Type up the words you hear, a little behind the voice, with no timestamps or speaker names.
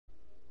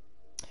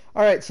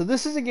Alright, so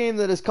this is a game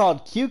that is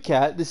called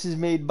QCAT. This is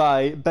made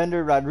by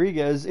Bender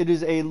Rodriguez. It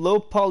is a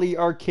low poly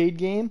arcade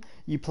game.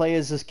 You play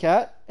as this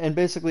cat, and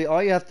basically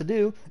all you have to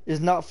do is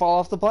not fall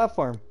off the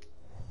platform.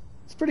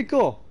 It's pretty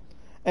cool.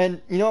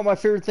 And you know what my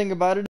favorite thing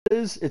about it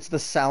is? It's the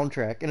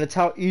soundtrack, and it's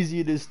how easy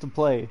it is to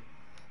play.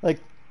 Like,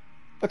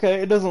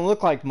 okay, it doesn't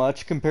look like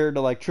much compared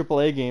to like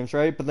AAA games,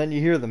 right? But then you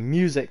hear the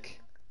music.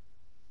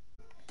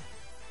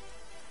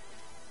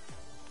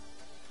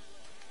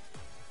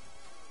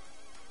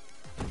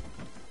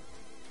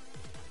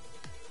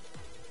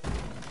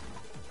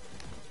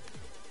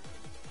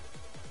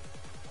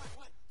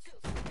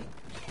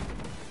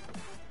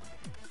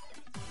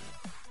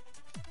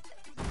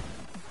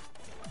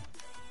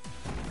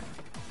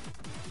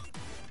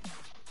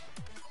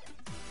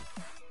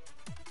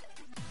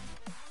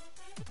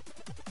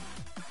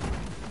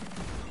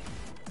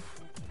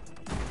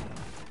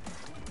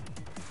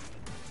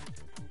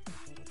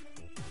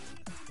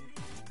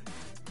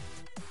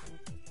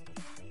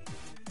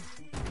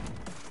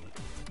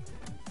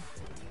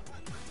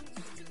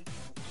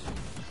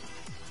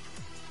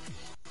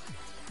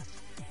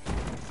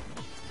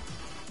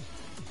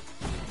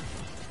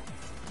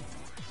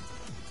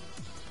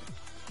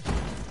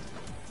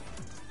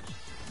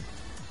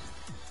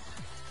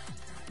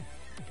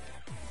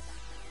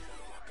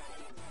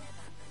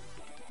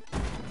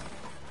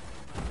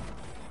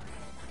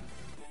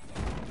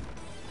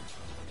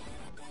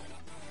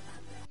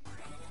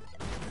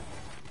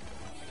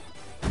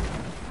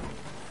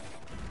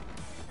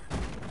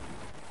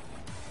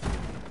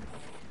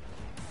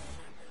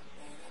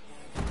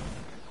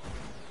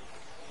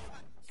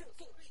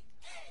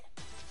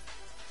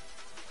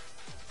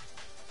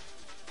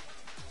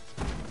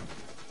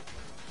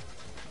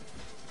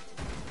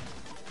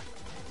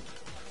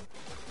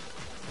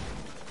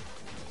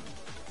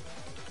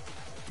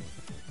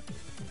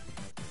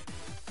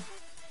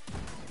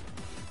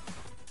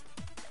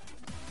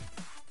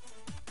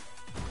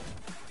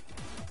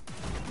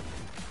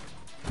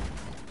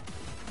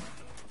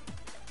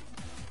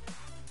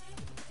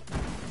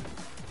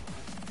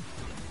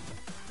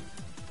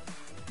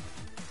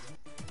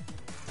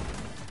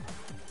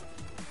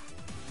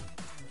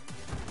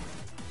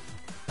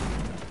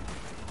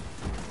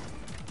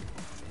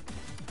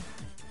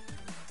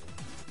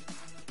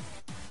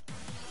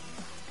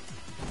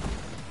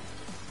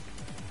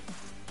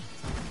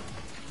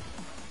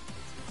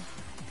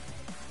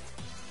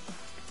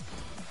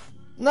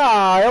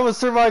 Nah, I almost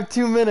survived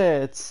 2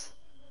 minutes.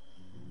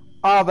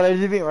 Ah, but I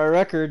did beat my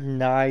record.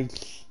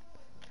 Nice.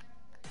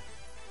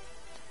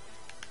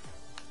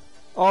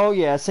 Oh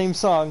yeah, same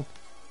song.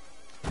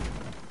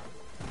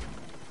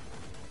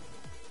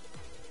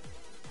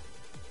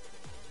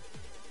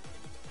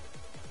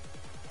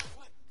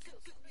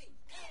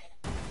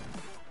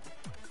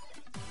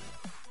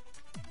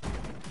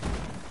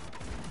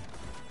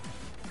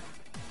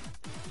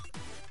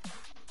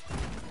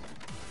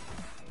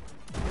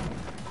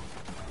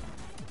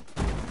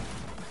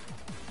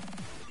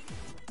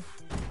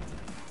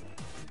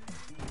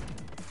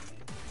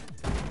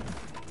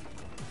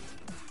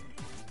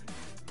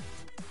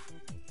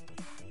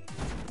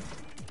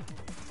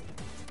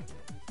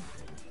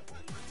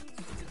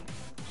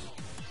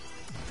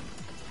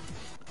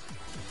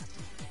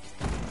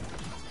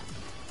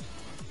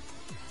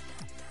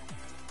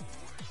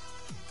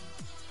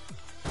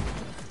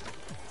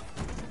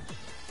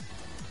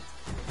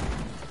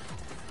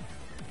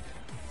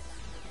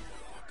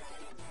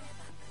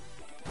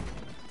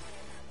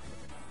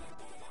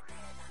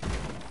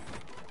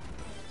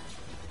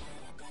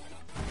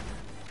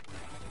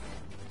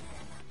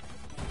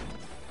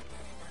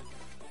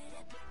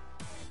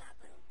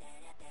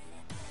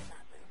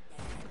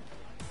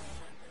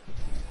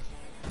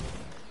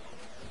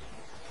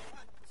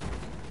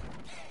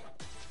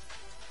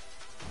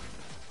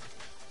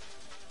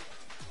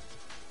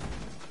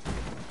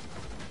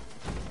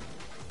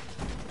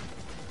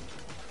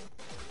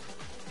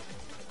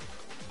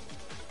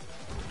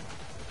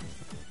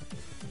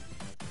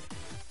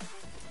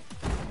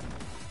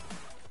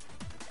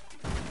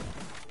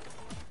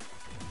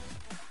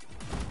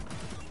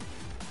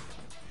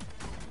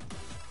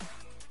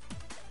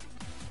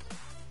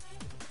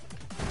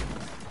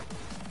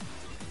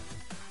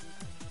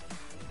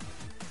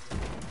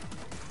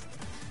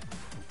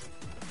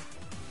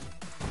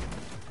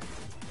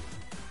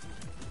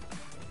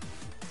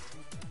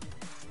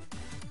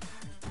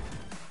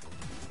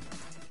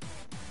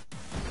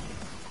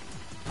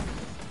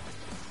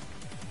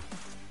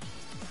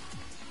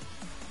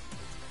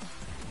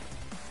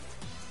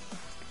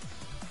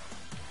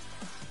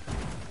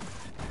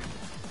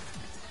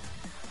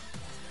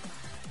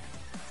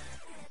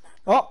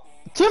 Oh,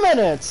 2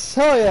 minutes!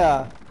 Hell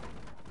yeah!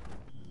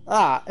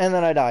 Ah, and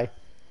then I die.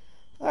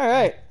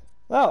 Alright.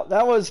 Well,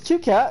 that was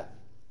QCAT.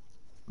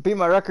 Beat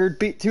my record,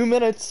 beat 2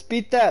 minutes,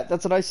 beat that.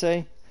 That's what I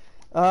say.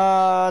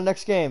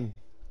 Next game.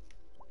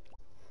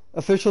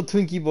 Official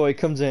Twinkie Boy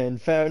comes in.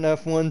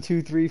 FNaF 1,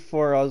 2, 3,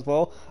 4 as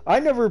well. I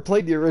never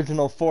played the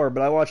original 4,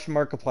 but I watched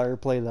Markiplier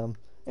play them.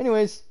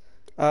 Anyways,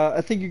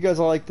 I think you guys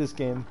will like this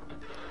game.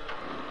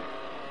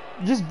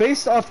 Just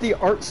based off the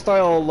art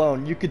style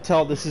alone, you could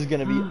tell this is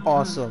gonna be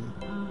awesome.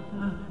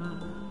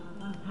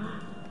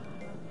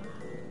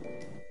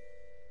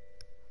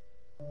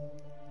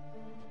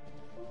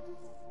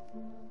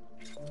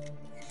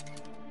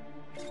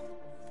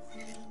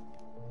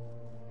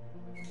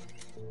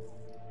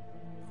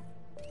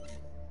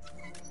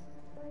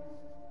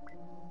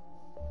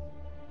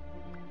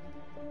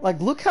 Like,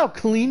 look how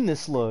clean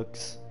this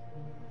looks.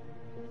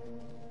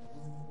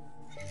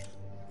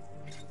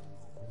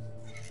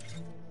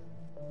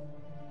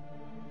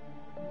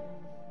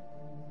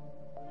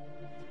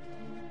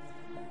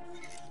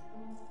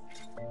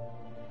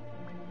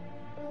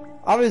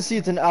 Obviously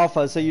it's an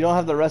alpha, so you don't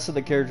have the rest of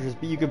the characters,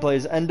 but you can play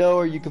as Endo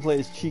or you can play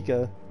as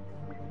Chica.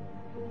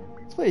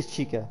 Let's play as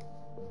Chica.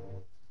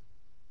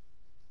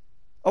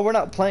 Oh, we're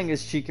not playing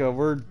as Chica,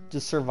 we're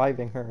just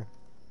surviving her.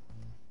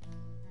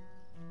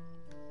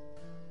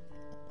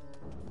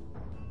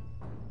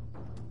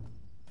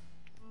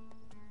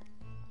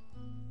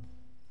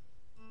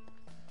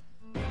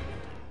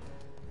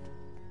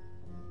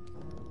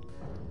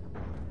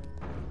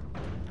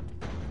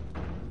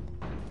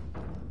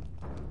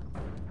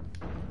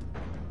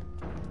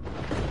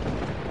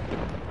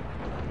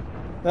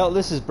 Well,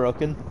 this is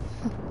broken.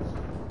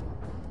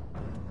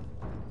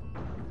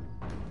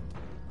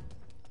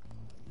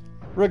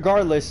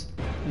 Regardless,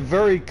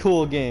 very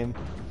cool game.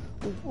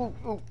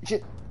 Ooh,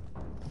 shit.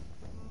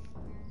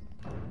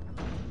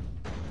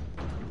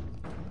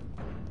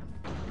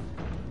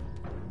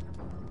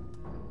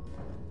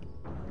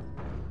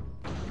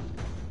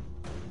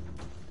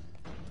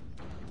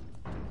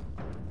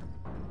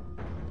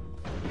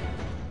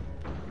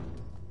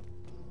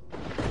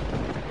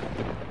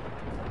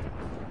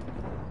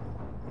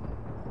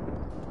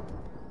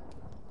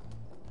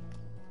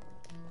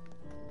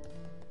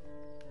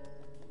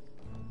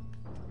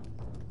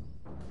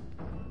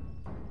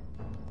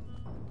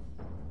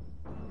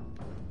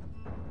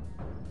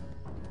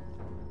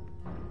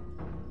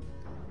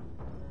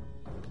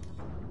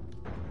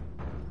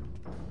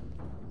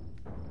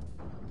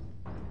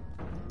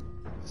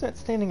 Who's that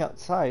standing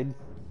outside?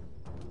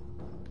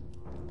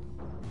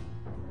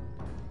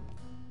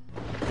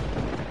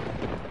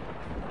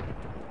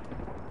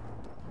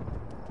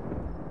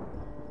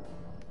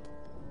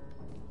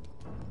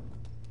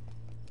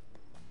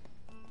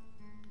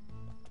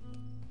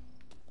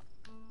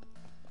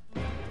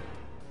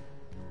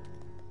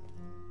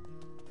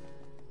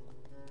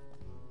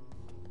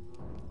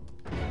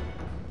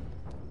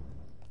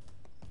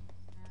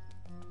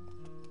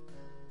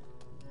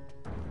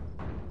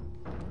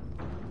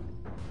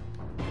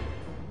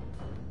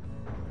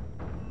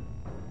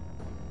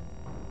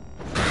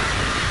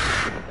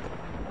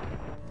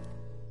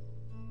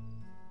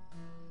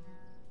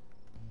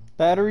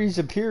 Batteries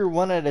appear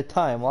one at a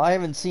time. Well, I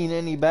haven't seen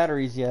any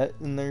batteries yet,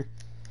 and there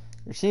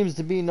seems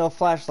to be no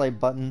flashlight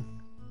button.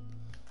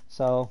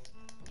 So,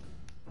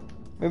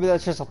 maybe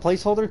that's just a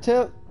placeholder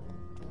tip?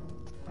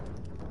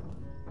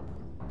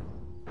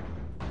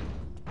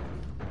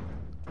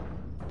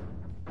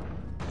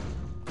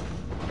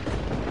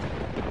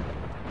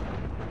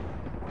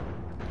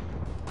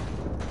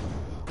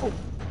 Oh,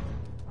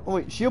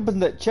 wait, she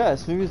opened that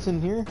chest. Maybe it's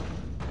in here?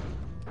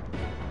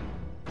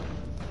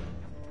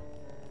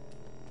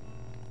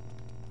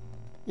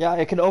 Yeah,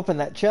 I can open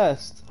that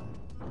chest.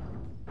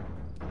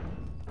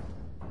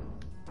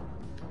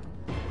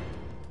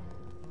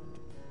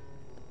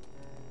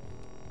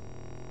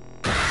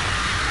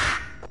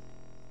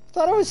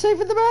 Thought I was safe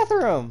in the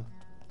bathroom.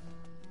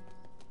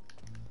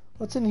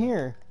 What's in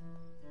here?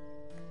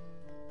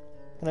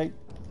 Can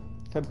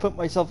I put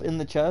myself in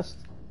the chest?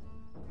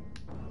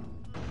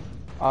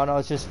 Oh no,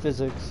 it's just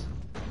physics.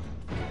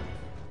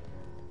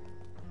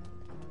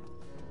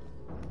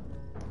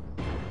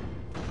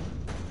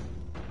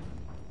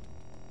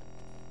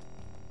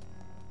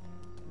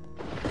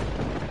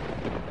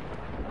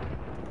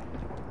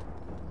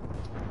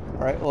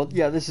 Alright, well,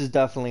 yeah, this is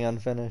definitely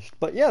unfinished.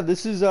 But yeah,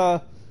 this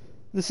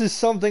is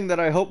something that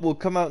I hope will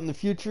come out in the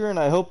future, and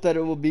I hope that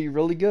it will be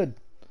really good.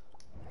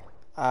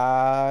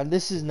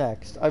 This is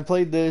next. I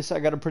played this, I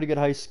got a pretty good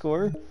high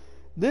score.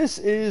 This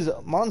is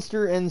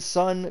Monster and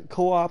Son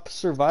Co-op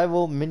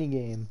Survival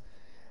Minigame.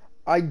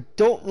 I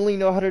don't really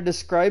know how to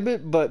describe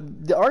it,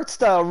 but the art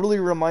style really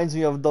reminds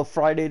me of the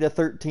Friday the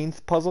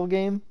 13th puzzle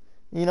game.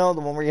 You know, the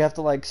one where you have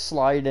to like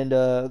slide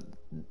into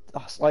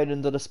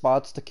the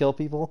spots to kill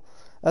people.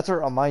 That's what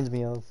it reminds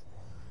me of.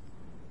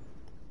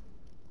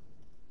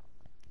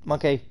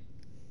 Okay.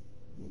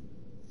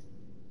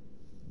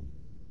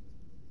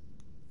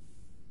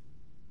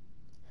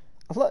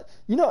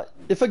 You know,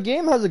 if a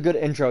game has a good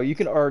intro, you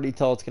can already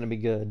tell it's going to be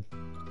good.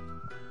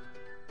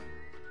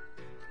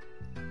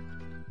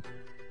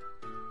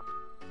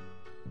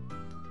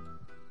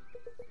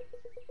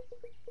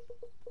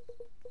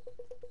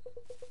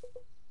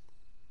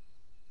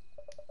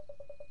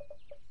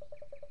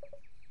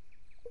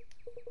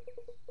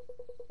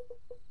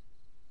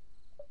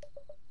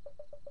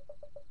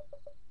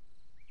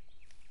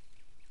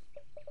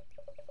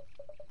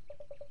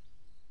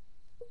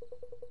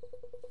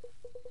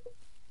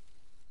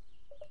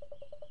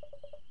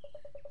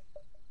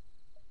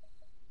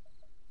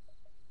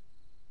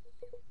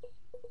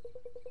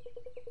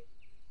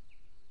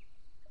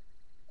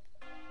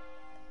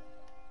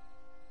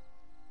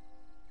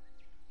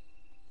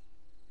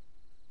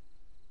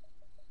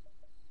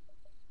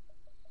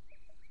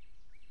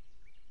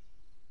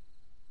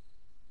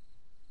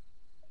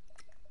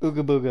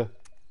 Ooga booga.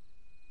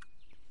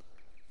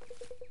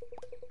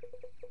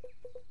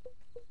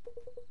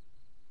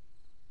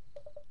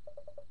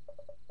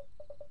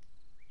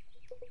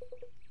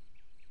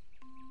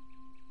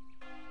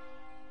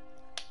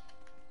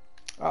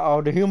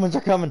 Uh-oh, the humans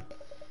are coming.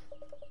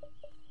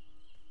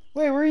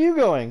 Wait, where are you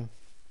going?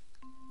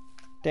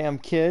 Damn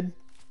kid.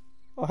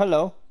 Oh,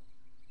 hello.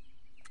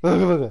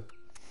 Ooga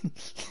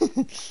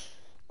booga.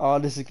 Oh,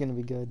 this is gonna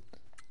be good.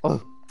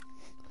 Oh.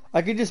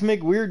 I could just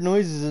make weird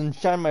noises and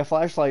shine my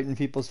flashlight in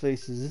people's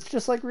faces. It's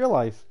just like real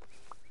life.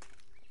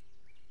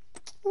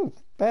 Ooh,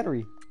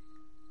 battery.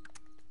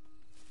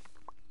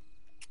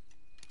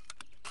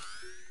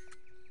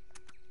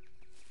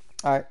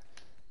 Alright.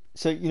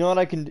 So you know what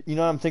I can, you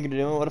know what I'm thinking of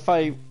doing? What if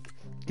I,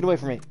 get away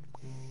from me.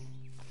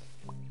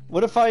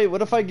 What if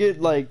I get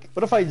like,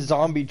 what if I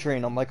zombie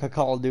train them like a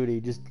Call of Duty?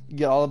 Just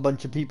get all a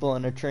bunch of people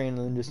on a train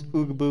and then just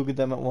ooga booga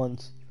them at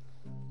once.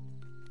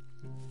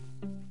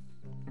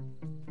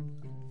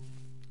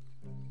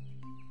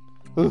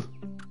 Ooh.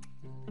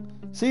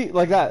 See,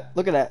 like that.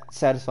 Look at that.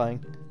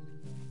 Satisfying.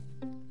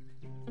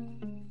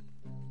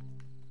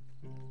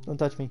 Don't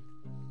touch me.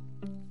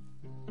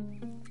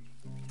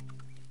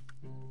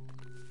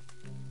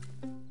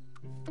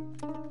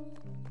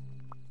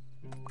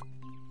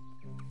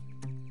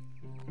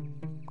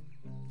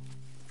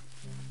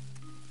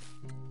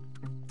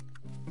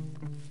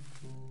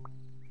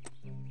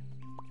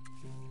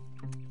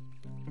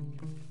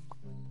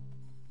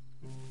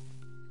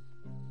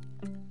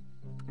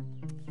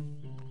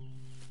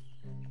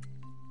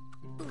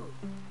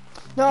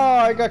 No,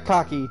 I got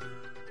cocky.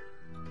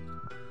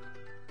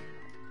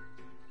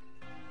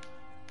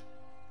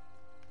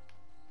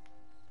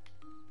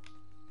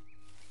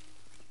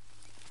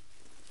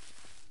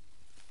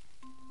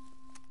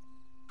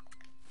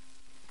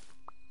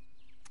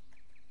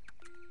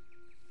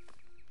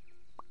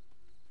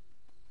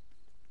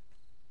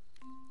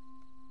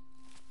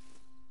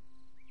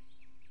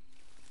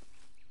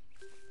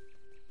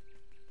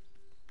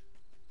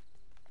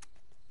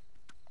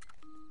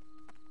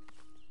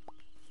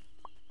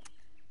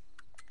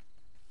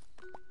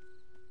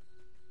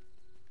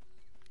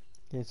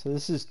 Okay, so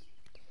this is,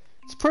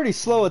 it's pretty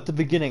slow at the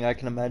beginning, I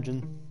can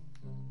imagine.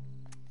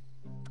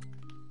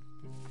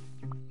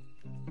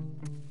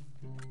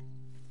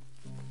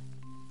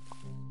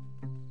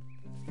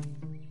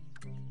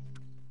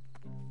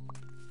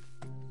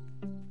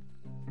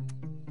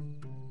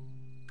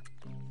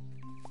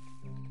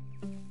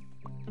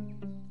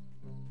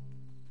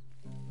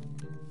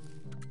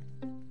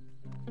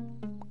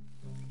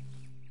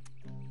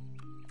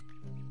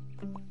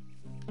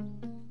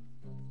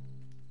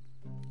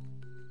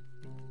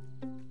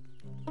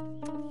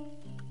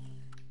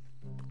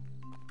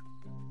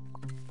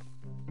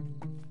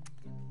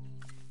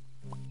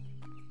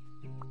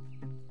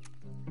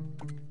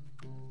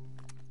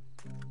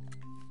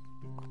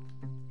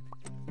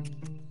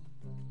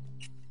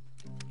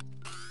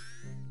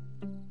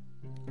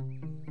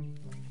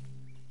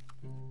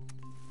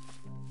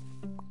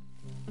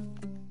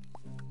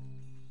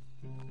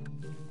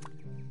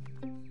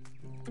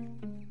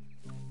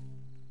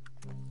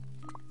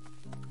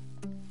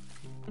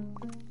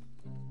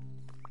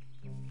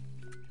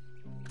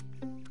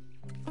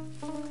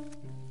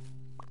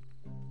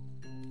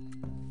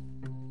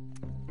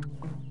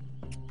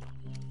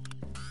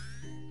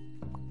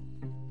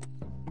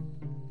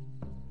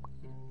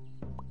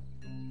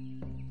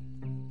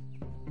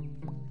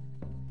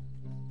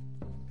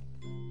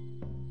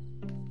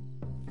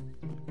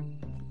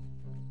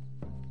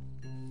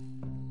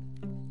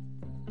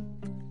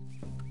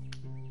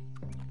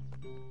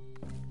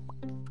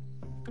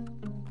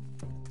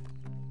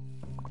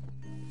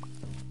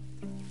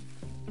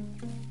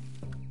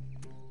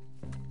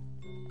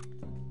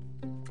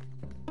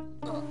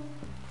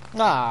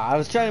 Ah, I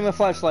was shining my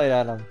flashlight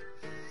at him.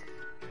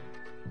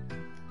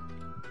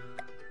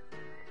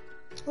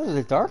 What is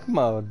it? Dark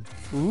mode.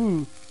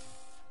 Ooh.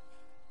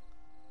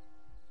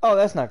 Oh,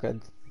 that's not good.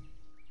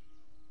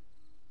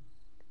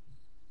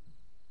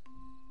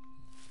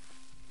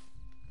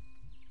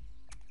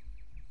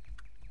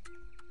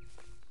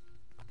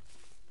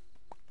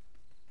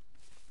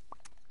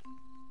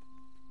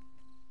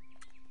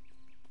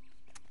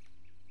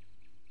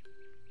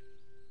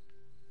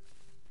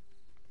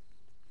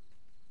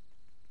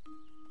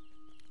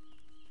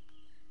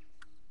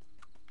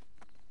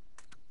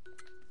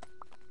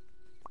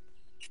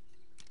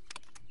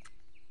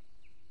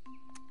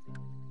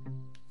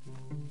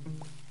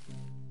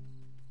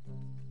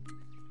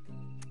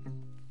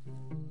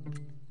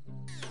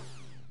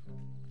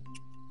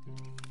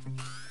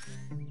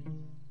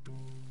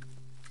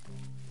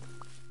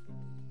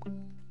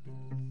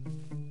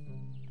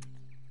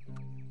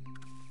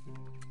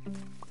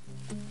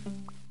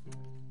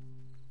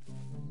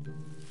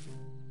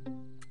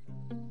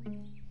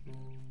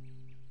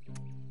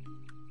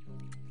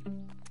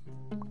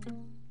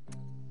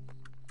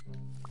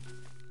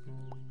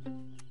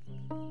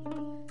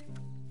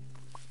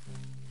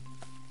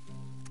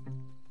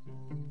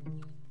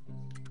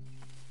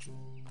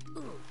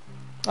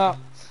 Oh,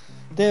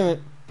 damn it.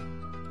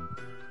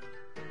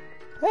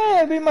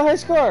 I beat my high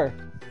score!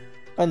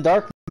 On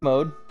dark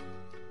mode.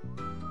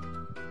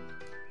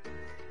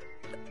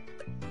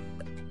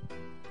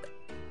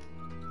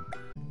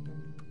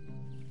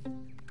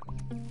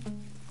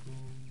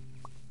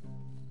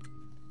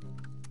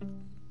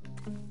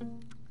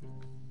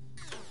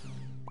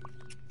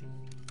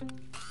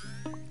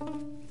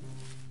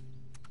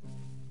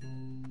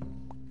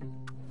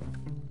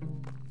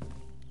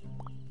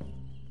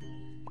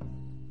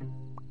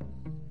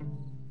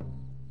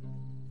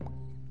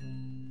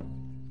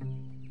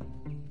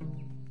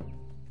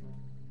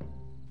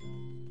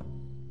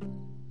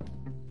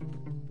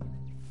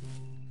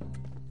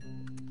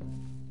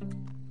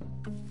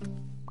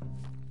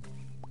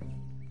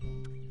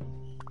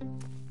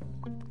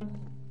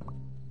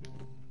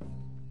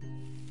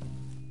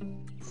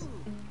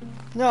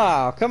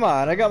 No, come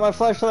on, I got my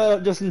flashlight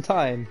up just in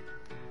time.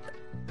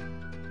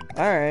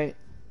 Alright.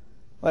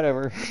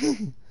 Whatever.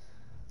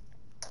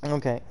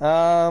 Okay,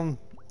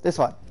 this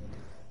one.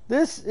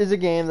 This is a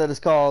game that is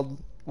called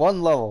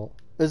One Level.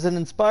 Is it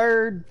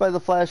inspired by the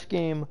Flash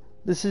game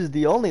This Is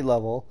the Only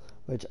Level,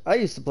 which I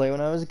used to play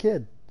when I was a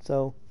kid.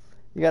 So,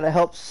 you gotta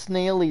help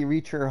Snaily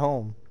reach her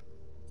home.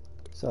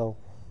 So,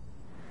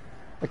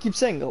 I keep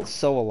saying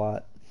so a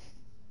lot.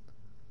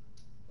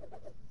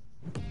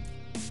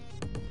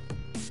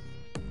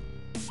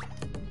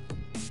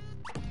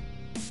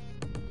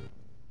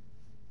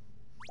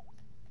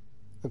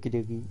 Okie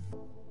dokie.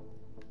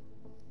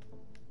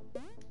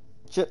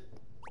 Shit.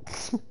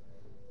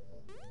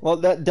 Well,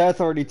 that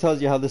death already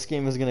tells you how this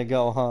game is gonna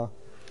go, huh?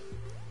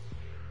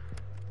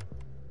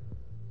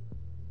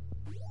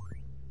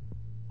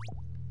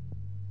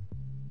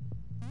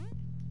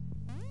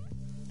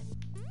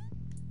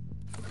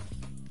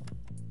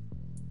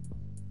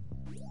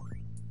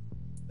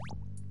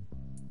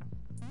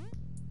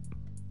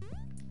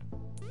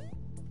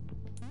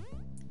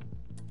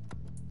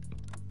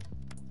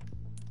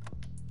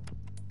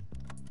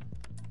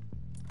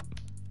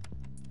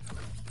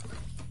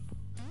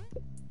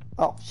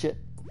 Oh, shit.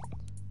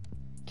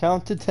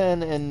 Count to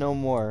 10 and no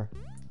more.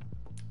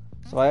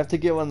 So I have to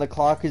get when the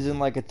clock is in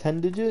like a 10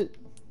 digit?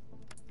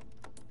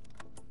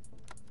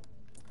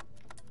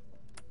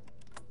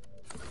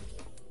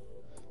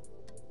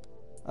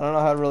 I don't know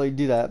how to really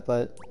do that,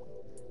 but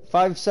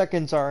 5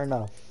 seconds are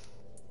enough.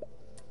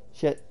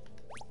 Shit.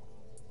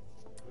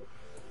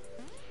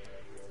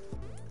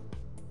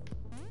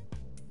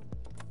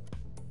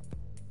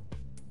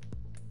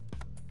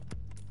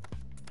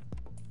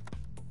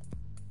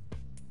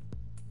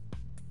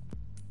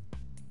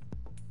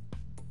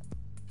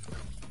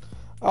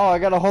 Oh, I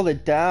gotta hold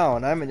it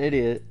down. I'm an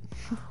idiot.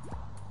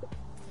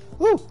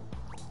 Woo!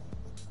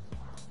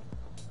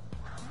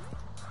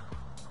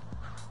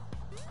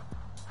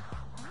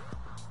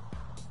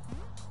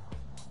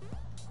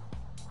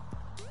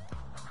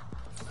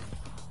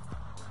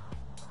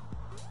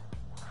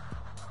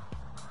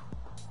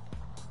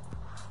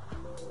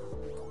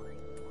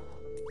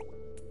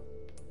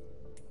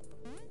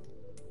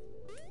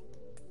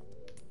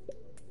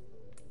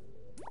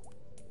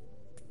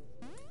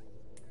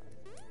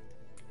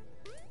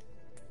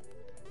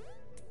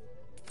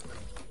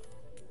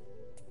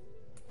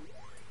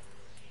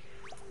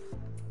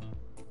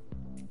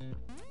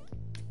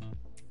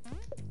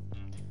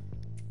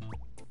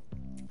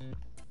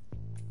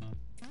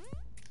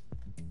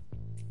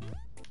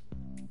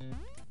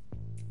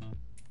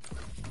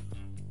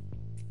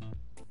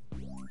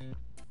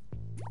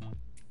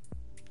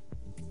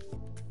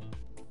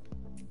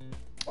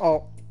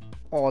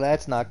 Oh,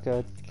 that's not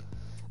good.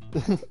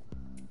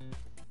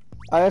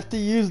 I have to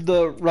use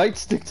the right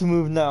stick to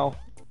move now,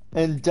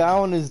 and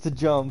down is to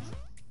jump.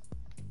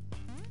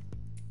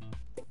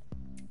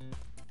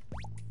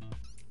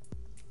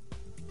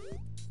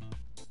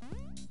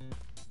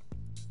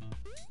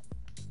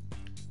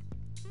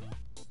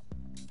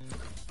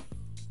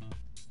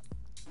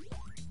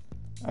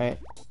 Alright,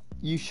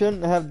 you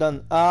shouldn't have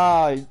done,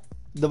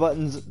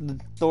 the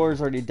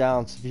door's already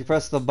down, so if you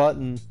press the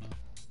button,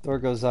 door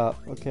goes up.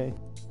 Okay.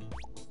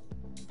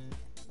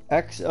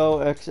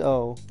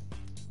 XOXO.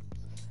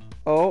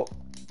 Oh,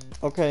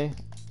 okay.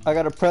 I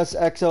gotta press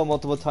XO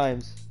multiple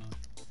times.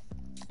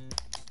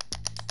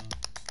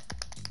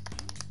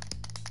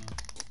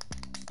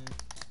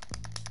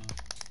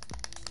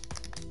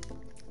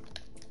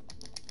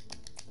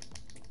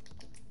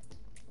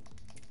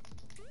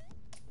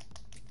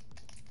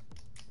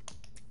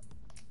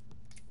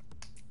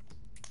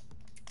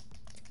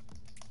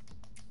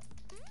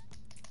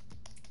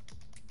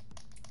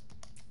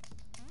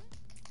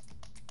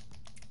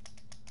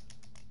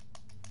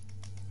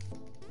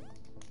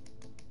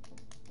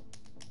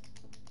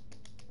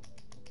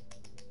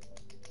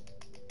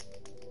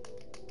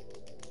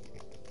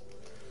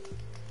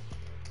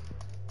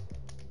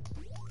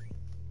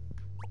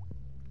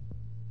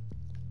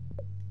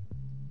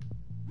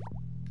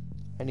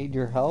 I need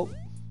your help.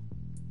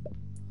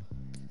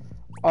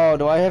 Oh,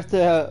 do I have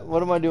to,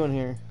 what am I doing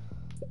here?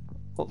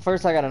 Well,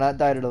 first I gotta not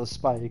die to those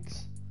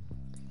spikes.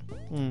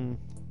 Okay,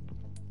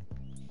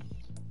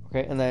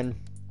 and then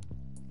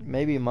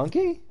maybe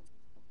monkey?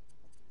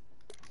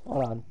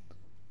 Hold on.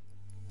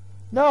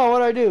 No,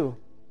 what'd I do?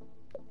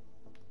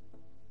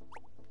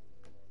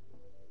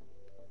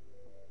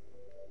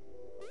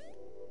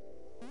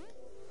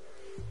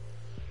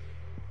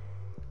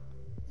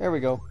 There we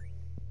go.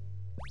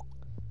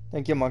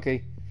 Thank you,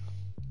 monkey.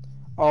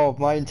 Oh,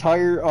 my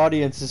entire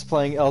audience is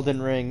playing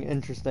Elden Ring.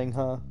 Interesting,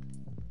 huh?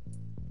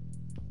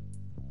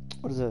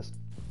 What is this?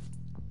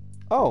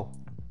 Oh.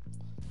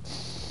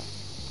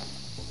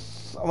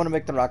 I want to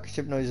make the rocket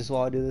ship noises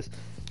while I do this.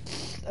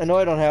 I know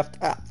I don't have to.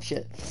 Ah,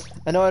 shit.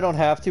 I know I don't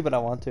have to, but I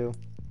want to.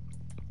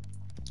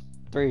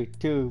 3,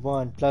 2,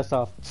 1, blast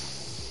off.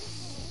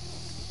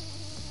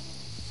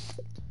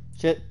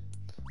 Shit.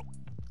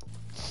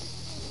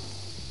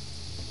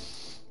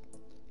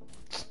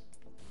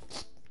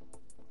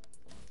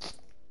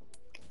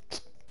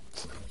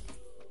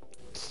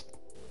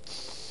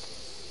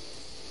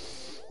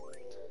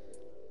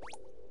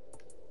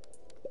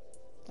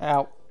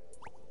 Ow.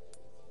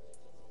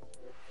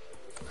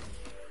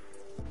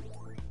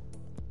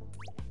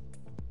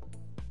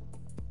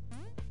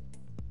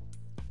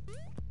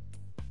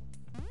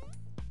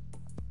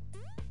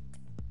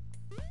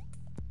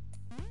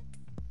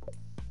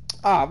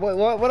 Ah,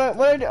 what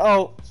I do?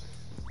 Oh,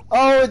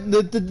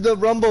 the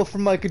rumble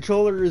from my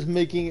controller is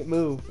making it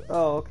move.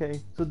 Oh,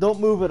 okay. So don't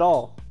move at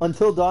all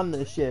until done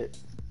this shit.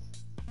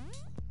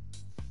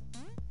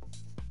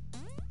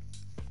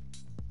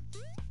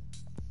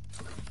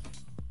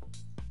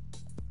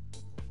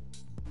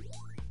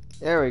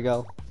 There we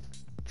go.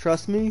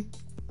 Trust me?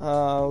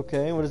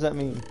 Okay, what does that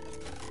mean?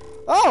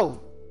 Oh!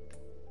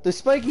 The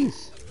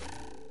spikies!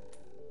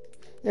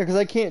 Yeah, because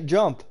I can't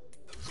jump.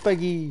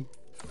 Spiky!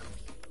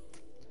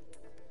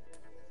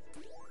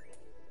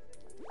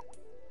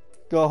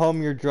 Go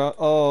home, you're drunk.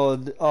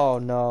 Oh, oh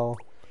no.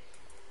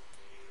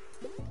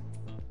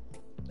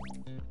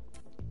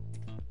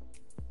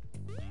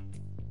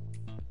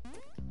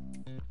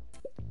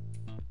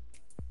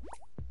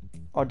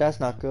 Oh,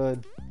 that's not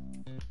good.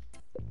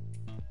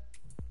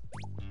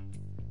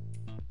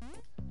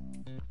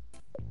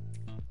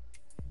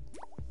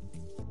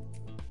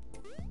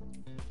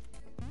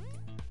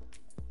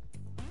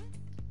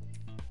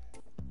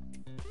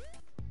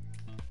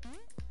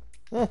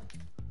 Eh.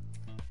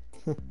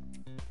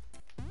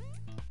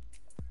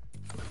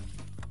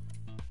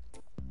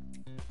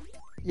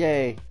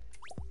 Yay.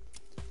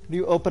 Do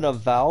you open a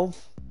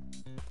valve?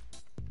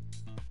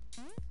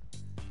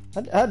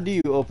 How do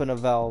you open a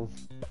valve?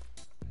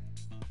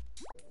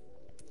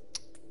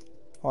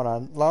 Hold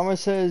on. Llama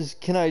says,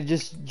 can I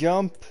just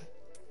jump?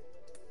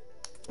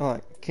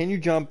 Alright, can you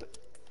jump?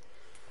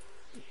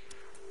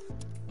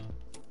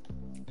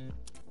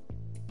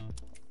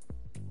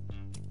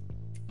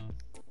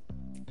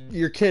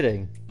 You're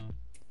kidding.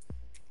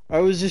 I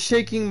was just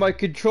shaking my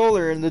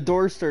controller and the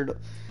door started.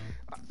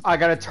 I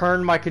gotta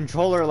turn my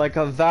controller like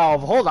a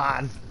valve. Hold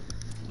on.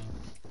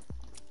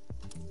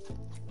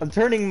 I'm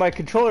turning my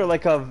controller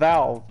like a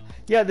valve.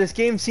 Yeah, this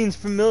game seems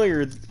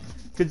familiar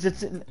because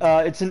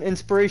it's an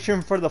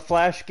inspiration for the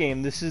Flash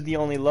game. This is the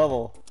only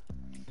level.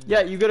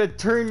 Yeah, you gotta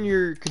turn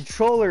your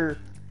controller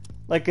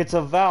like it's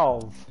a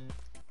valve.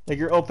 Like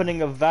you're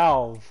opening a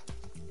valve.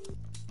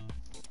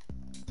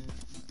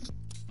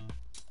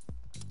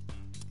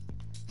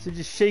 So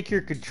just shake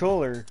your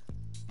controller.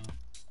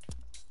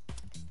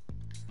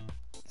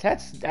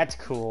 That's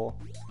cool.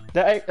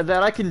 That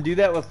I can do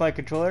that with my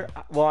controller.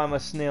 Well, I'm a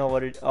snail.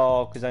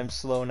 Oh, because I'm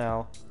slow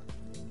now.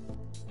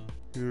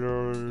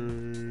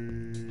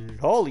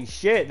 Holy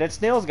shit! That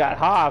snail's got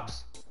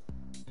hops.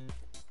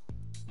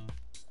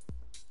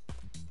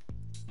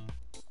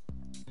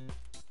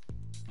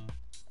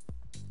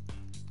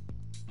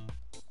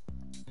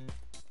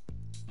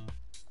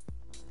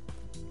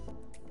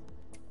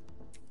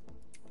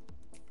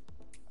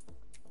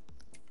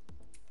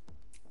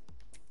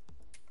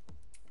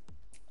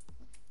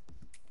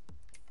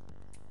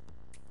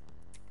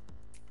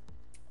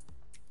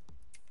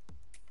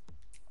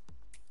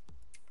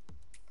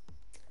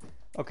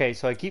 Okay,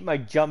 so I keep my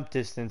jump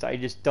distance, I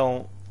just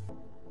don't...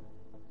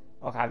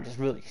 Okay, I'm just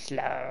really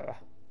slow.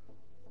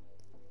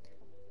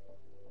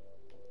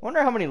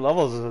 Wonder how many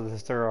levels of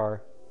this there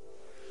are.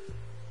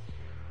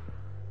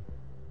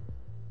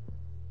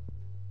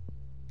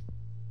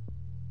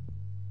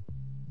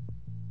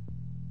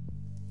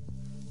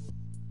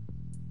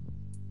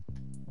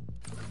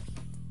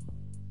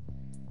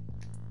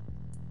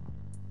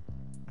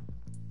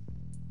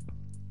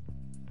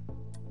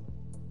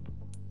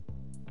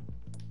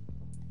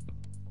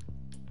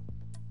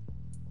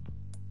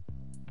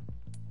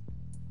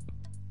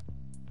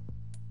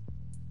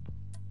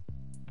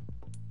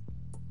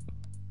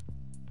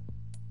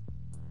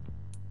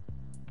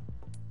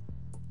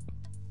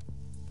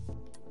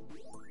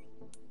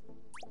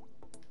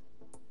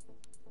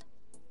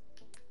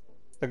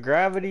 The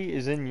gravity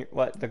is in your...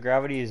 What? The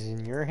gravity is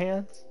in your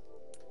hands?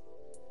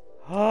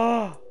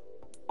 Oh,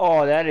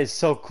 that is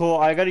so cool.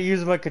 I gotta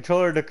use my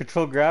controller to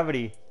control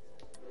gravity.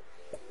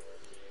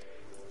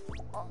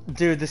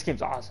 Dude, this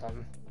game's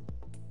awesome.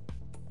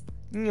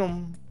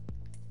 I'm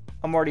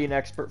already an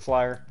expert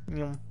flyer.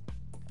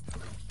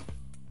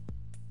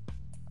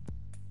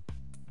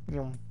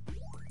 Yum.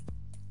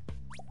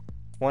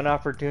 One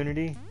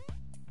opportunity.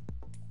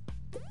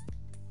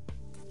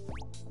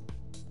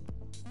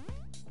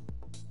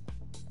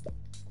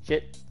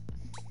 Shit.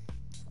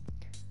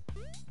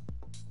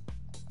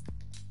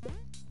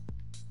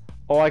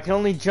 Oh, I can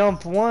only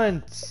jump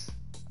once.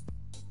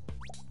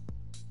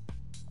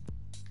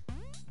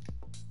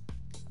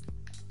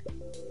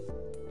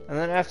 And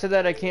then after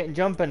that, I can't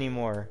jump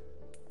anymore.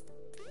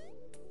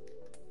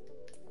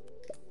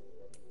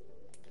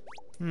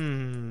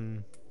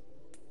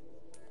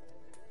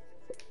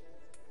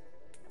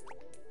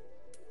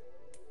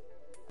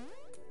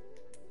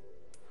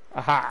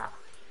 Aha!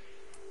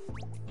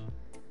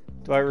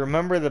 Do I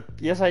remember the...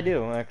 Yes, I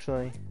do,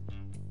 actually.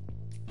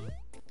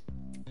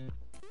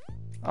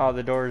 Oh,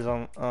 the door's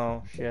on...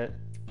 Oh, shit.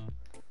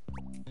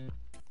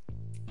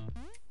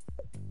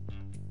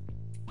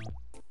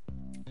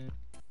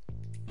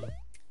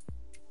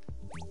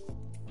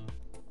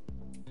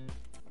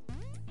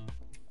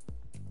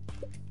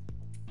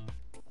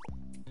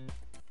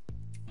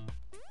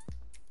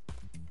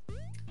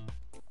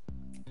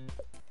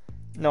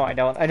 No, I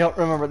don't. I don't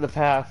remember the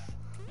path.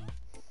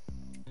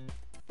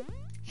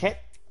 Shit.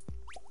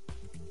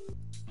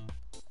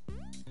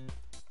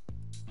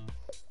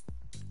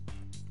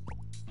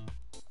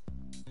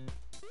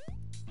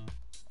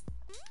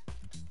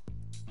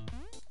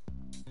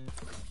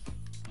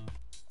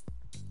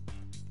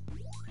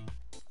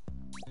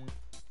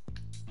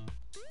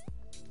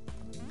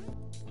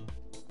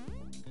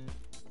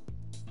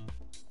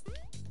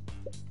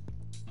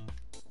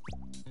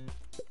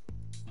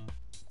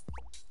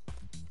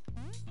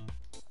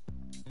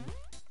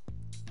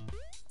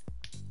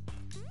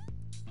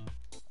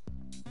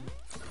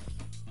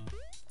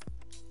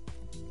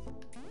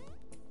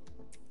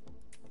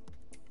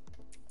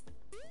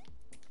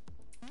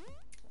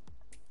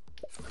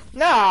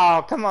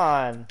 No, come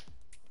on.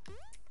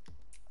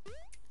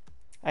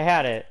 I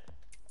had it.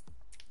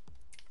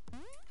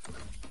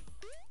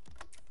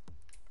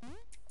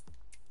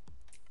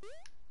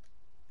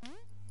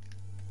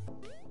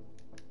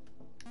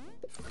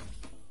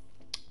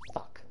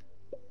 Fuck.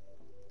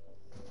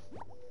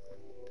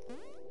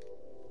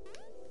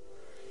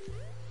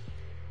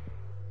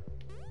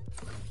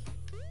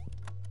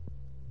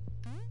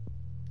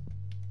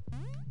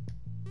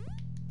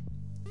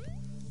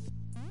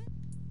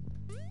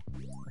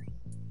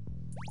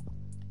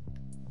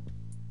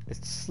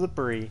 It's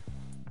slippery.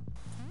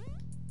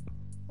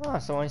 Ah,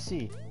 so I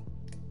see.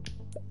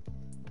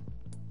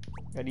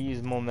 Gotta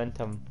use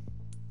momentum.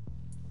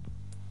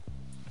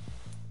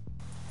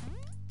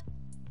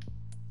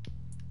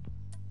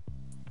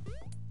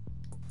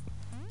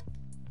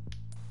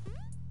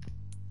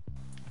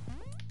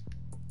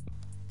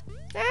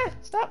 Ah,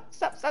 stop,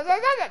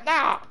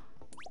 no!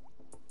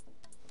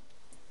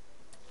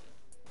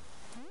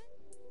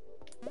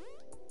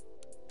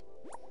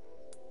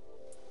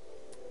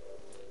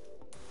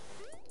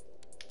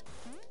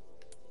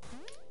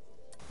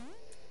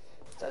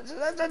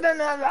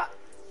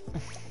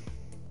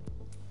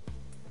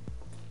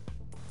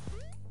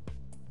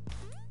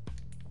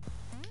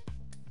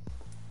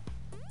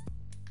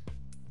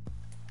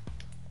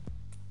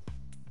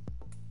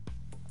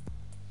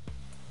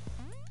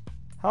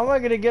 How am I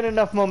gonna get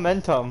enough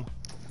momentum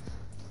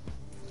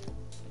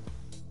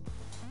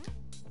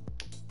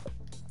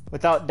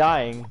without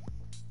dying?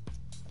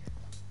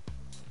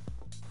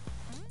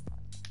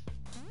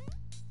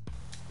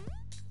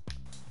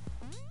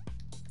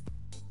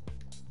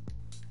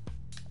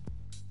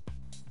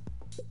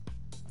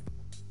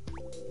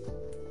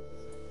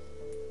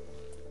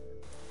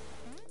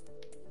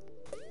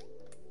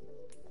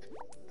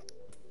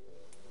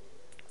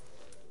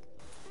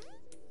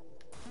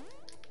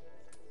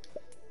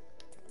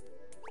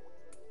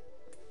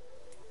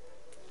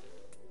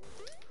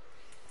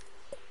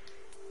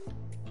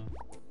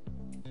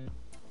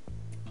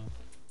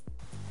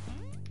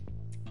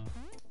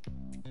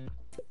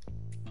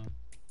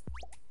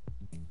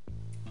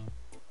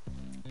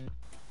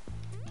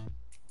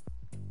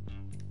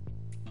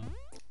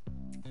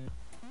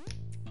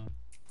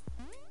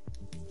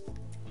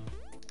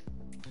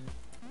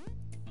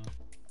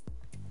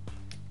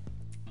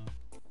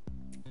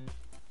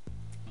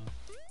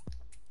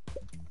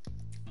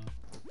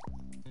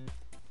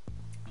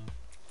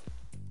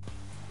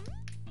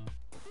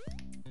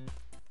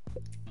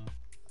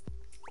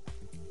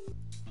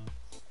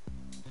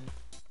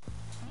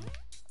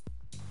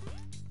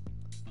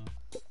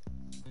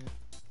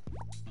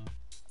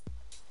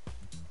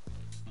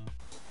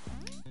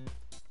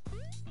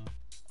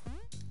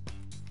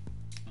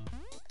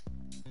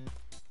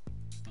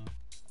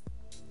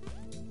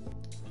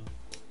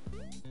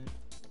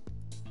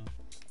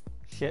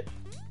 Shit.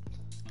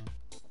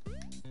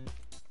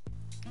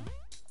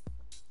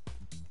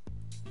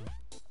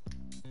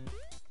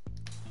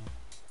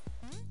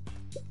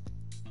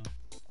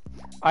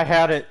 I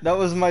had it. That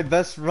was my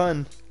best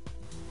run.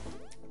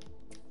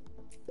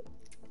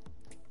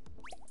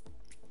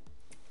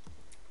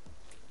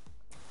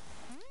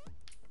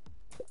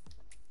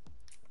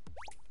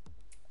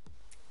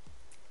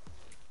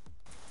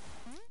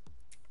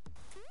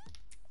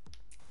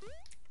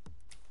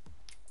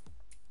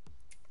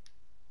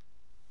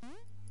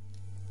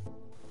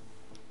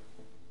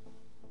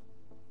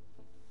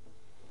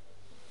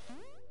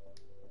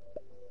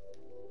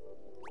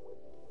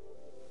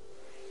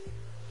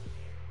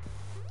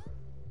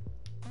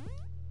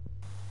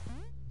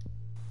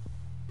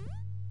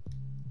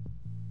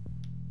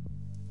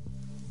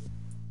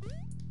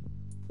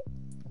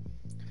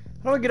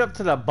 How do I get up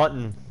to that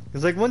button?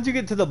 Because like once you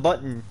get to the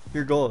button,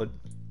 you're gold.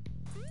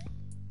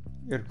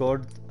 You're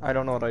gold. I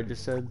don't know what I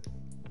just said.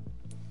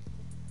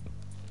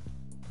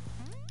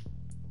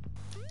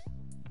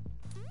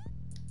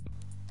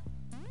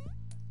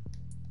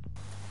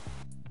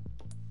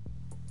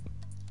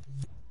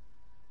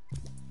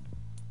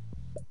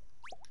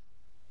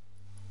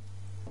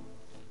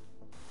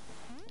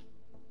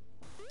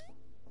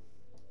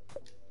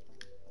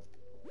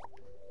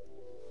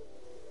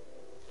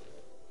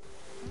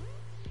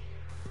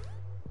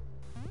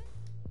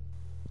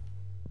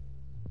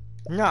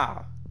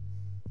 Nah.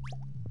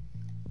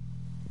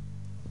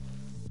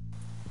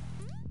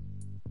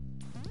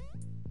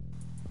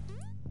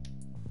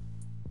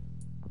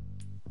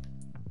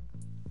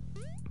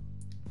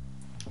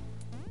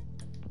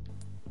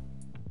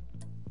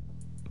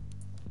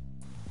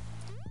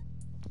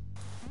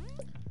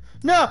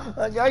 No!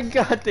 I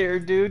got there,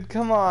 dude.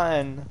 Come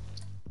on.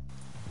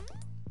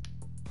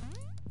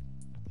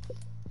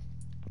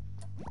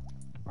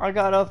 I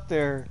got up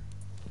there.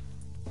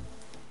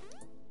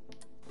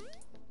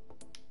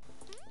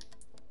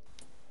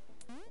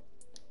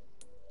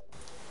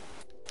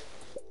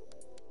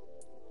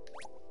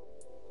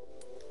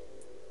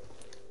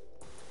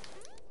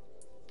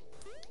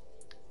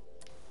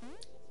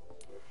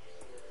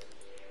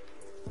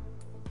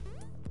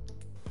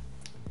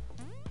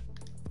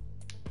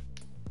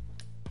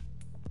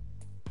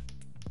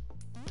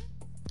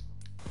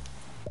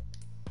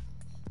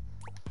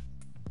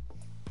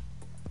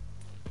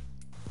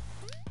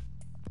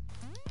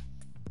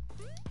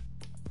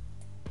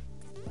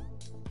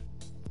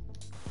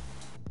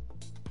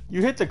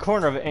 You hit the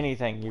corner of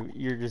anything,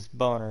 you're just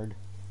bonered.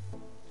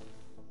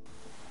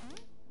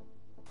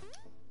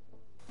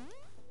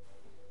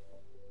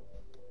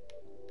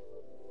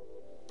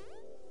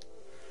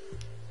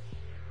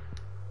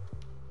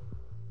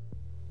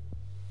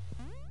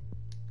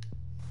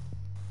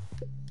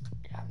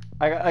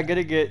 I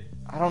gotta get.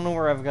 I don't know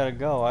where I've gotta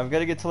go. I've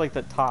gotta get to like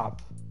the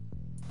top.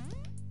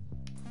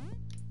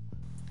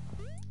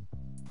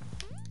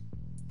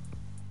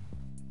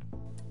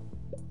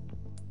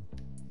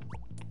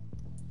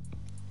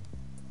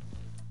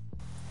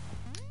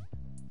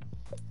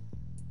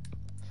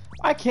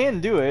 I can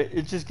do it.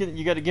 It's just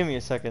you got to give me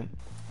a second.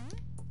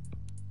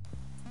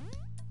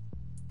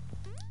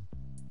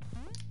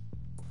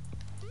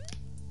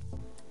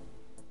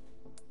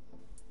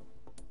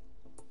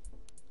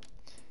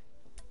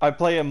 I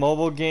play a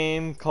mobile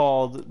game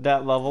called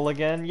That Level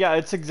Again. Yeah,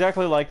 it's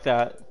exactly like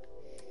that.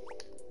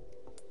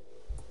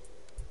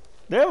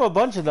 They have a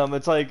bunch of them.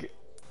 It's like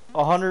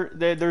 100.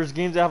 There's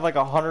games that have like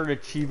 100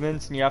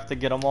 achievements, and you have to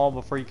get them all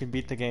before you can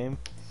beat the game.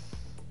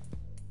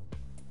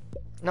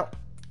 No.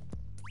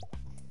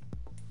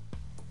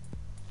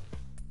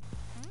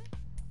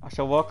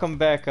 So welcome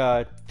back,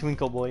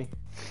 Twinkle Boy.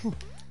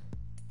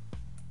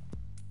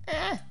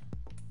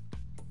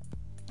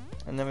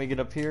 And then we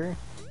get up here.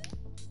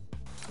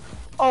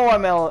 Oh,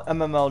 I'm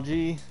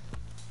MMLG.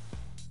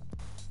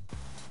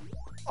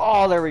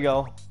 Oh, there we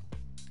go.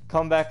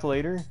 Come back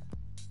later.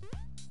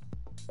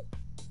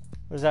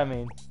 What does that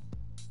mean?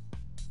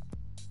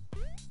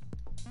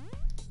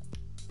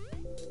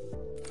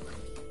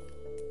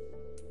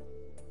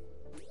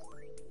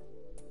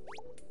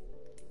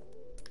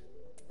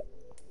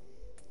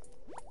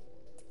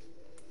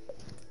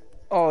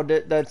 Oh,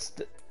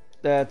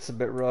 that's a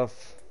bit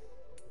rough.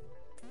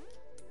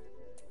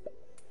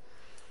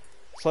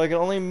 So I can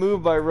only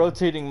move by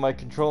rotating my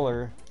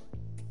controller.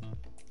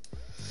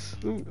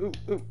 Ooh,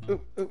 ooh, ooh,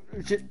 ooh, ooh.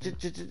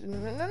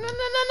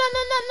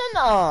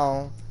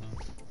 No.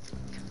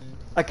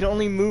 I can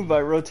only move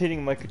by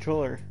rotating my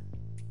controller.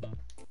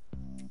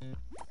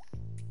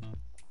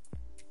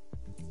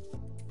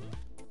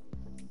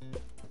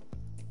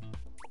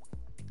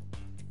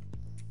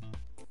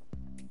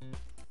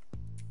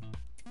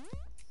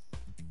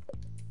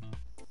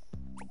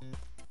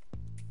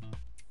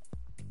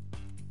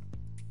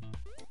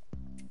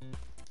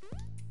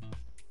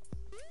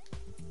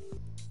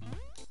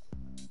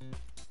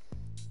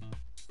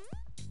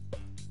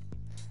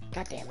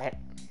 God damn it.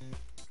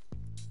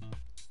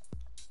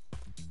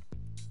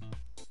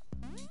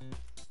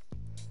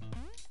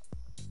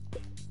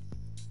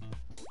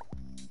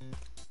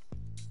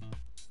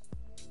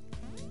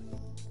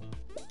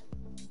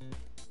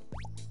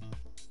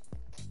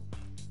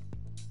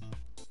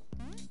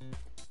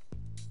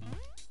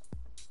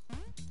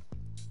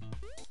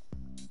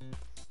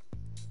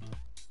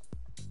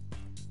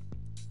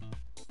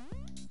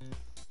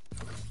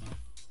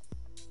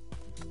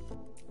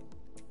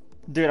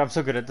 Dude, I'm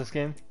so good at this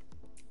game.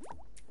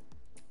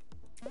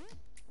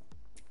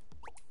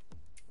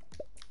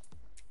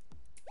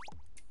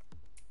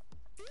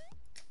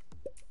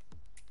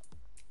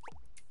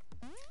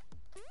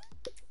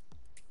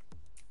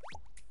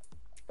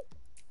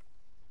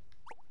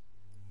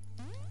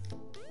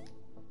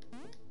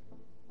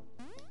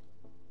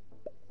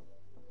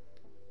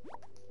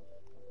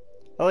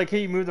 I like how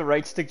you move the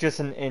right stick just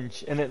an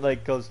inch and it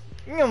like goes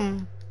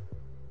Yum.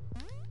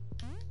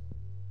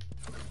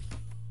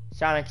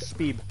 Sonic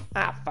speed.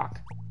 Ah,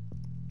 fuck.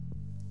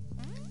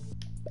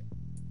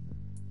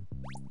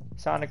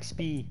 Sonic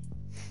Speed.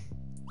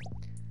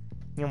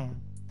 Yum.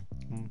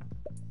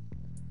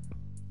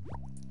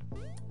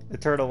 The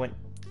turtle went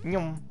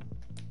yum.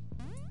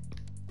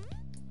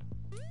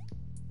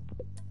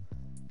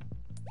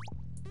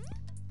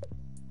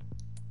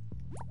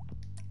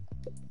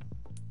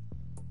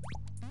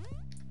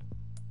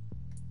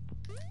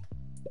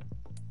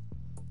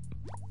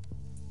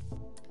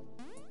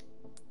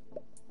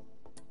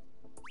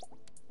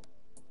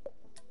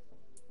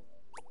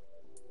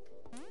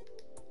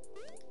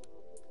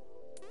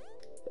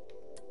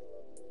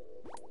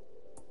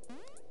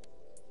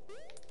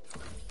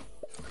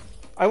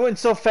 I went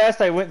so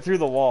fast I went through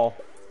the wall.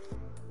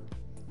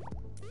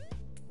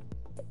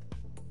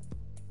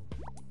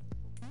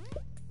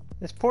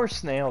 This poor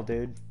snail,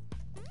 dude.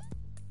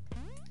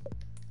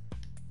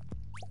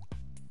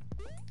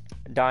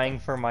 Dying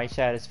for my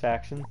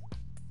satisfaction.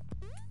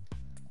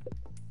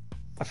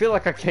 I feel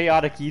like a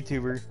chaotic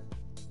YouTuber.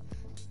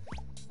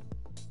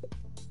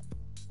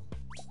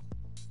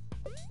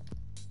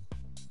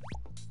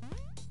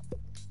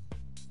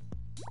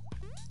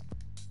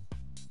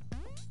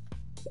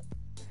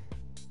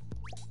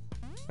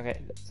 Okay,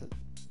 so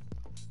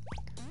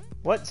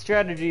what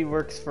strategy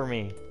works for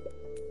me?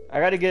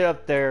 I gotta get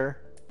up there.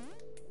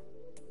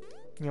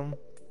 Yum.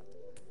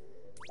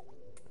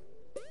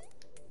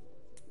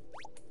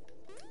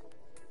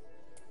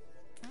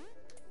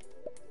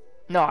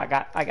 No, I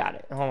got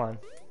it. Hold on.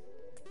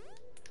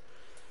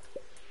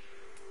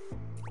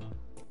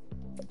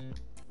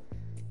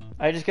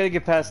 I just gotta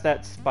get past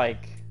that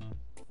spike.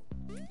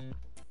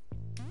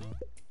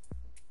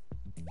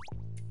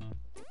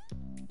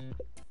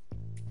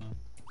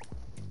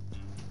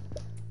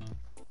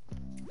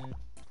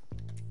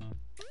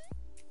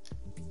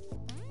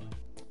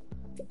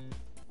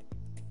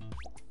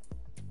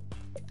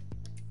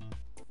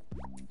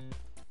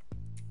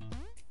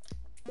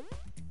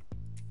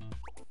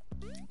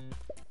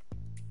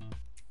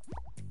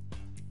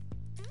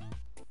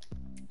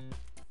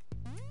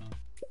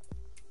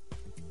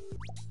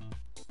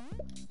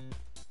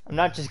 I'm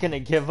not just gonna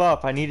give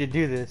up, I need to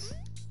do this.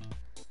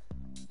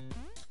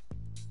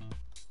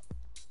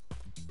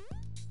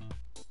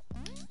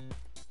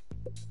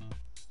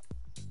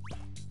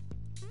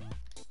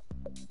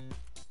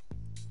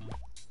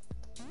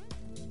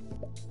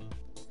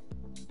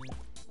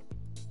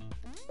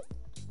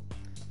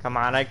 Come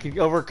on, I could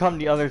overcome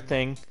the other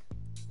thing.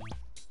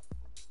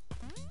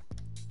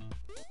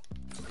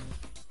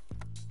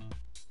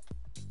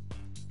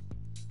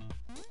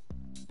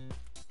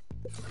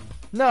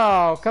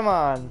 No, come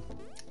on.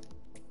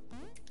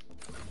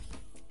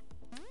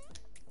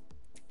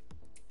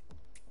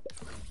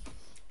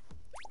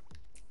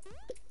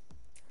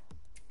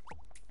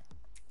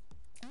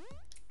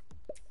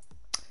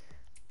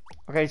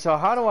 Okay, so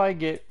how do I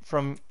get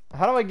from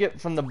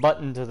the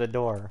button to the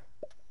door?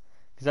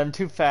 Because I'm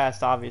too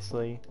fast,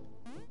 obviously.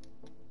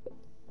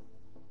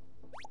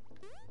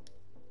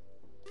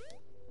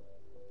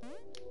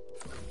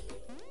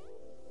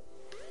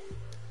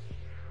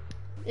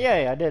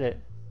 Yay, I did it.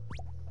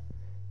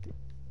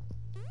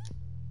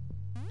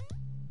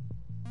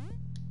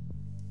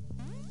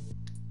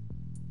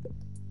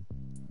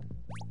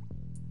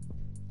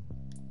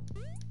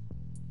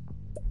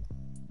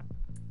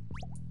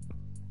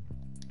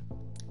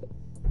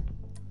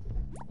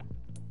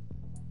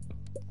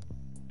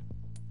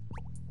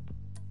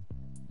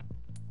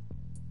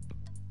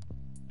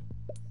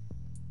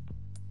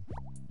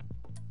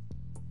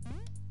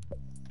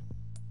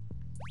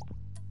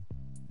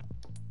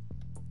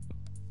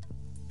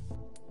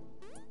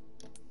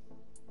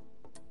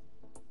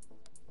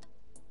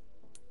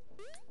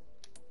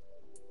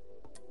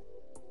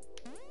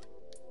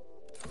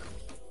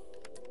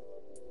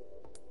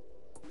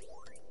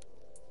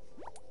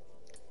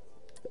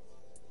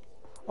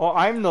 Oh,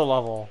 I'm the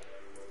level.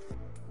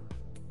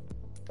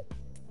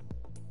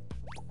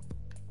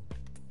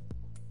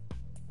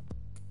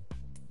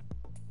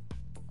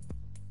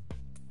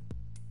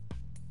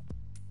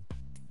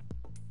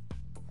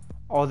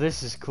 Oh,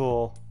 this is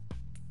cool.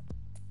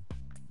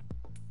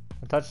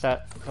 Don't touch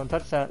that. Don't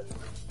touch that.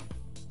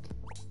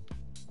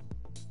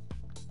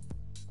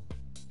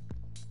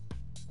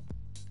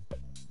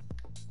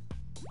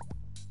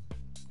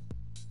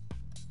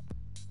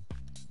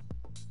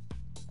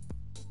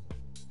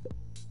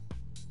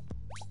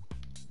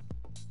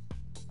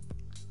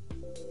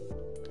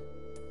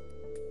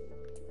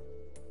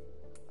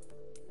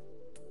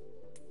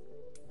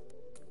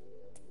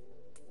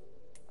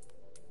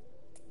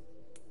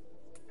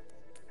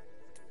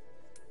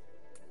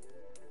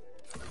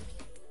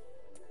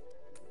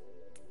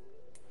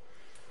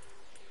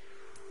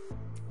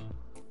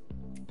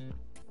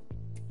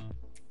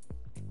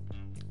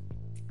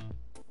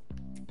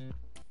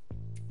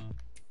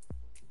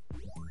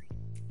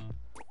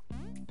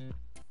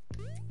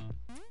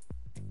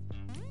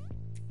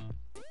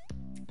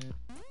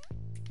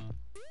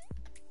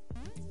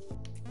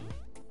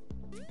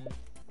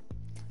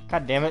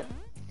 God damn it.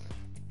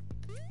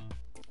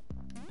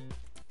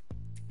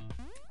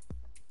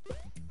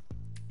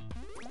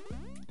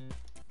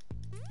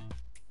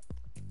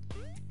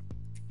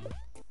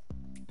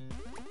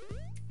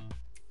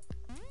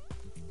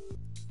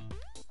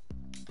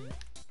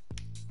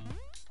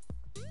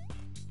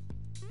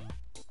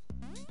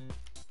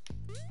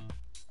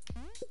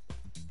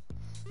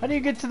 How do you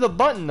get to the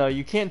button though?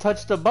 You can't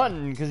touch the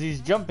button because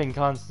he's jumping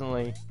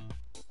constantly.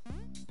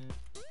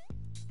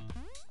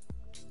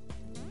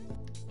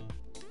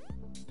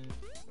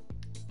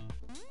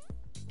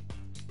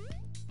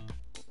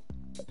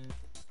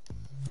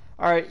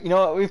 Alright, you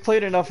know what? We've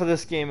played enough of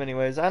this game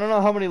anyways. I don't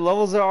know how many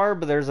levels there are,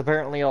 but there's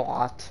apparently a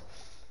lot.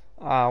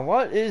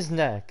 What is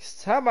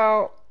next? How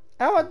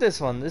about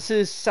this one? This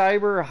is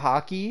Cyber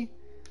Hockey.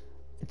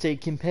 It's a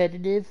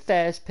competitive,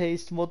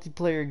 fast-paced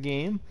multiplayer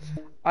game.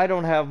 I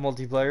don't have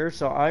multiplayer,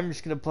 so I'm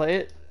just gonna play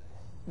it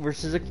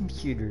versus a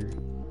computer.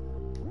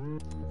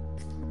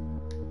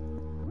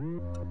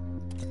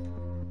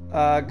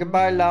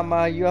 Goodbye,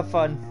 llama. You have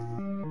fun.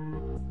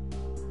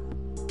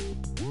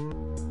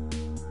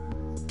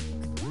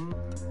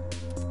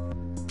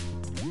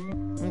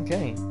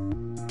 Okay.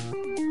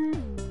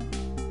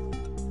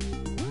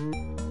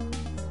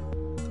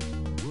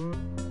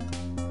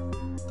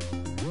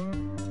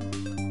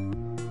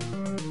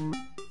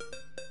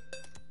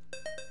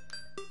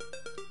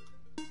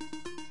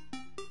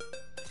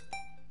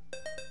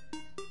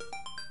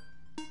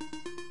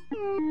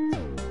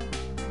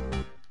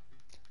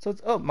 So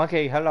it's, oh,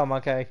 monkey, hello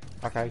monkey.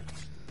 Okay.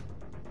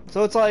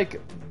 So it's like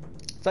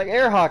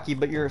air hockey,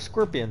 but you're a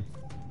scorpion.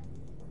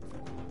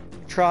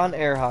 Tron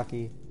air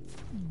hockey.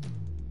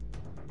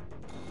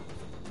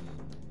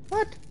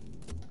 What?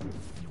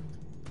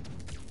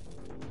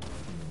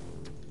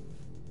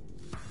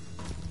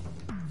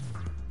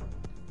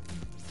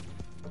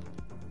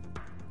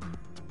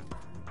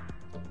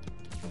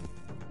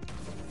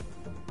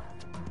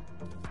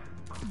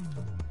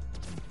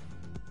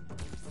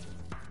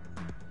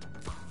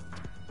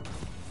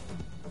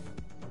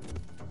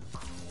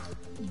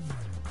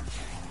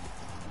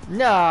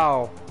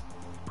 No.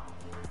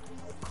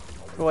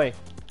 Go away.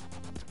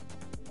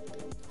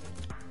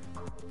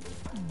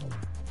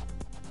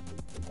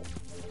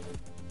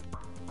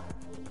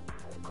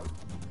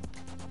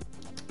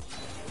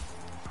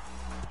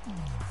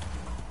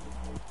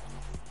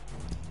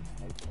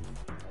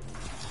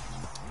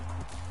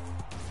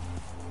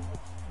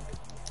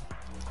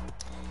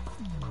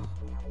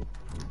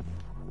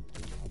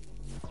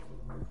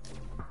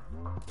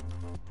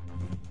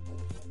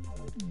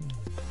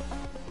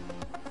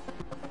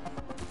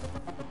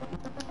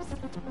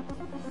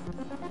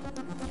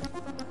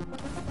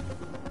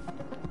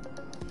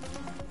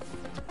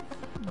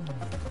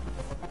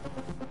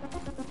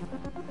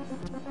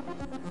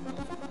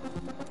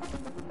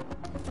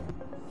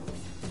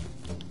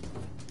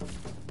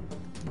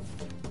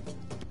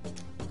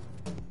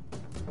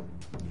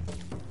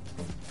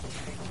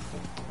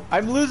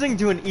 I'm losing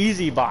to an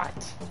easy bot.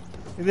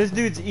 This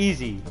dude's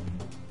easy.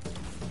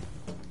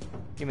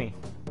 Gimme.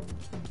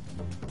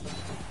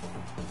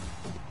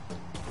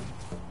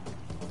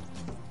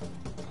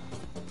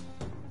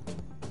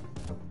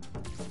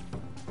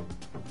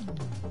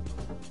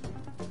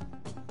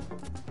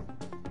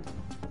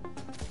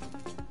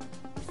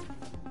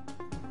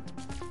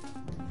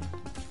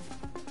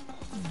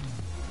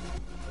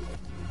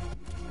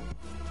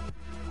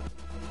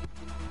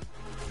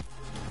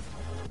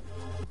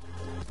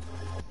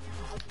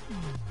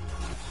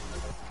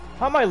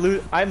 How am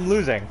I'm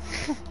losing.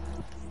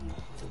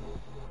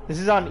 This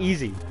is on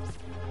easy.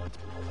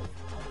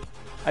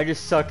 I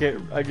just suck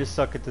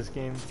at this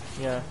game.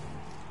 Yeah.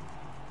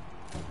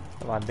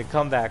 Come on, the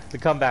comeback, the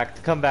comeback,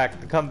 the comeback,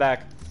 the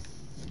comeback.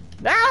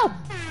 No!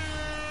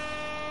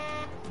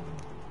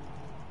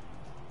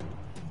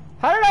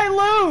 How did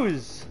I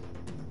lose?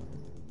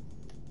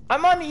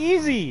 I'm on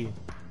easy.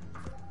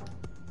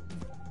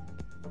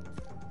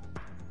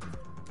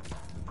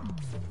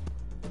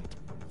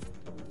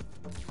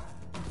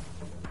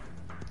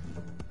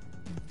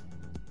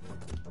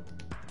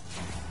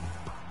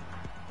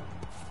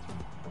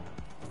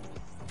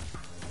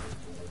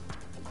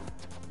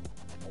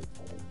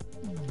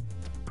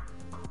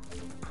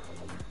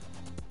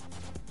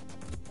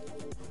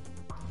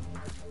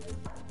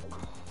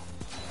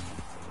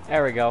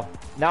 There we go.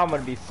 Now I'm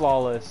gonna be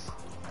flawless.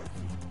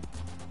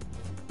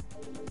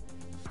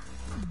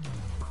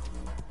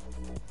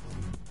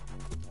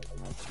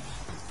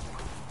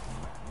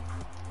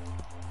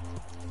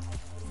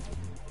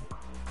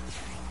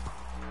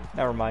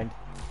 Never mind.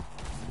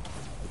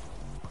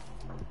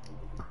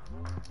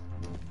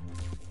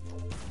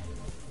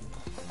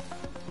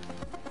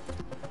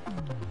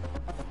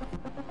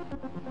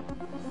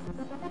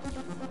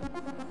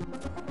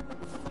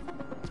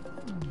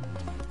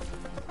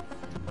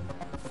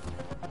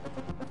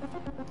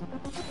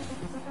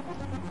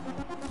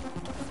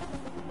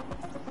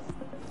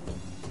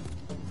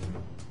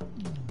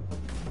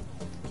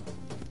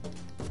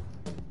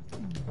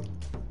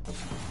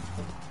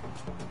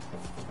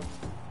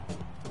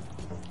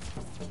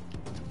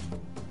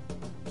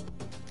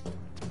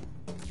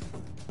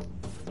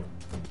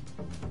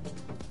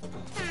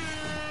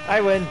 I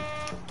win.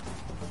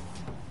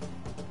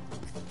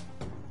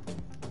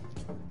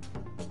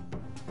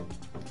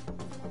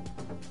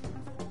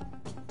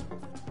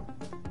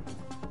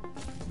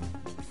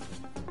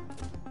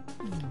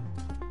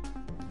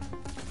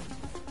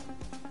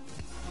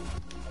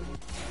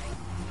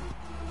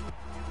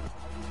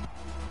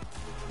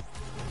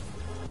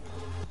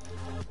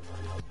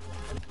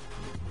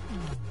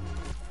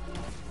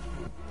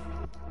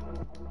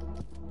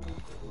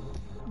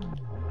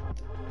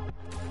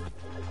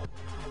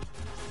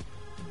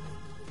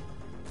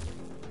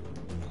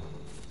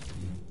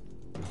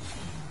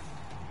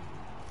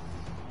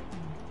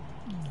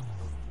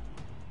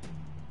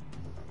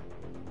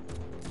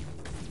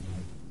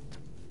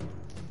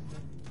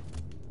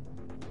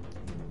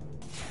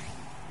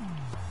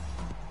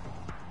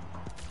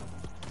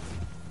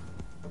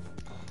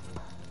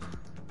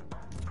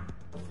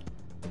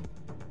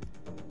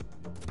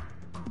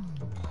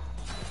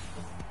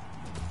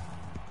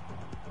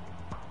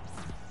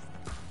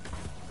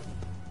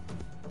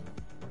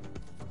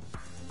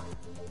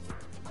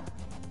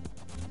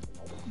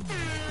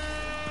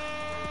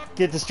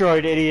 Get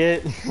destroyed,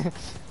 idiot.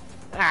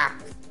 Ah.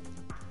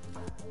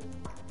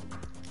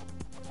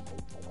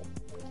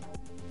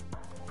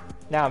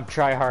 Now I'm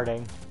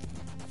tryharding.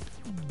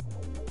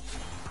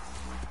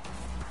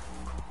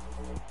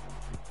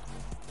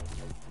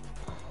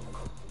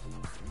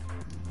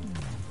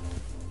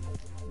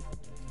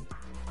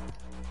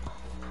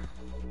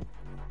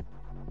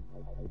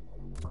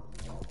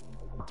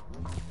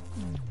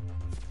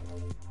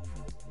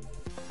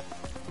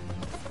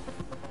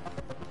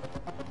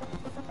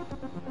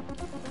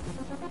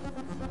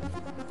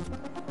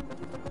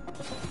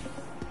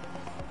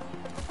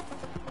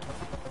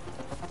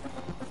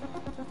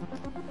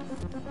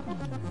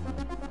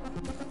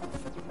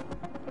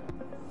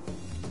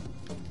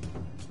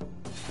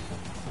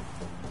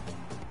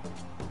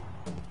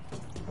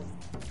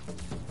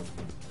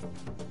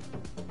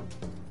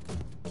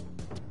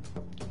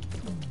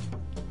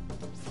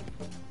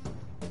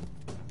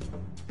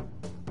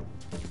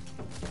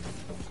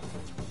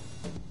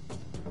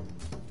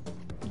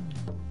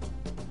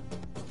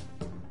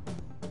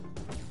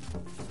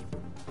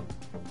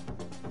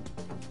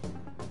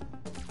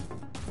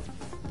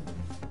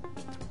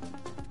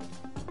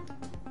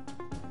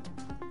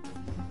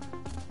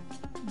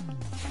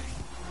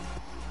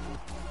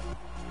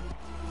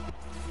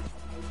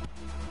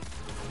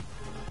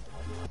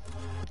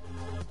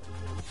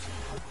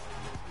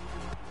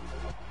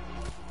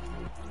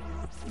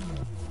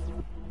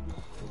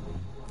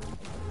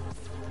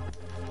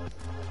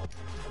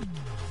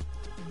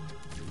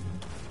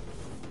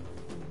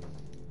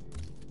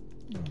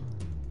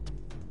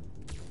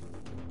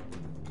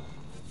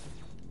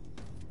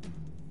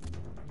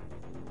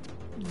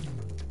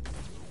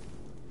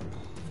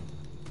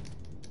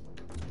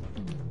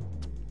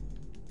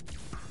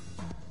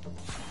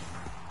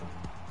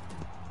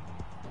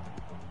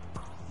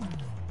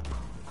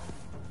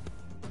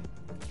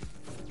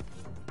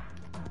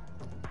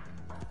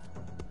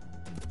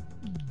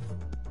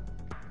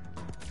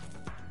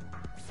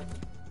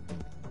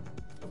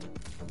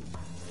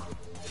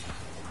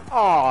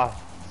 Aw.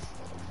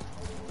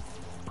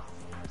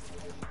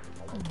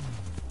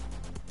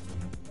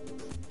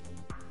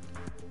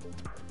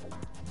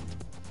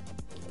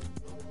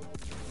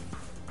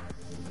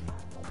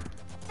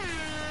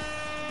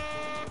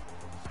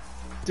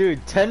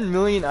 Dude, 10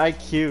 million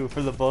IQ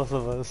for the both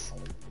of us.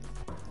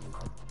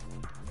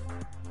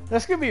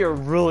 That's gonna be a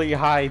really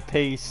high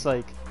pace,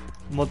 like,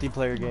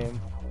 multiplayer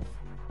game.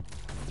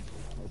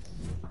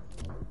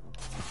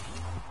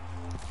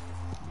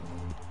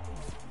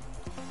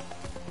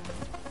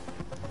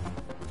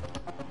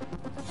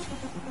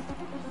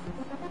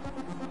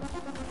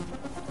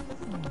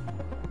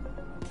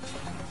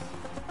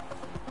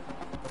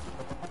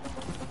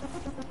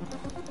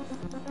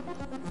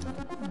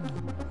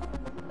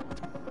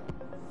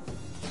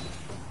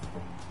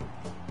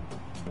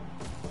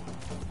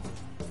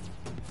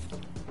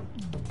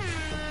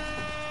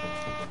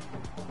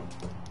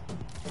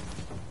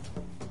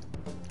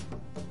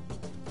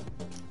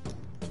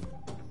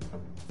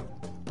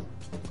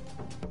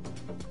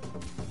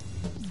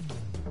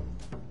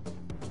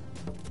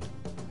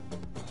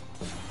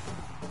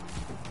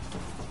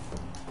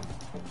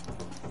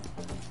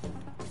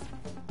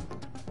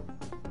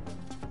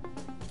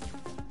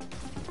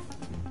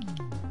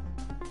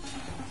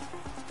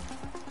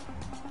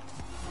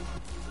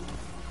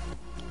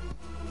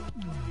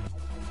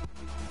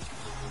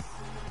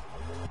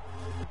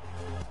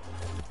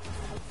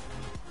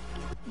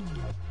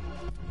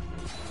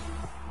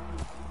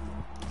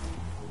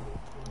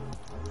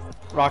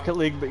 Rocket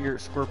League, but you're a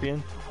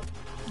scorpion.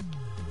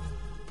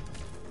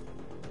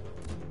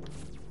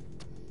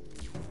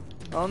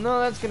 Oh no,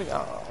 that's gonna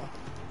go. Oh.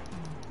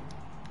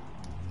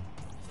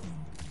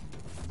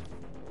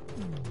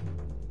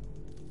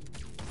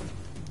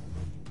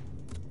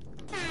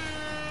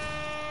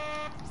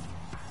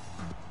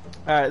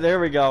 Alright, there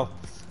we go.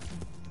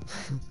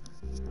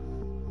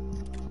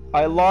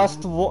 I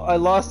lost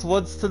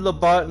once to the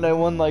bot and I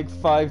won like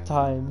 5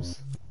 times.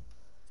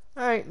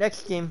 Alright,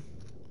 next game.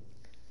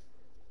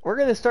 We're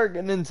gonna start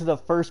getting into the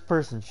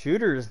first-person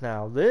shooters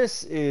now.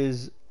 This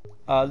is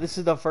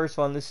the first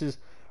one. This is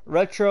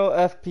Retro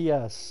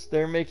FPS.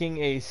 They're making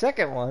a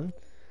second one,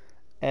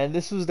 and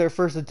this was their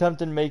first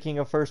attempt in making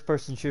a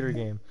first-person shooter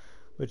game,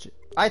 which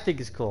I think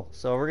is cool.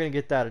 So we're gonna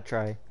get that a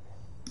try.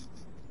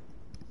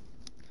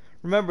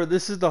 Remember,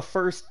 this is the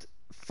first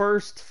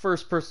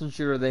first-person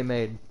shooter they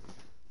made.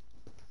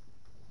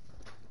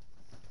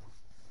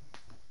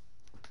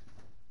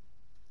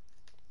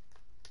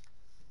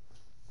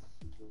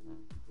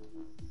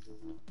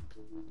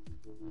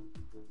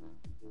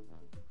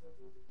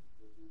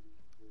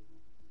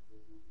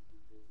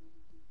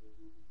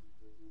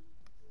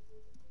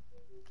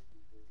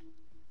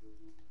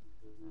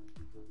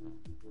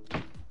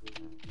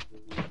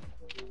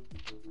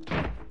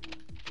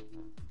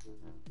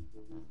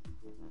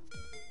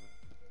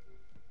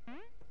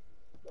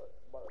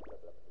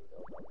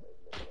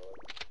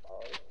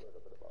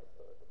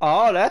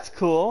 Oh, that's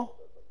cool.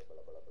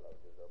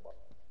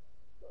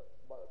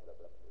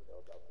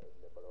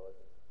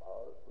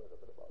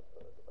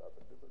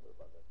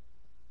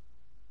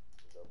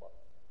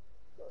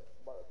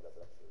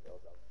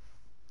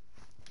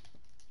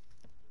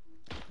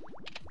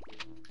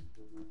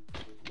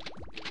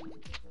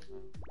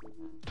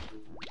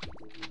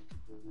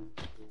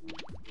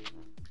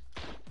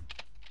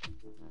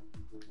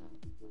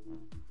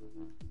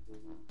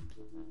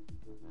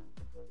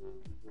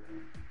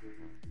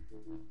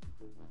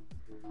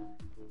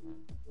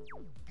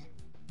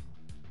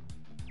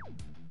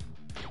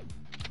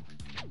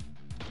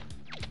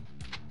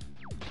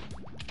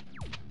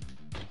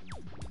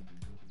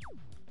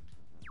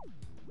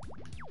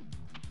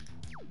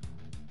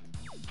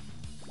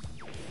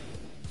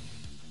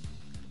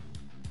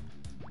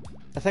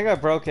 I think I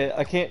broke it.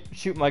 I can't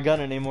shoot my gun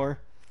anymore.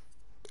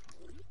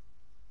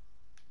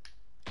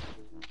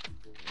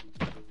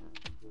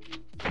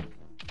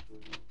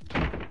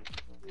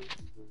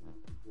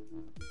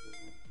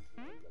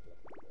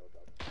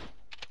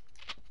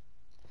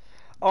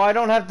 Oh, I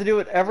don't have to do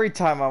it every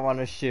time I want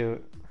to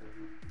shoot.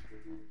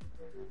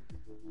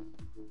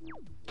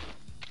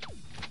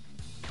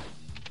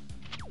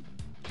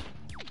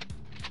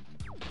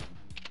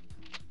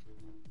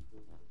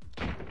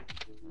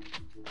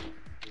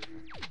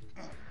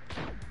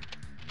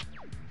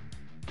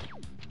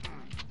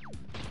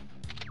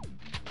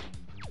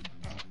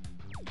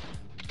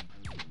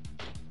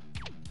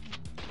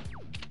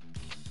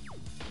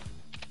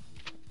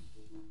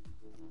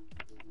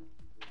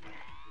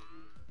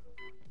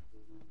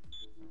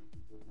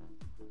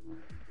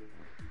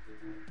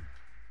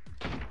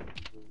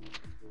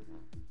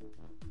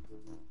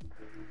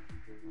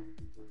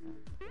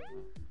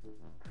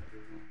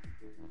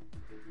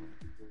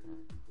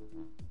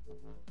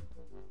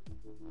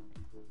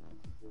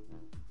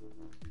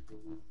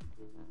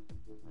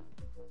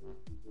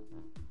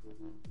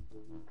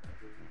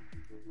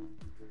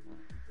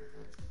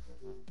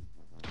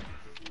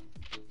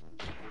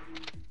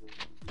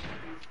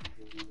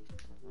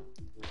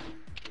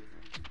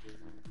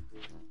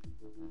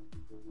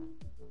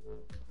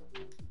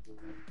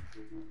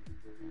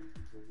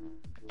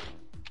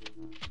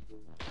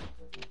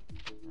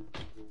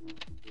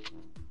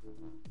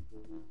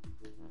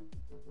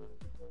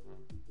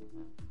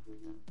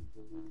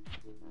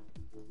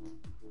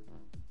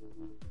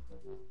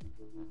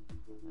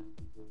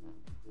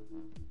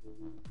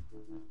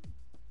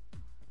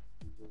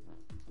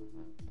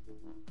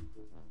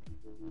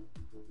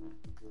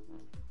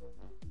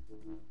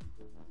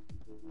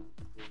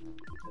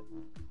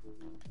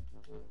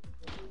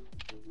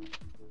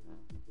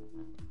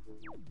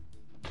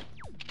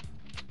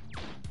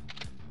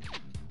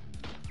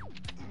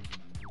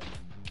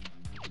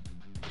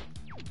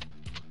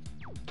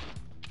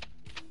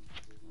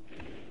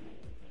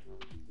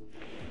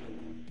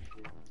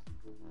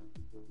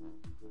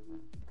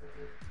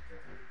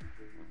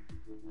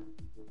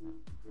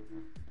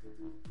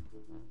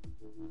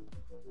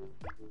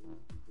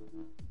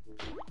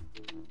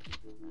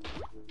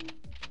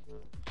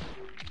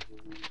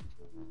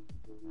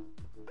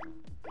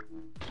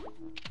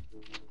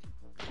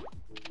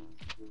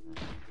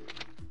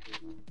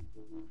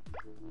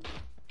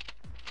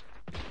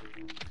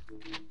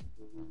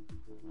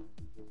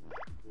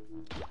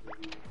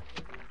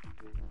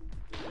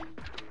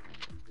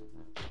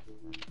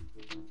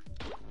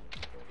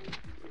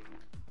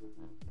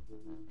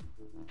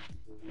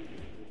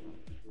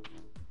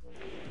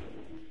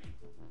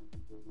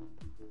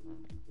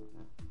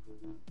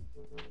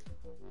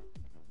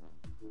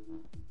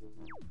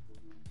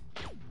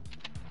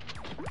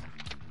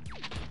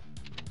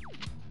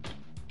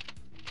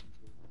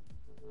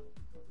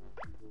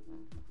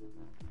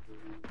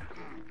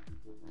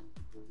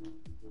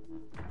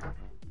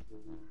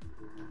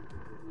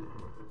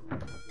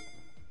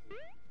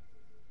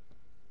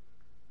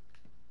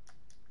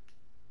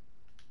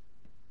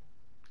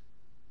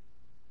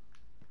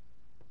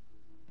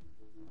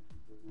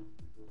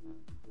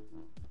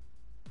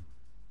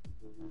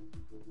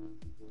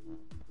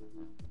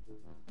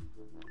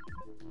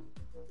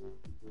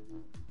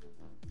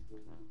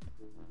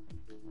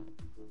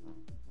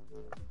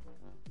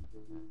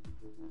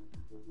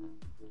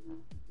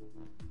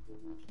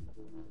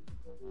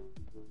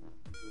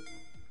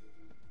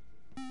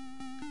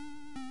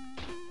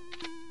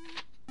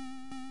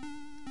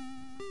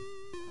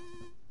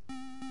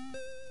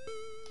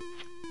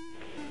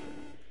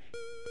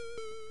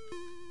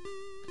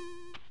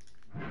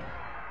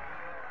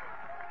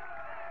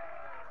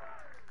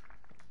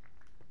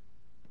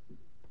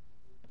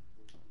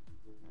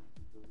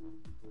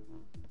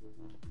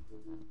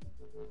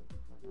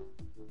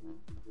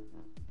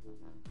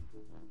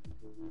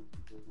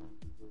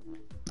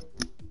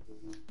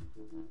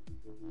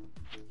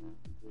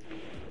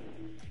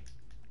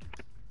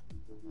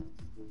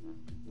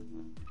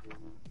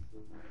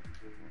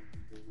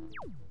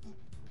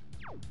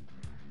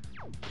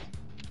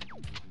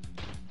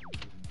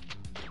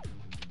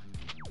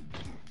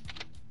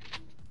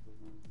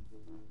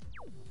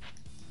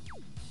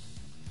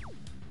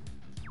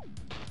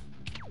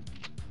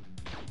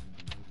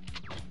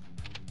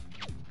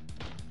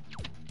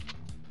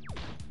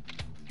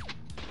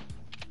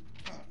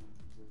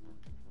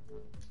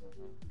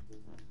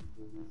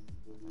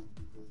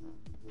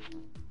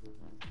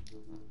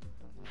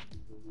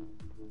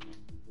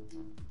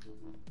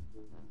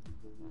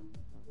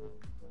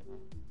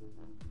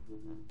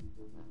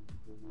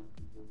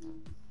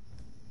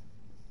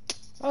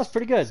 That was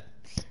pretty good.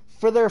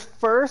 For their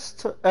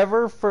first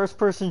ever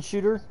first-person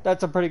shooter,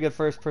 that's a pretty good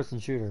first-person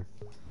shooter.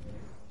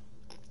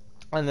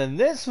 And then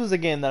this was a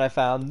game that I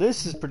found.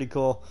 This is pretty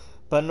cool.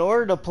 But in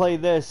order to play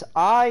this,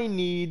 I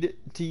need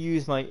to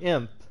use my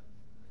imp.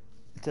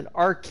 It's an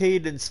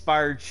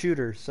arcade-inspired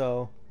shooter,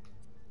 so...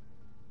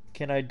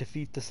 Can I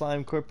defeat the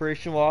Slime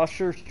Corporation? Well, I'll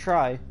sure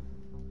try.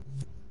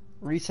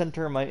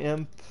 Recenter my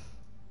imp.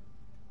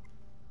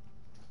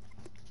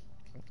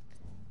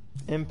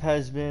 Imp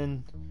has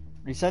been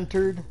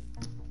recentered.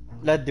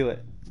 Let's do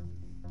it.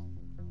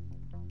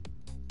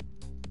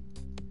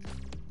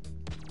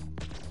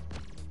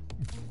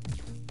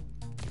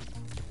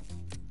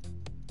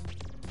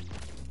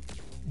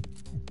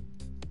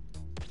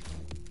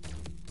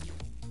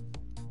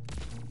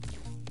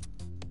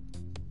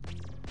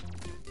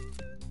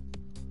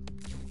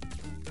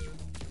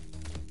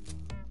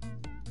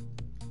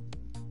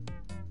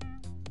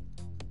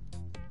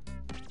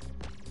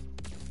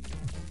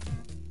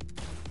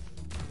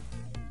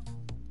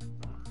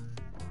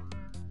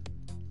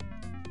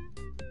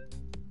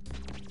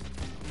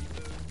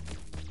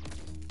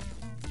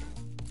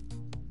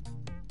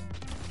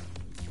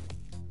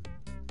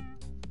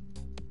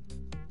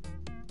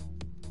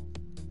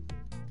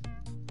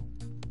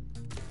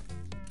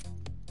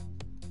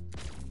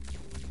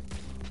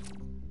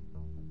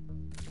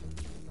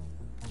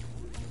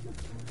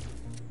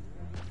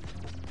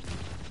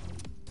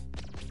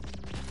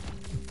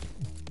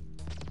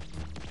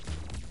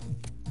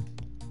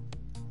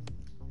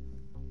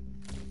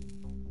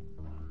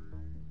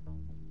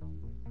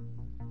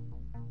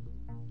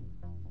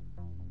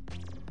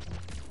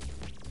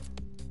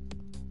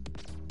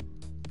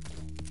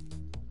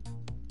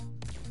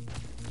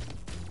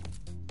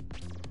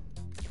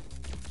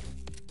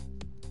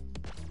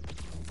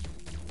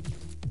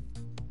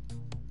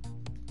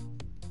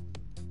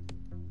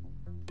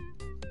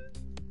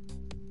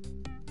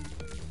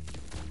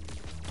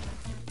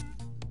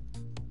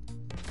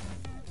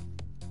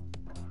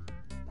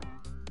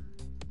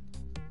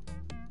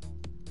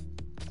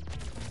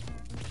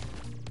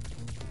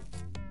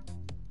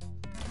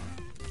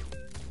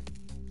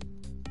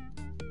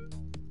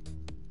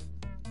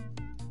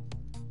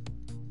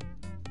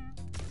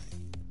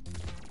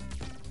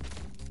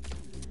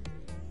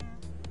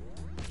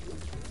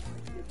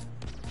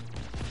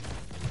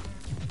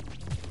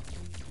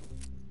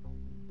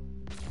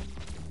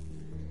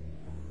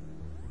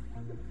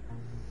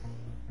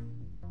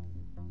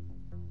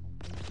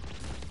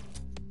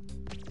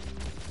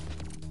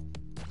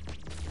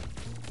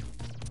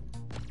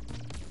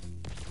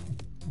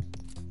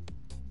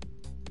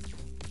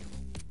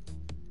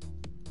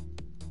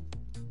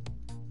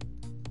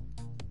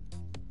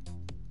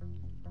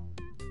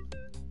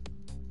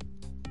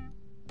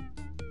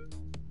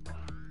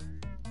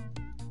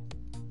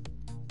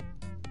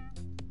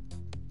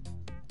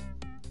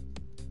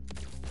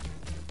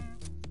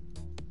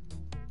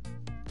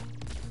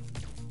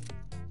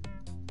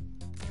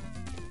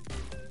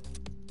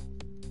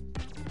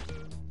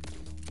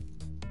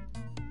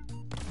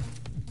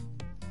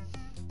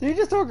 Did he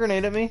just throw a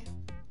grenade at me?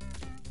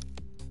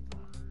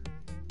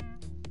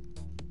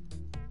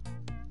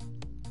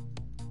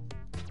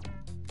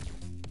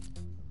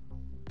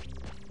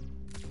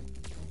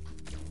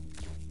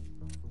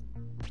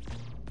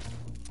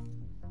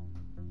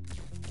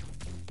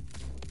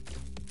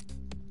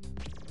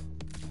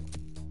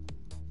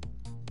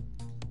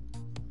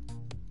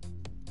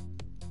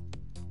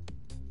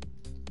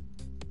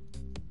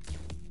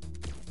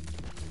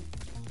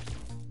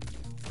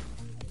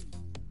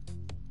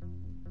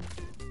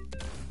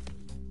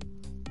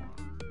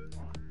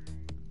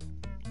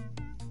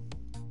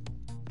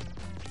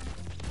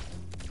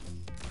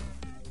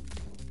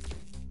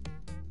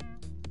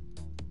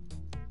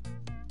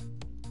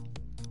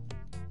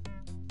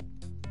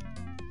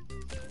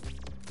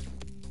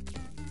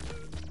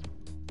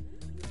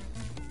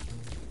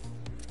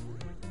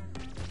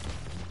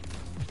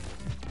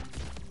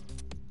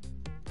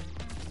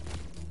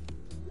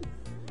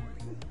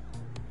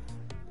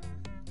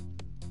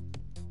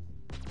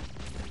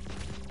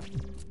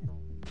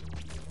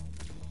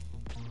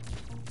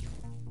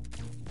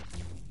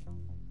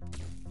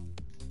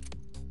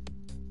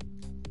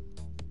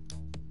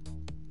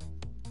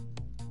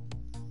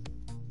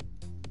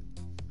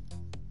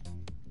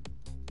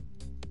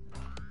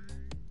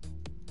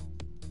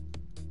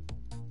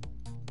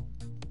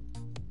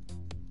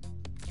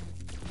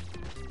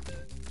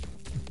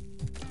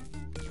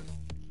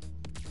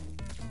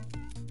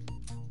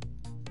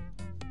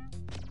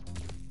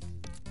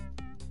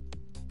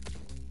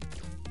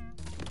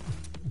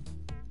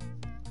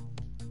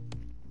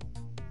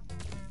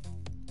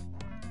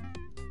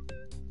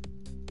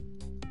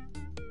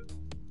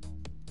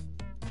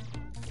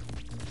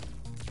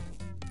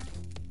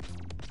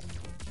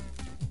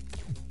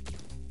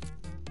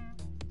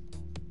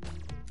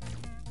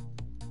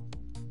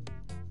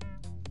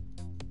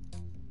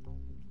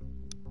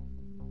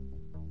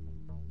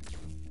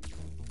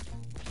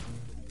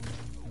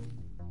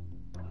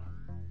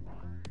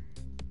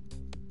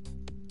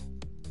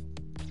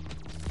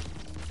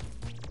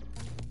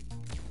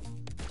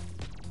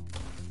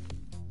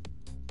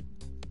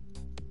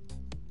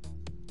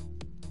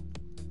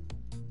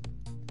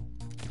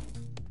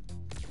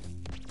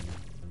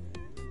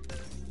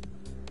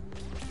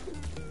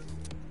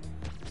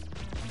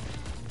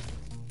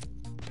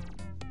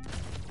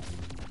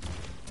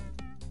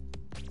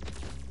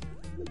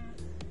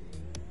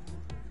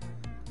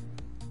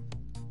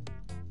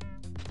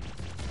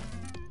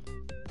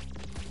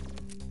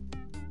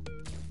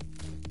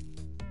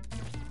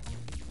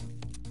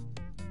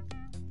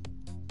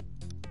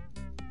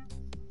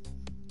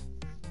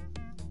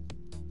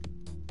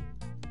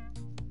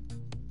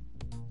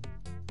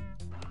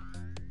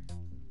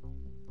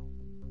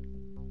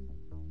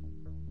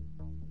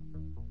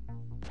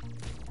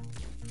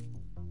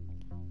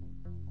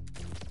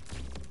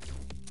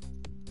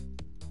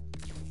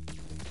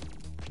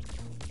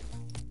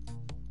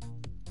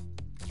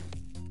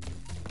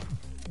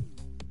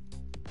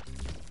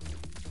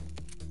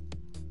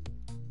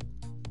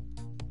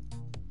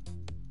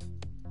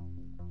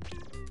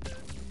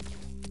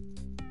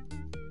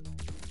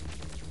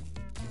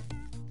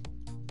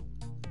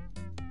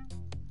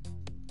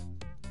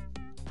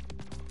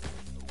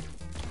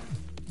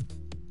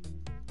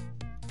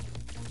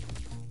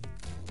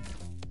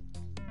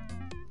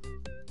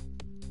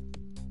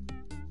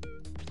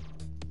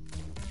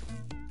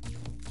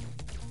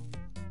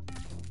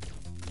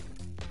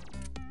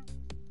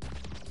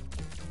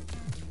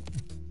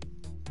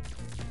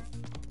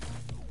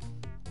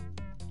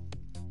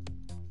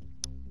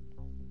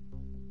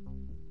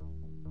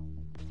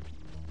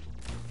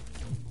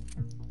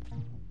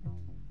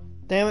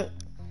 Damn it.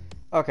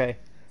 Okay.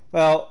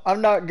 Well,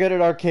 I'm not good at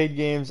arcade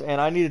games,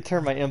 and I need to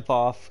turn my imp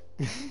off.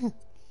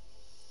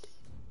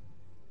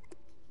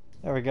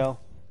 There we go.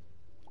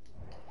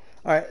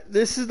 Alright,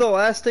 this is the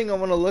last thing I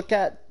want to look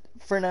at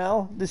for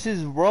now. This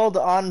is World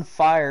on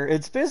Fire.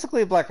 It's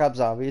basically Black Ops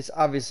Zombies.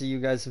 Obviously, you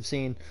guys have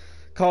seen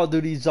Call of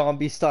Duty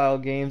zombie-style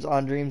games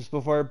on Dreams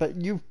before, but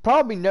you've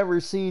probably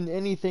never seen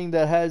anything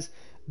that has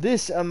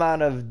this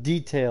amount of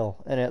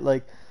detail in it.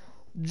 Like,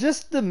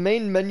 just the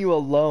main menu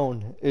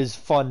alone is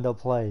fun to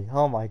play.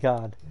 Oh my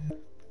god.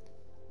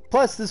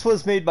 Plus, this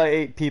was made by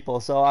 8 people,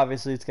 so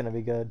obviously it's going to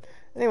be good.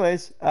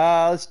 Anyways,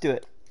 let's do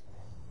it.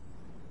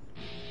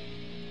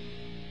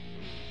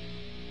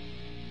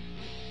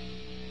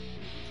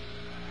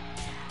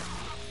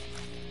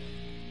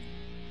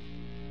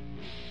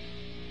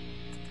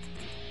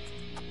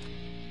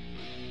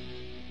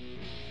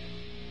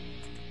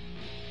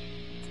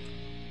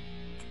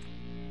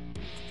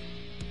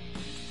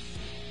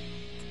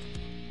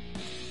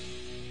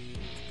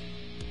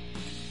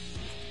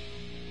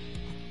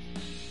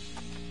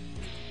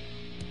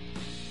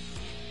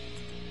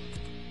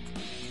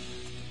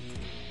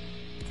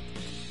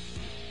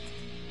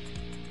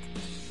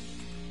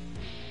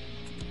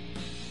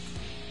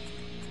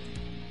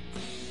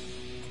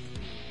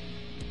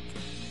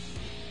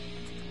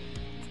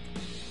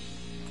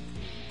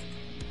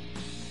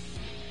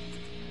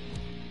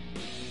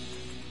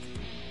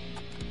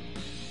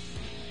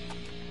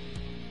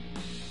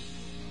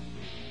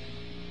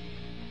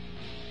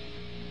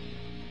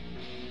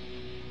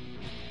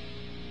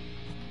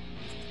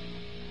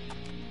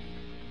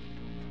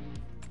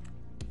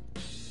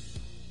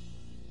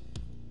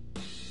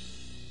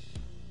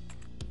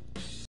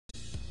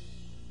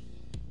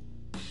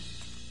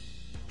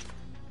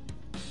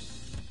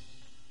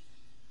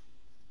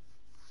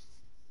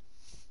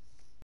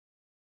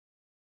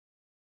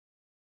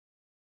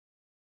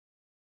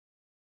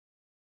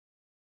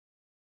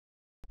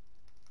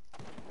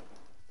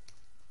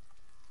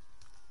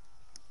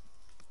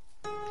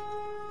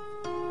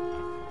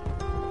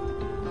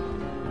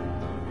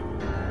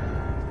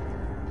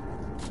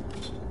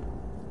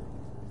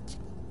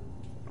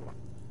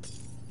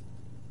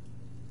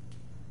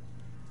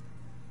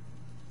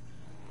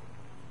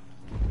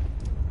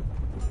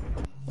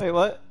 Wait,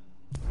 what?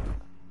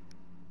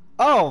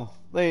 Oh,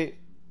 wait.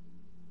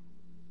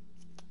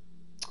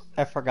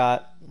 I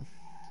forgot.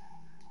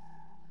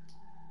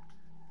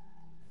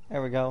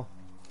 There we go.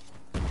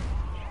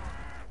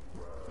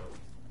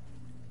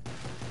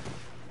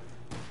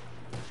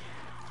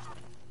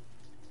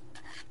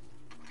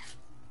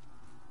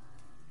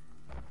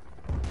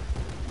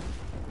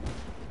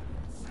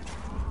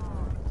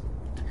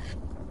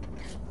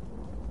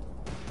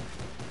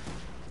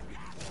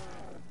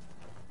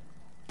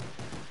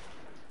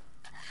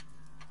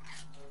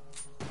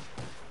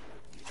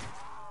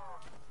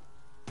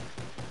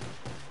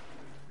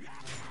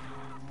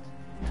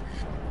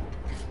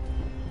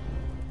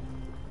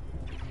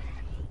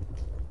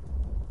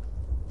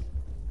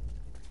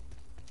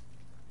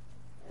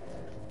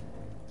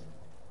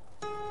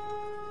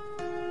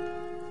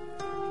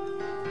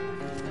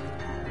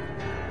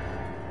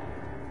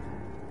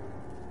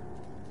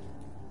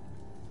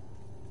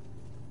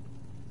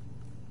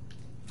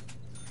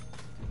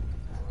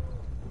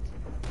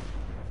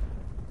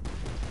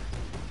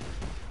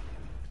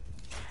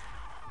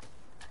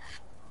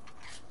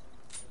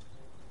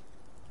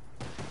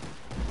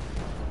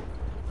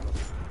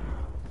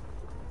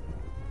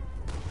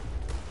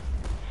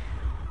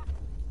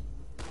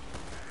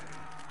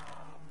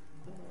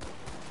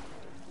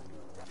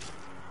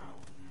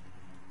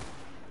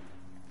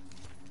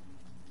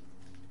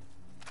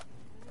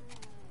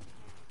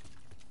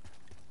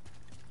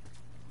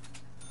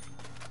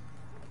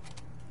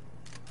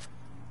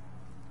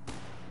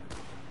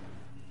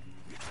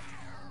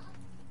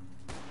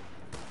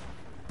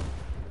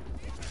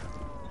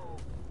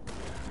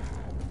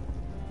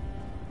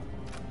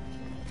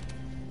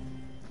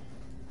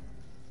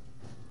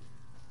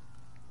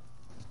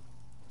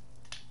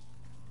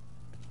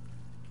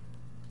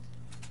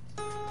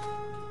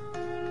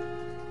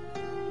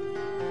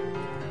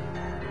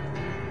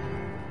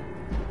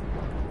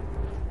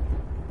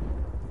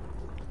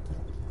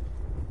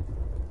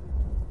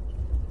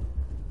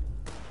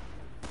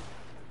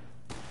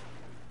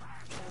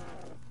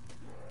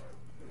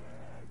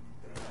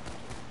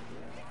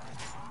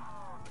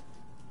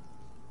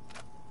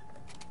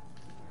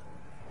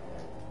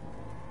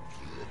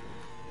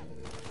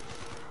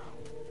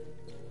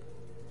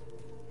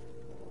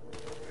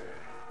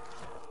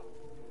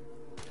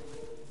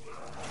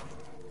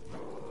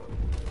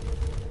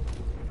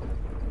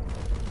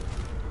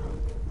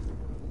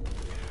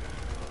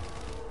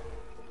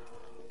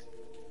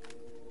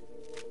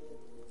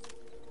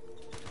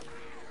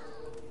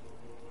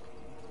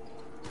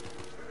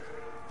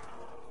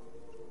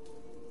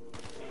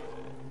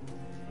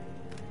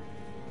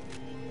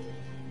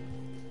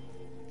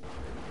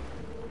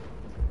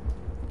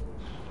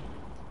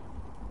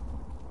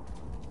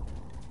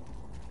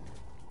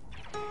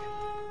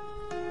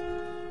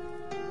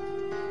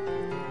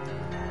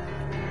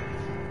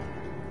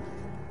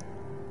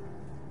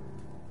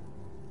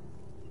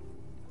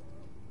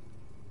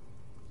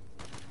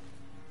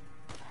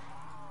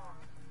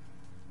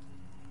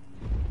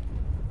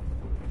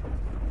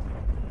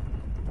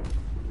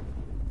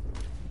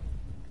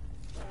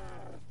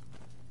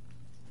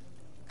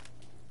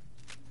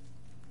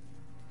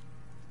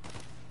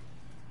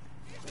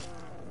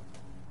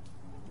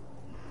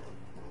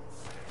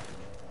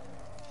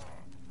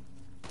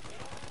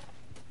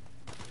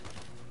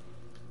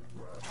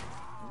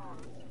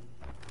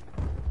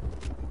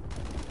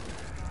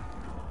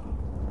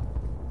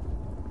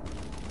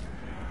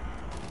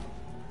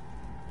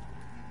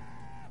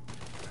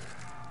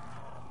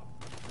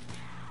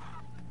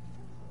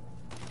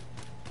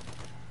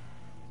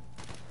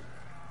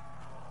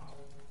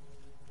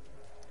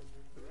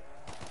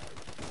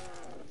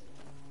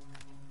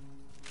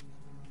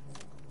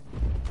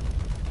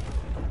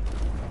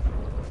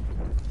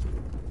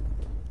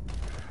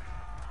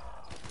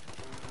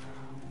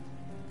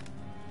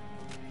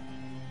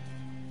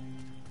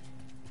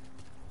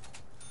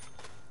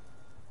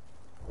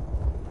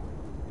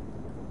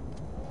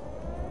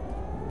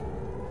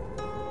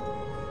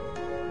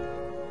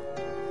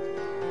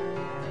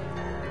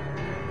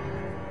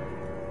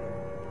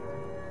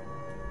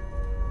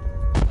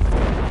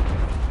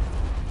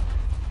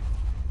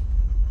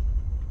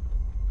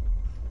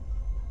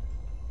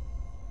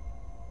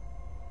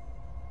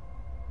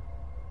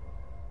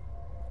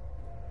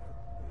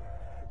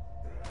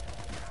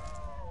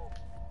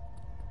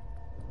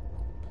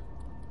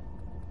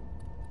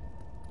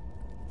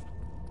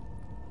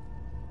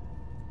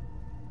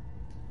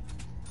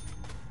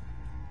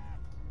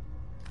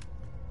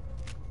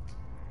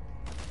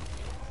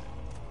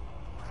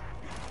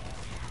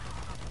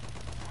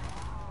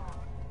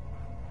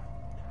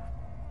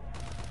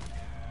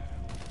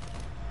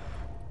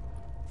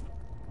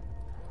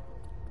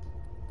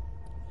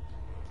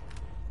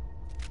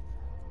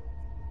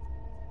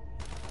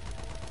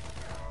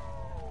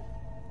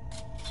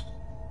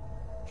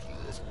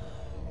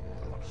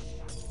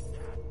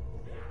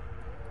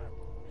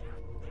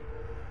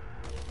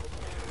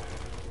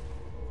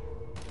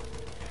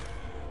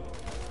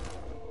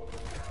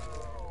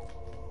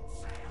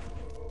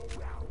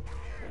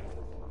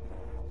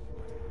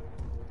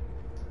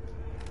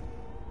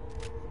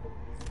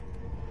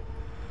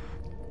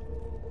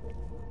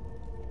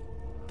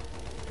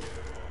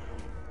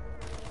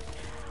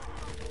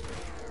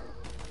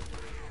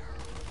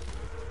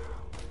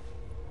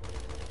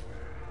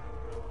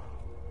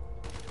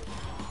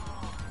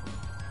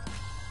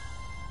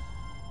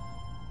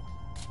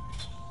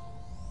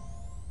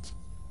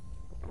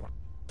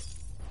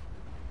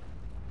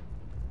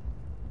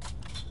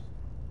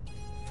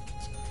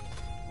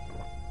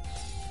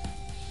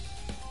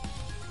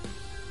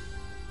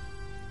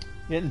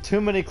 Getting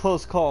too many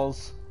close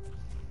calls.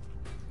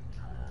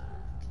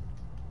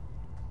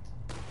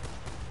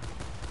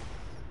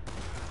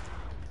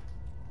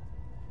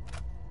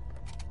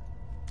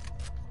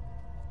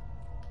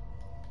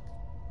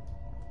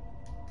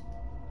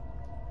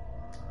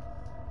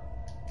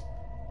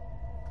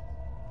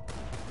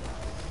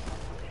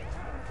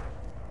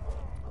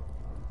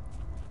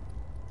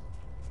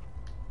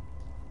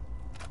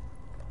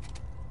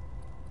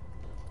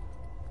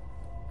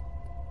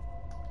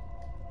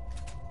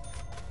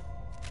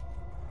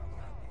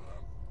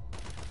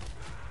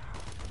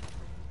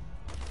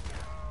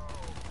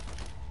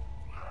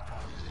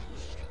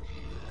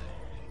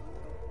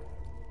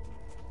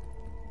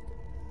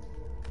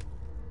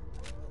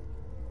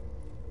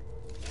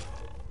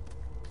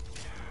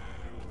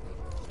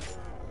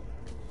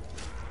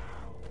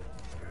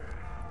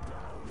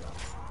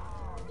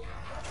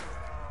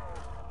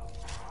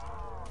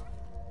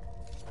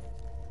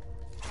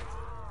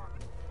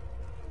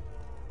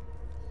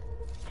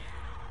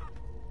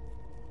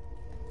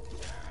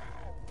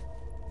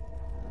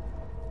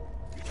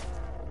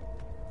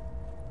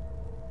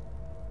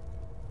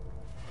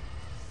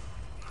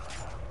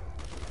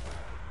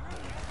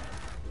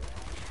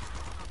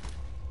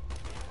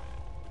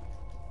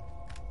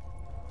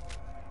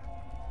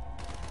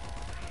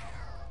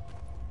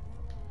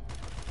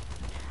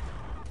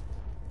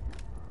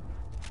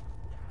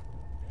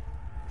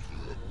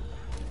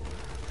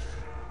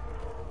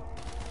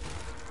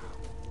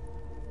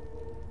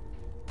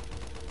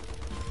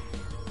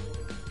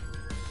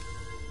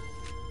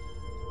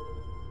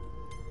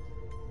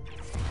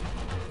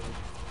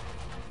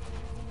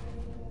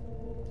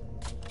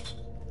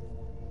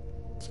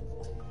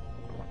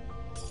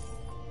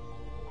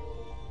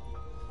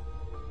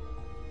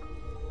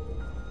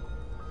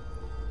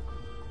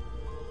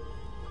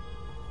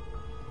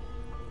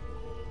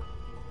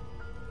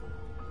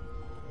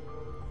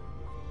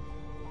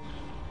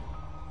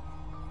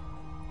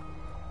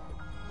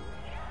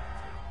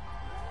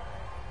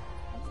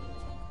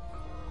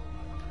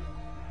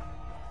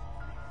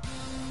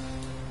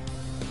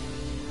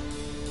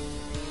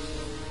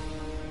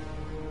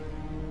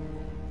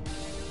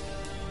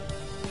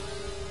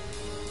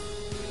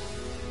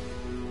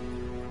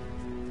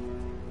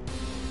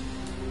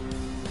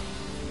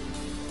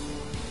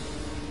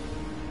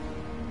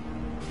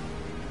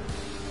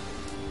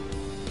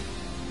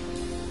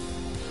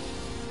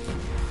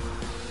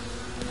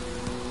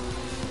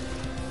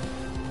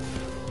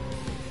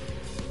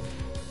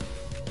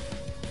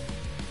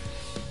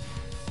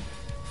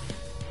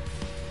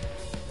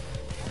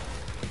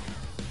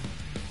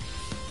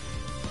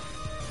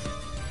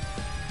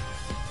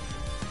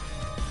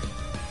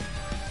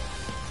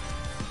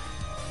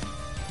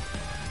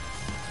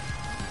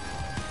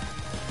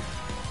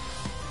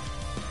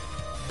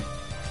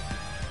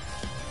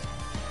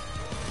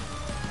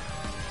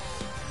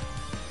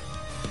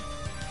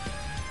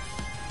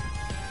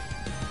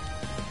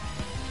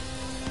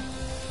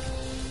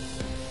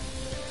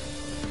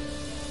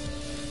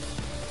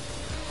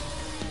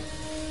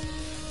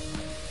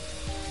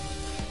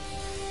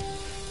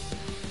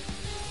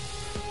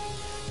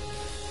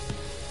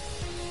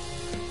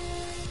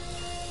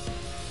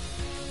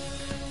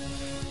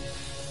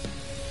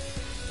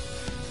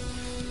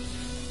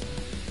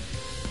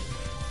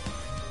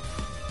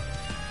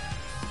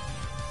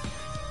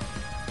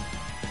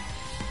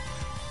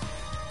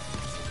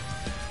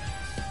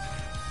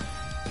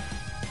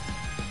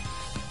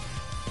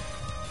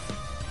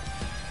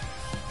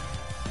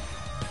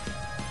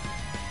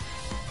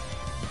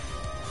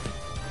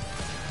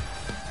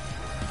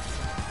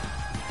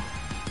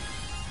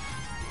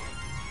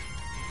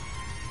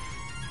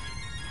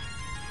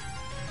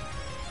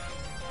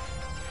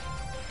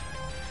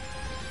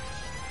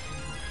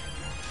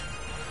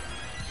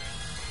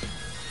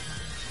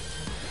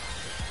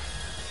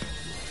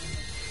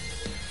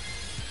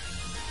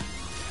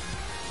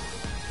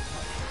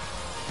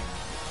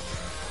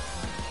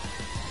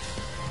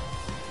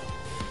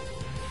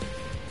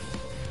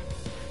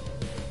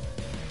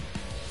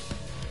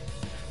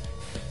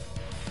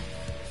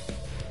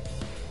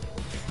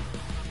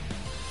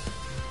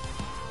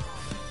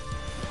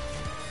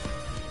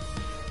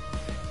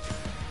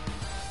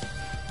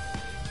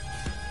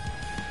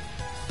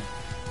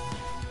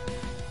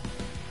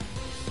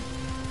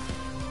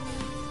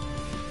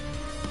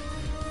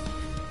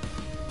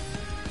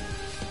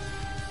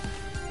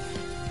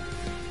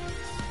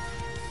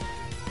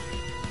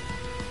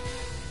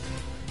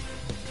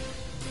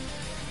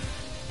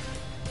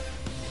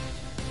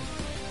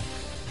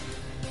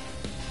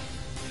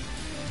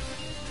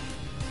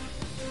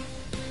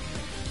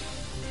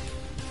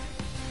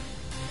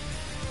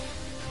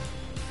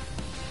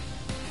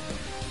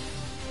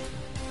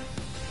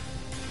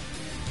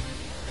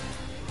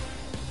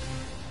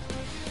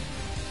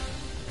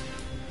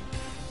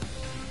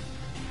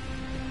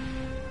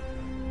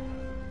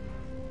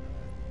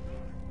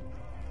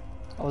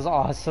 That was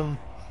awesome.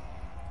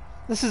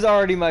 This is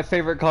already my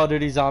favorite Call of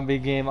Duty zombie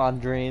game on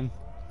Dream.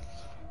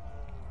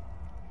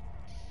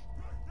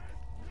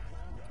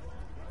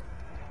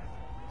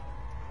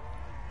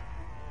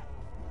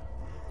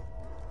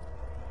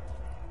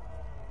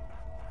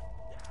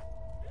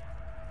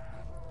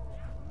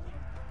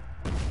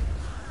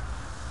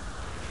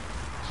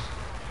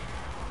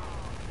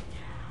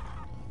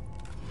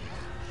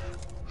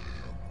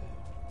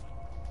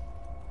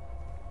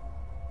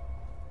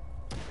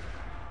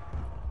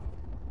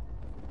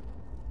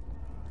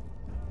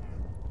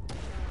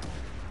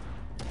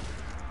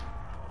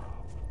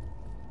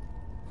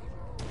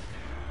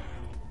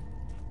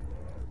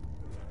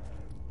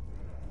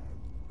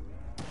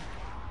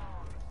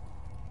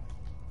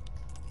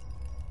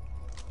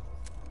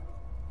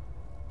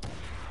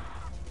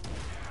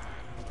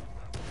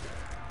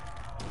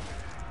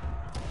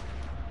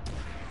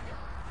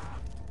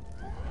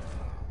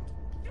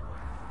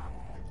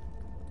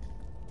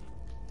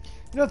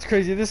 You know what's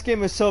crazy? This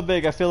game is so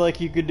big, I feel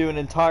like you could do an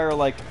entire,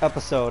 like,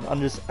 episode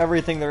on just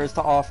everything there is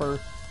to offer.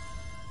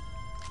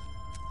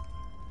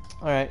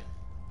 Alright.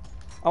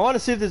 I want to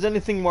see if there's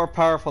anything more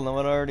powerful than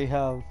what I already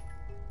have.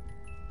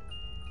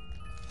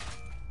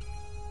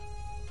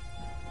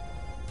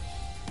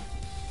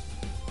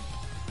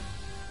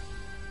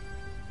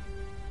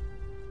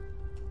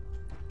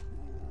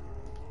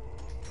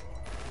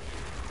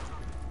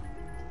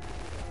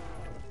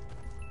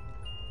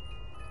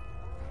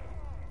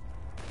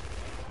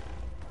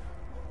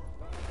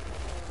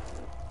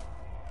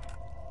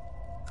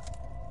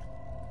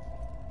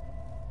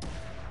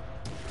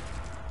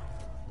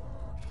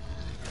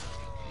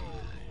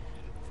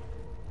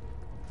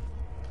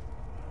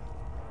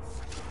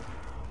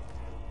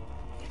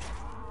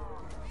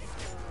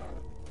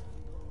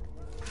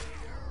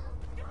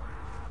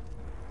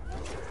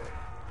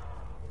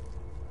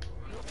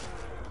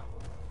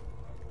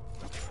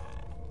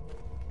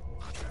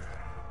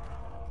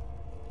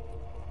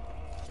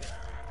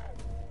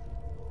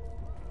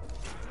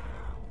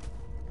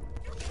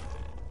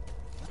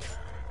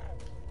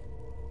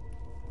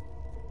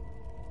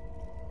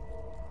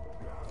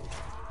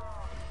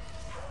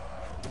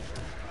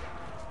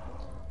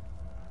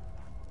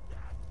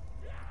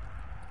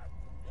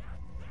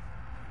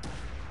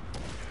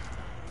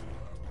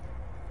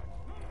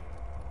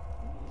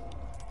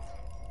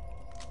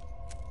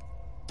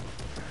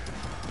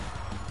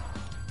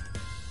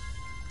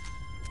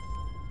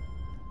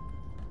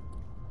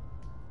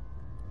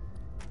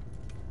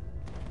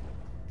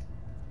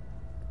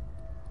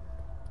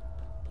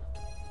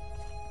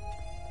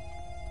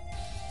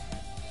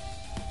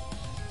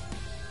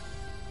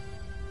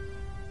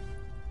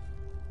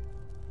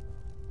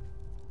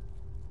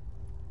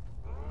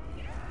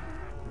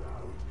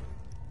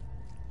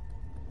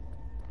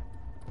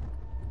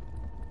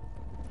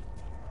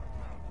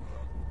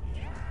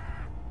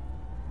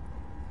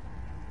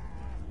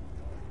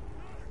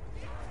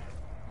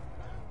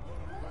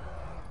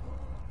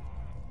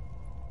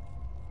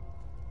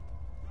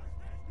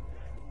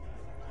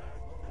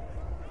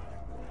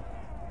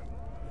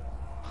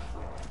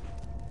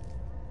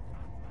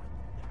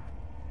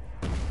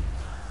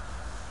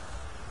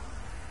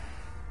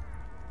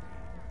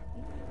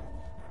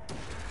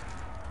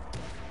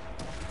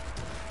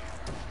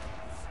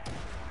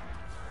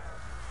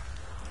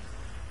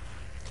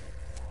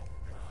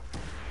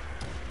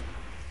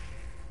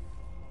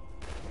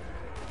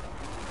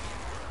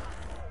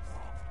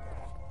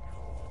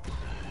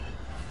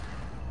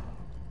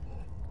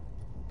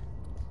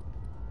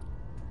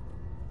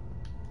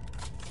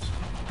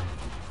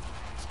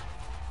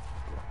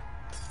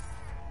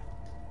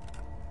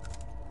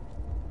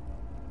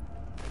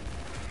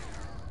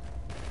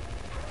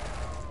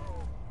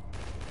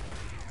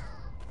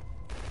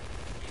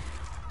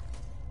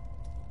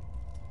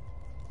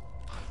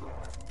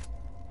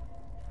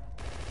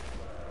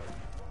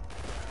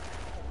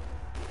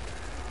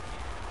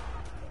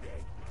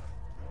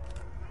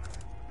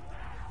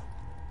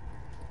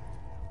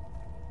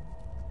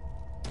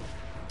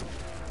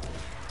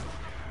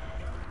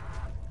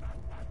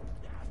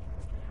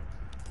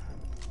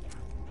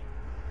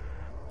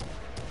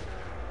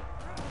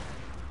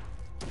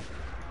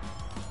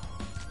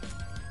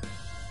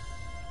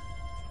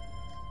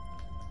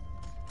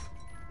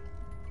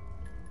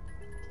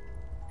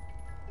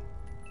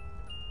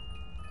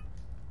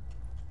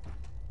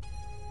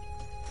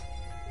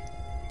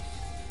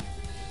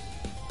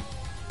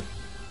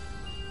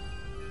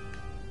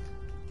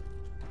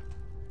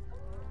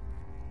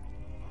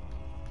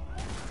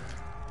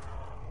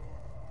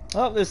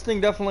 Oh, this thing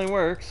definitely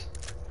works.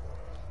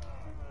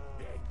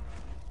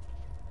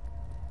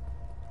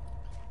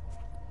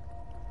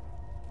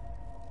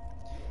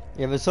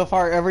 Yeah, but so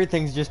far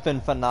everything's just been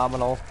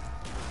phenomenal.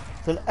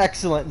 It's an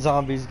excellent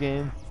zombies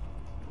game.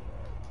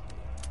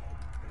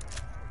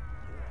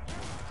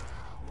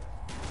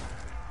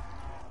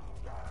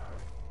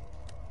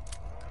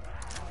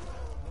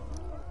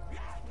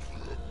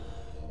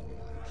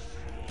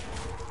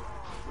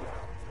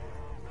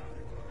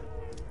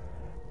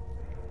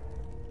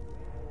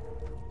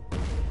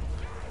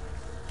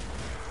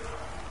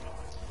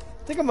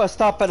 I think I'm gonna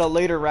stop at a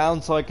later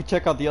round so I can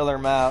check out the other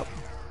map.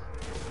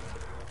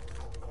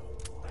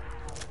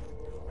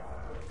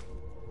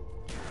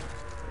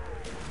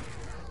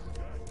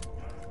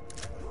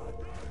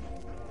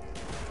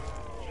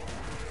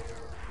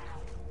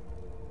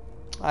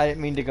 I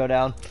didn't mean to go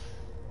down.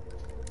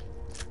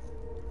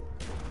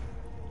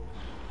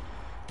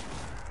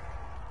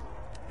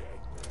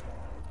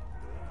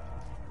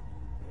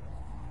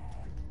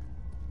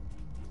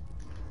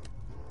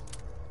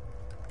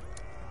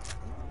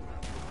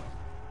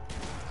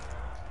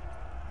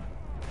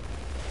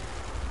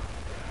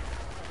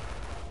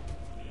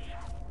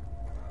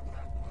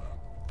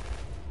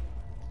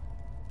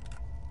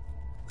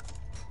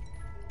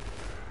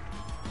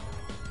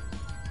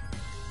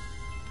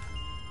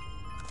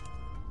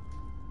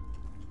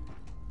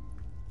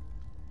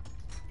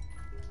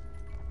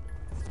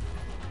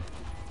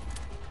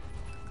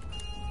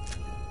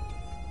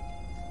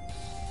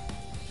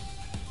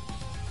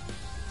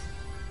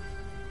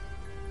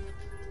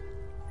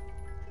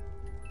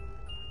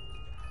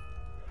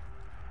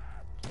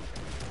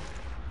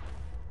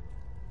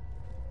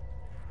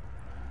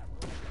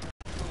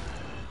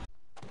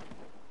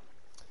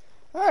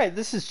 Alright,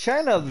 this is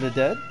China of the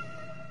Dead.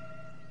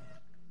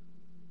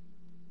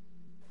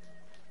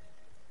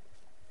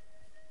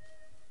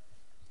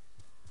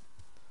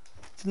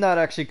 It's not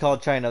actually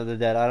called China of the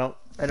Dead. I don't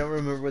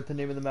remember what the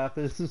name of the map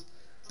is.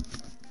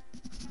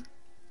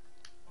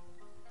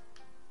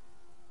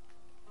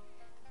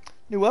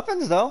 New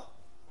weapons though.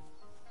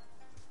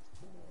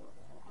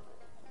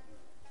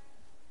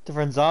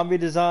 Different zombie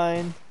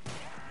design.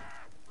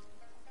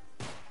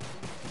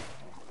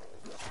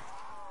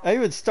 I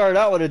would start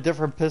out with a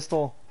different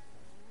pistol.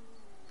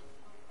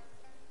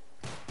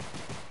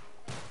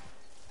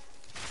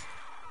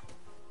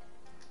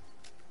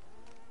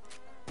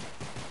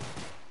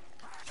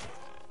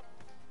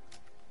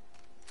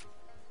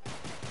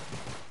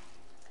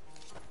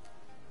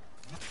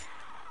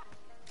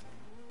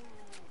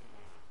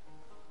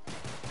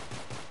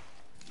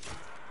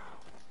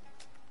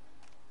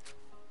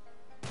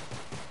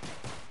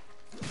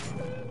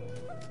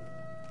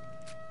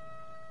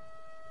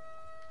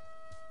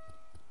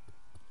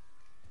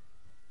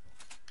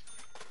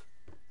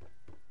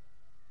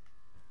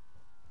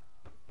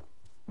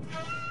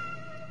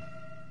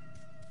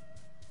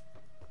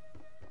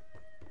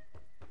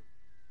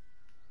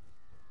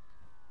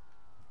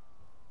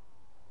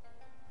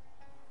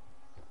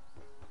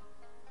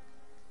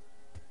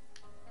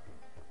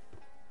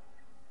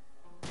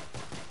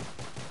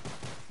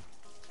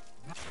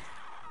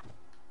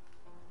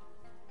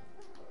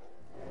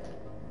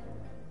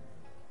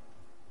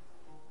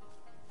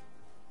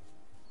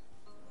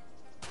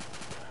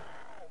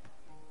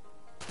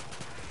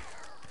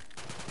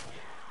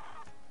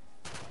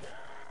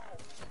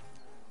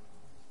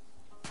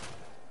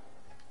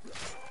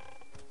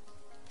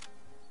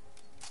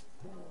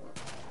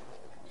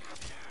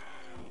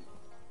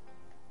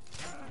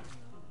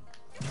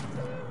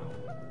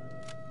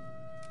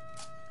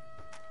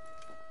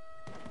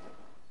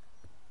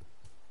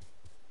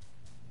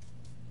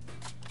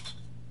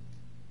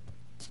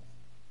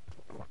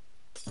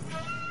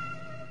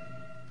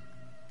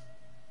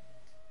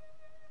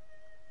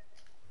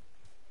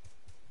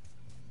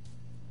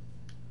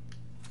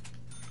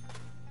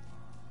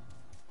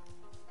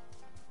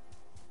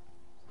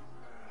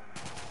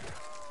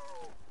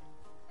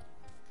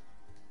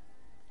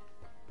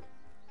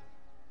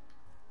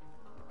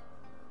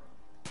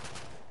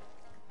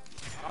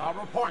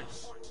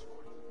 Points.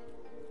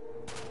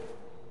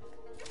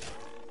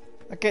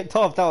 I can't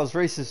tell if that was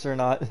racist or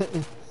not.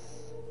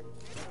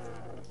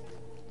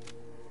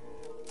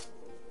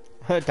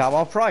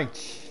 Double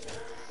points.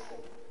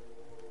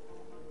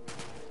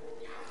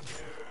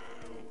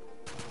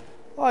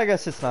 Well, I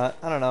guess it's not.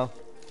 I don't know.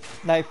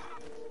 Knife.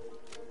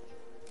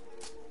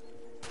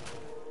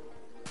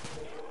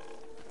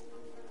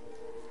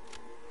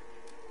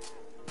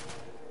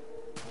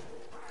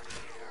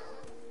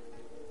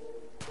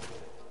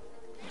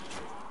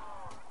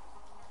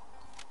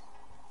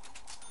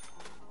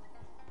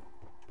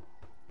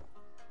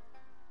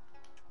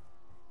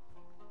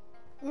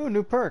 Ooh,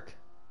 new perk.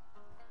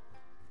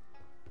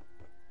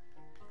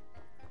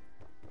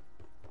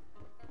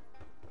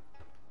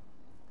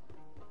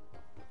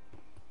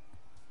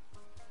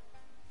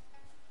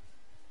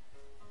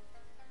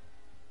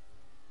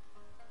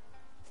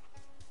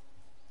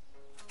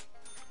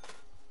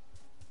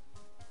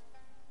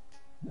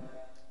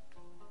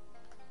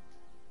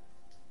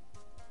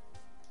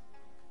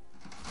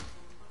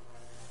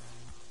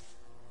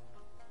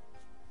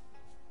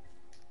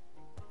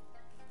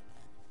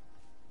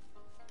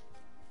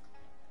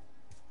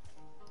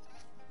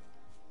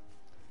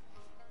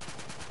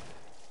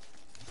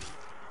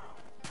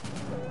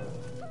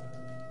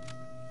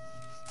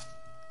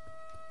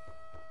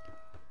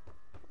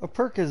 What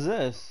perk is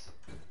this?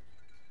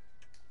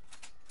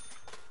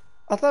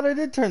 I thought I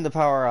did turn the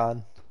power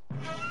on.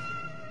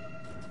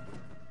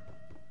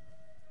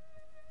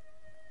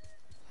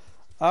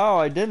 Oh,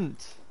 I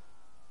didn't.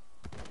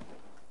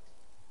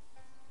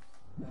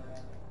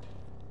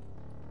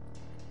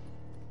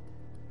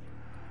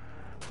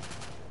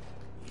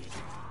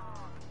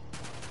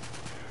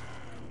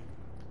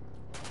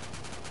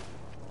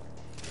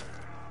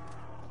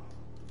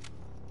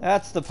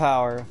 That's the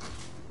power.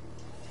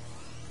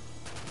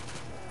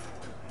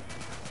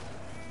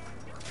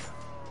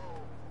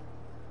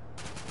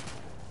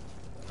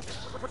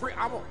 Free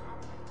ammo.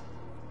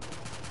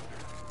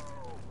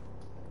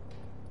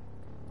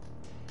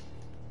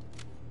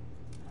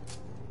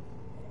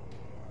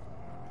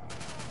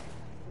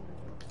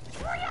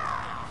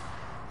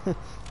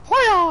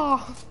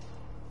 Hoya!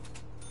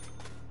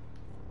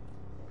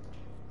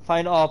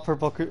 Find all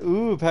purple.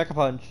 Ooh,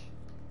 pack-a-punch.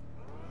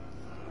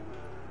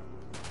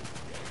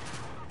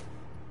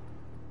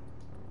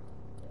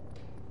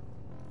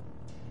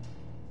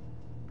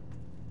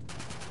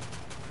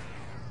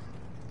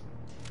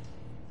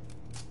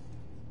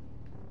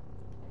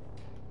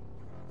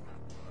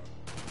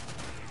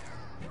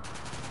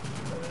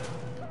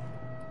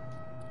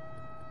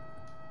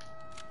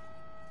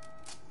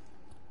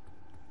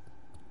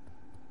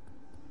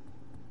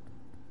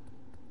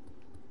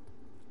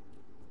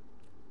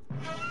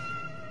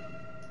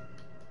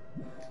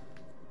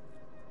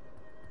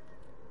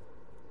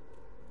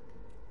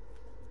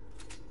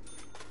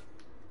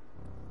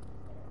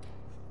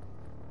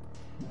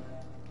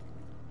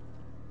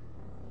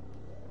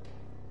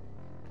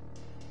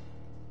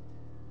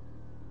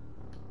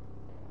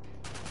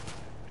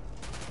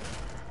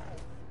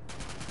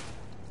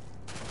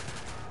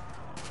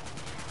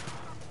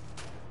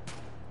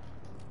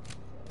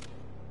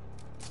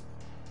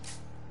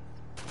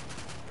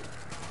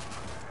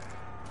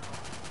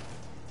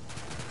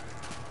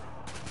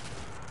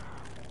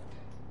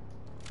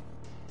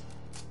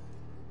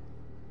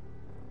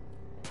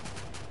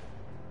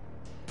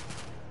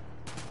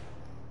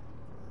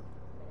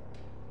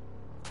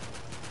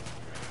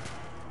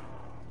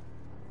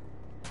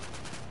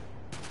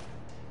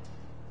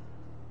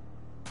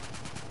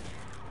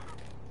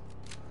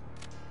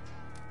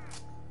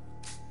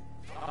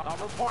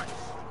 points.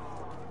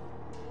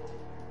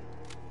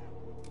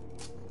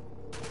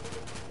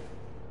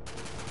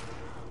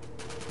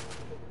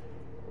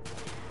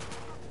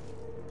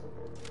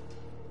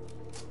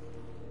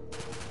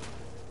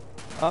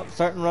 Oh,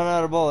 starting to run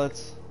out of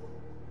bullets.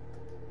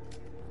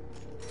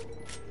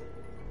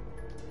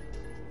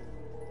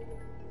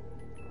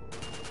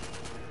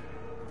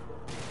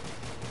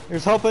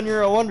 Here's hoping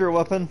you're a wonder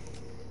weapon.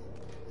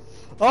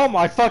 Oh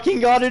my fucking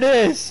god, it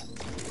is!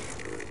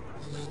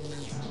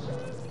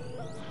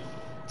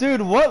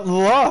 Dude, what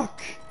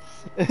luck!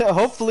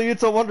 Hopefully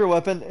it's a wonder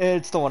weapon.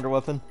 It's the wonder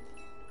weapon.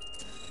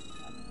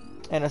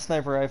 And a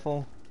sniper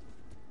rifle.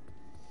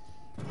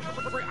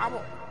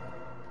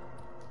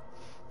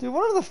 Dude,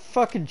 what are the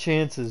fucking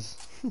chances?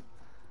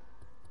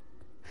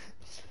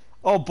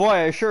 Oh boy,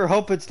 I sure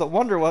hope it's the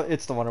wonder weapon.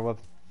 It's the wonder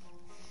weapon.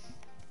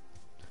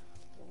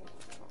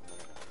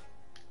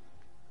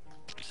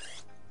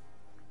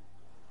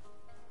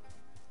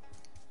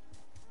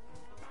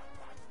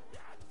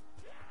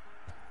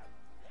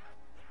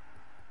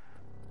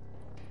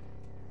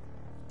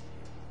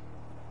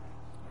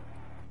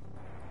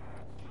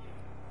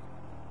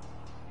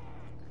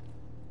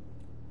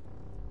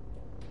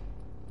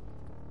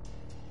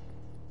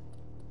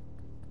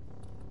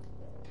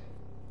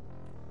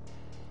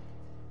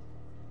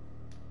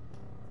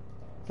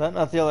 Is that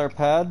not the other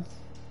pad?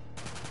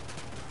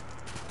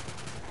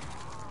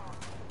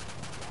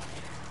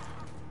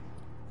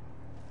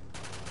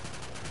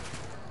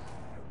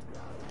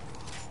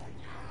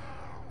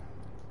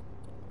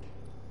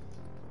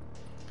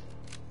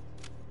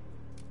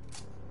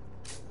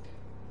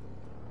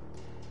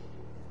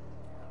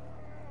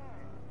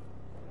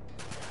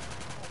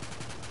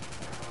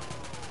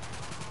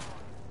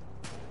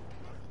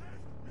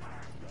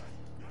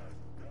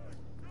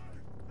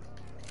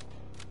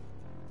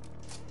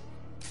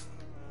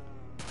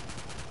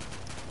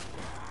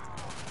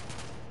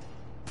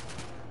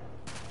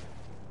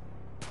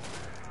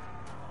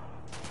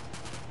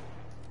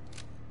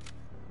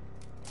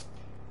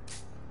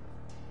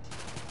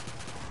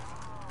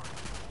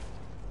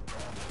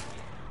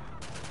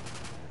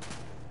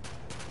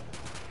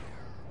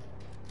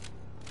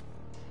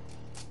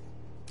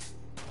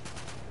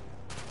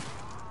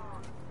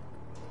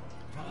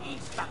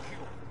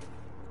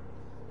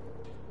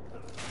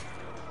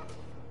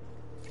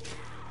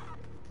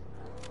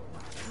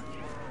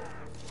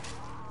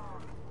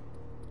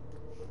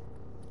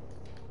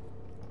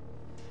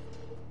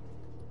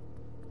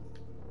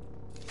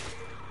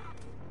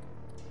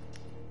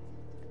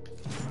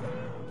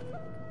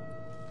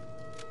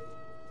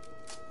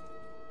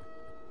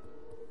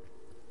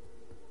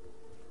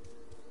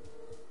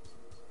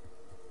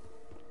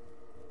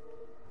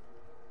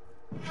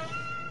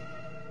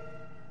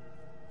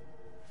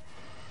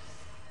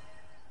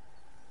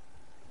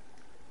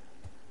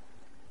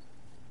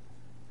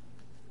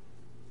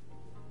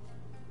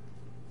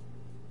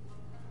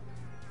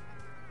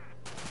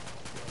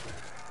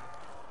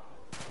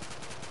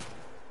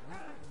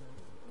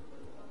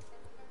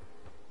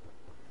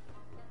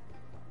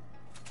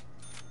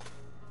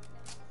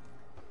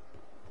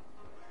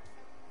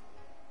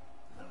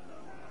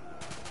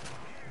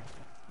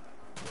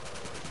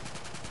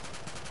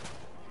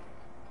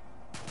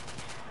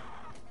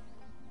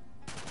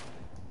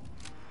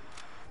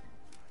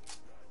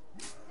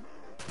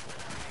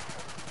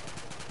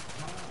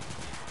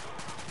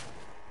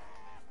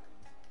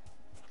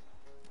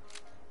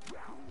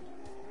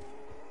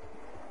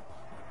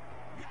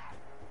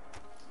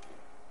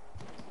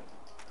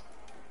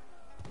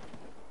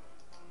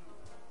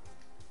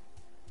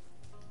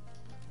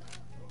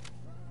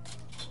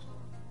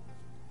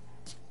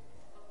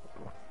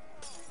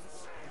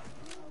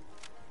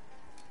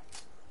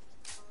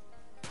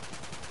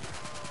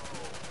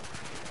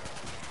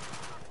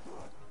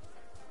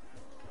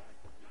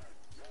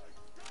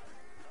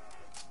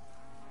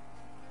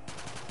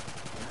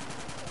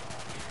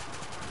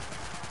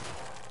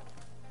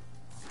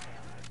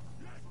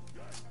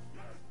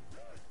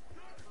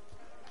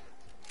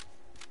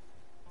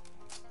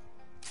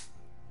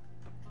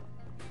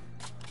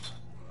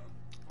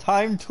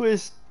 Time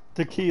twist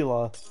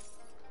tequila.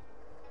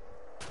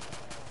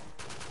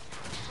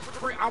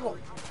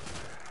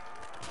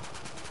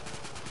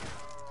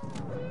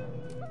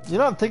 You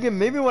know, I'm thinking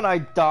maybe when I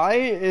die,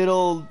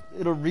 it'll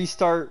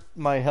restart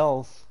my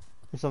health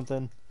or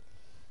something.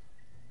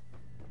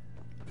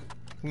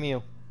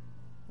 Mew.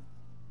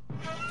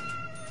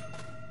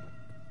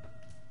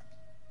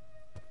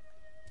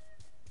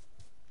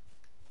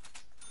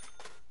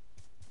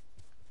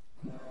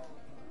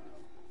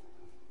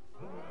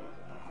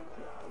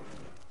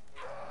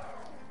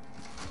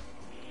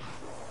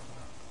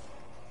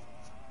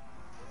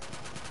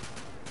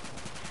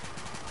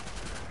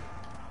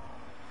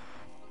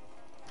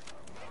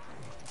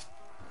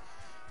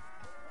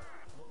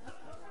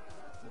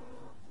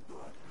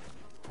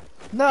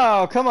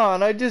 No, come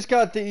on, I just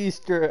got the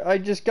Easter. I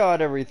just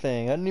got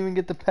everything. I didn't even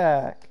get the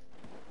pack.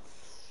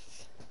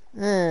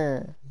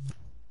 Alright,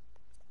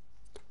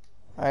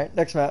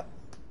 next map.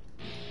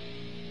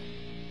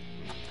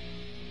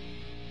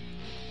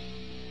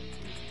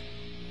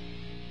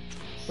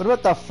 What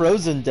about the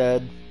Frozen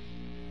Dead?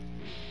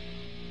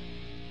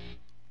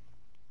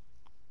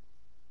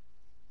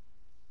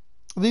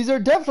 These are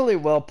definitely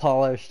well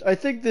polished. I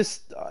think this,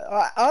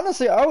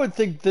 honestly, I would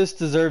think this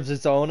deserves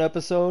its own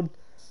episode.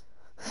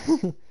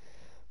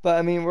 But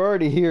I mean, we're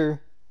already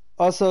here.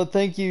 Also,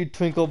 thank you,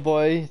 Twinkle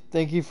Boy.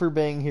 Thank you for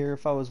being here.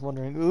 If I was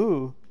wondering,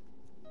 ooh.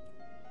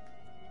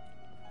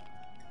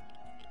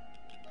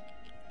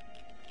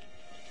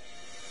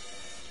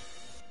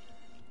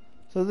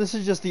 So this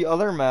is just the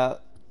other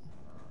map.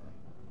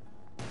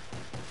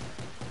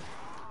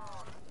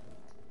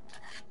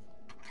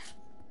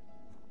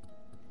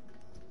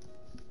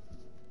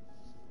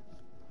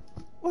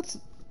 What's...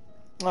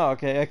 Oh,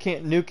 okay. I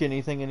can't nuke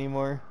anything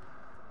anymore.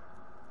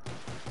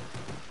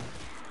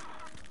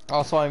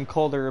 Also, I'm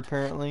colder,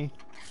 apparently.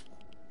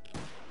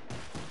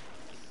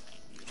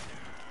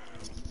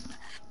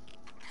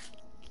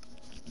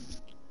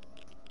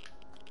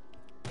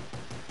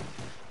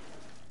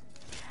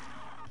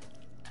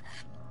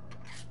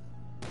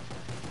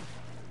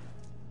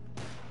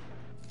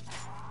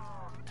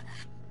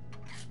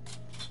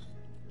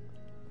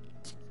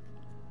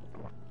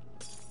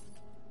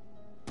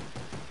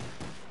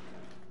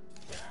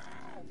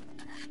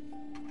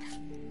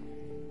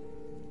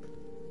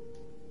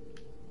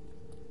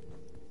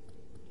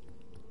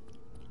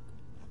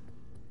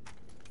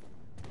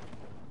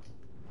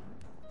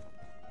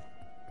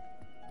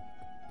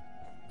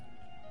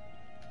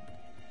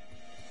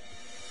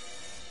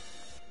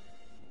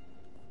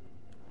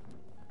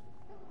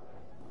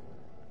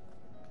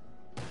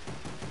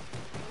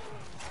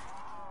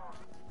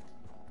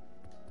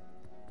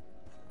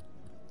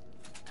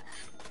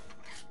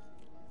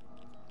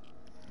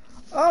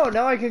 Oh,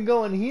 now I can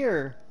go in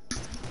here.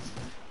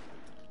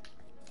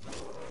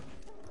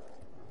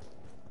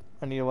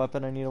 I need a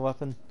weapon, I need a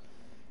weapon.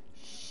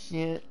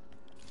 Shit.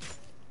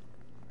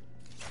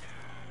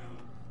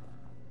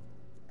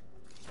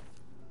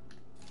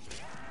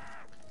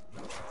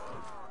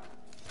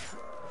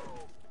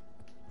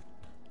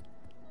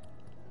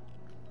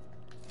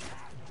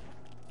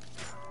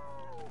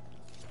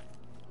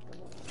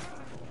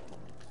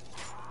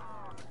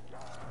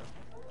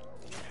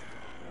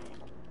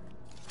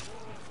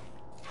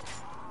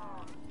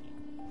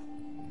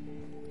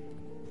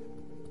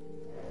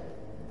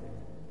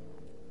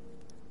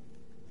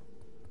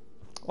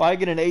 Why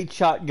get an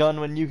 8-shot gun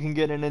when you can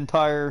get an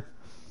entire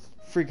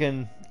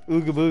freaking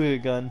Ooga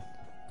Booga gun?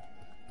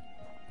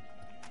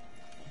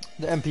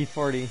 The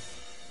MP40.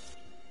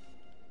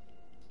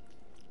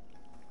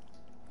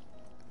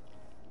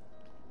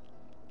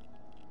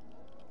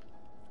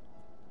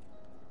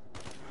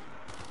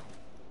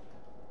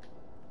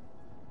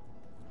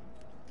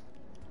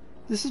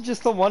 This is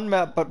just the one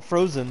map but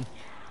frozen.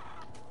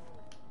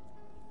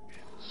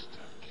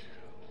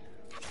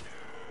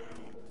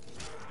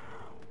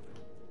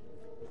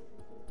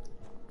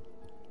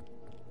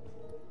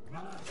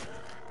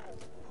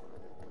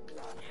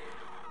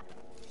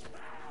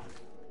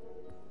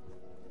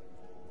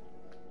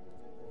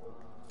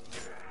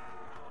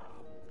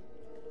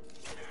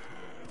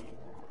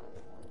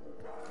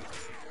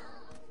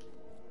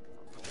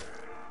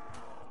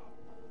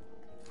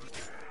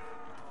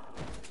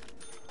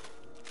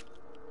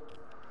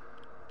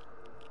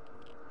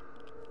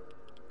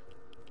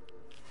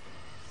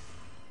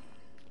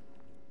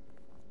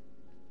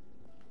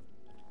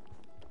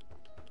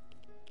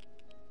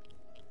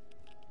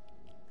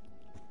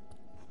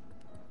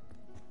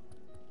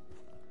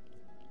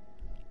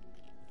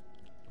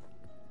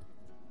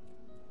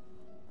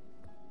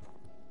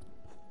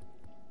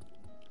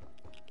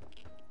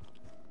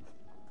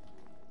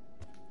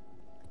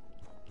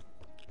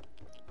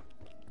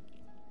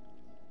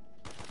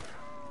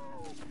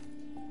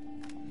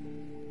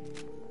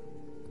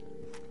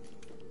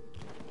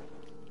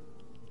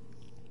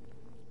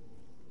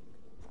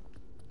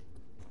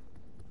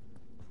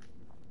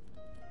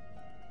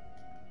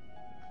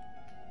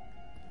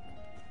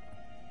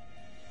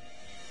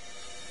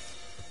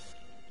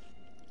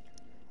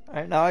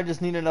 Alright, now I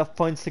just need enough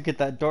points to get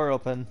that door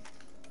open.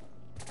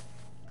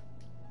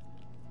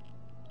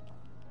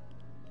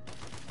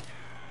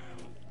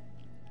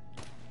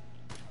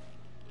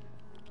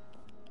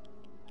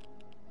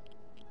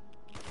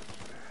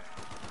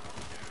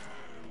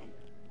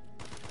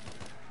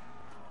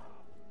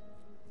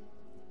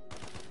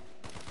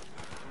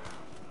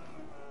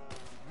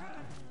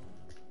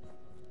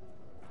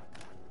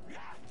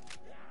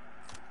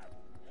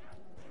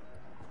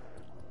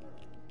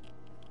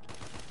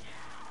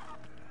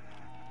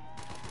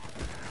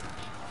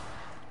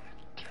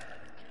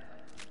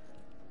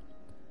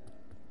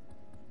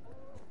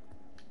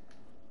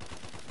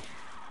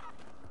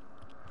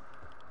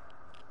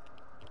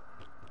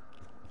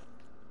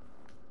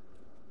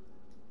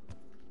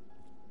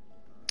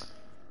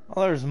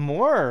 Oh, there's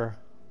more.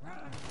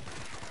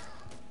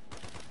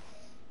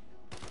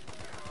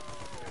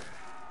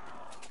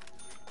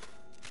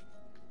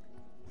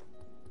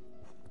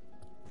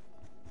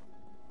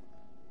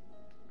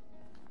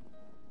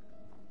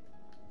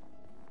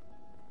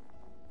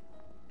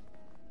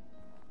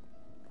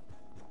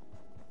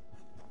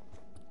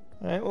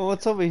 Alright, well,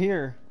 what's over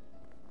here?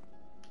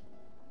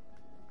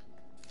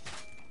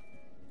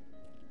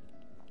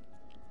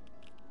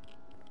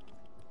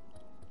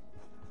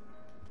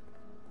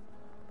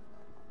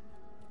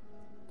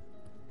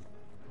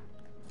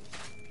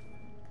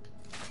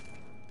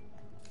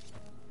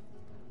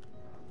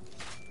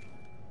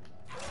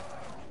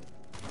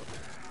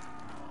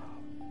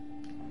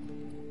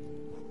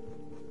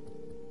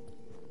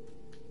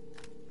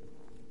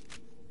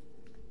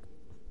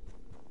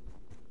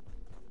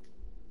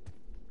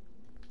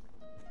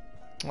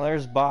 Well,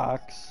 there's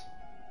box.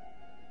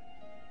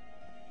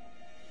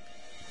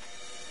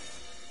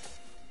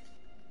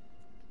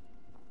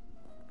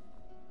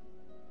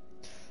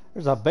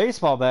 There's a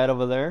baseball bat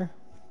over there.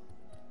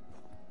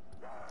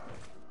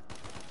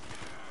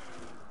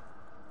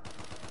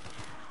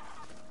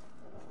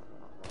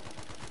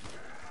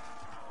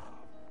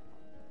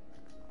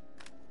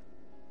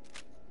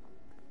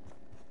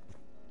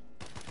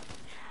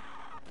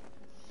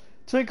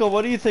 Twinkle,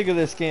 what do you think of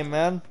this game,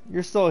 man?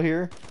 You're still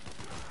here.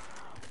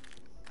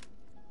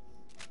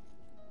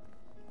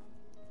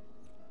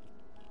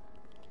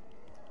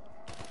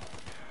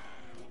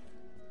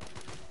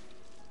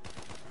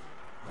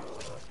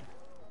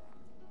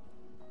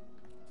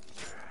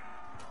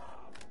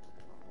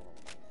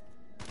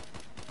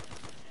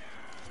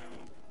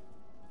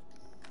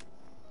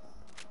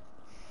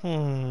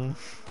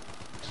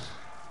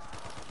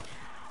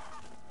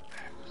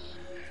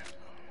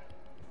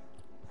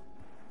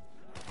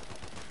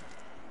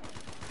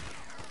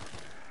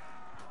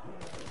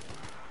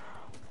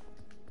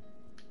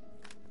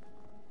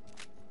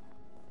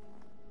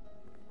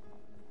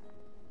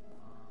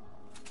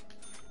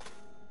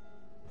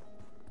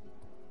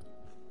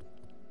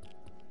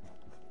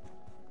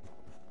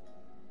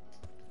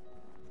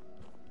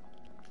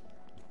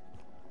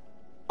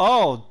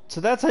 Oh,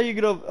 so that's how you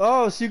get over.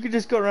 Oh, so you could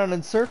just go around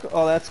in circle.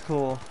 Oh, that's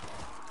cool.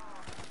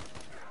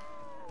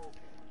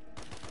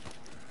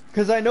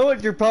 Because I know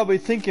what you're probably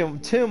thinking,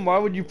 Tim, why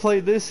would you play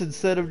this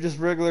instead of just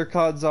regular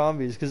COD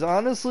Zombies? Because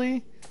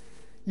honestly,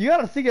 you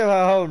gotta think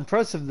about how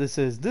impressive this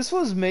is. This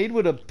was made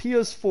with a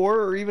PS4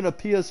 or even a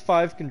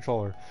PS5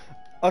 controller.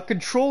 A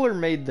controller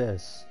made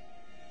this.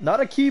 Not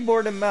a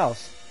keyboard and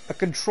mouse. A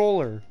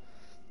controller.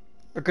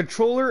 A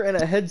controller and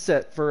a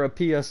headset for a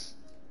PlayStation.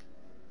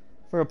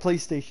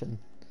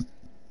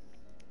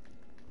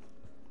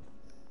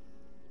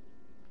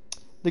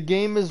 The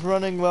game is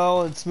running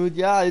well and smooth.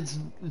 Yeah, it's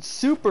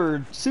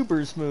super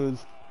smooth.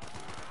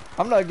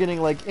 I'm not getting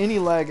like any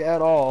lag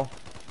at all.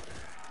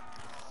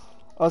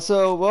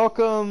 Also,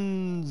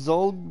 welcome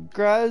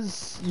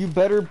Zolgraz. You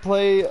better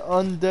play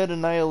Undead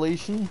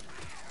Annihilation.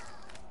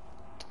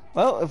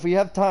 Well, if we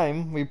have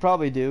time, we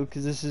probably do,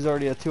 because this is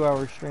already a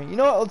 2-hour stream. You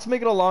know what? Let's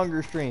make it a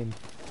longer stream.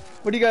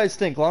 What do you guys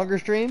think? Longer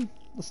stream?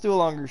 Let's do a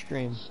longer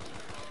stream.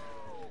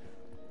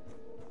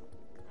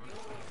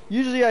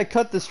 Usually I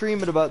cut the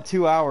stream at about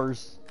 2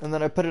 hours, and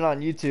then I put it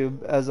on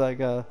YouTube as like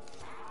a,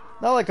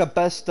 not like a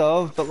best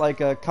of, but like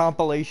a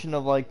compilation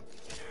of like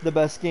the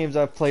best games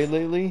I've played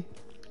lately.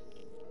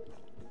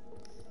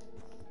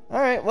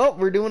 Alright, well,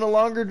 we're doing a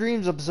longer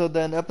Dreams episode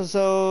then.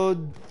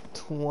 Episode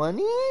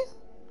 20?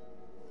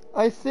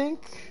 I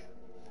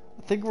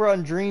think we're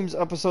on Dreams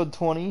episode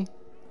 20.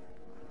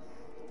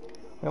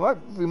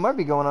 We might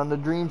be going on to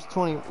Dreams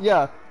 20.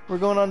 Yeah. We're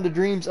going on to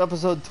Dreams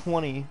episode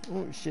 20.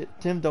 Oh shit,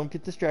 Tim, don't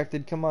get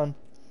distracted. Come on.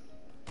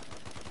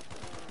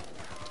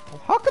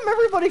 How come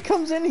everybody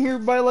comes in here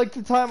by like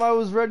the time I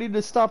was ready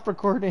to stop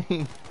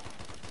recording?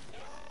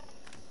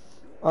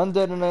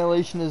 Undead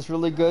Annihilation is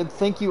really good.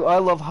 Thank you, I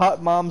love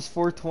Hot Moms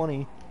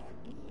 420.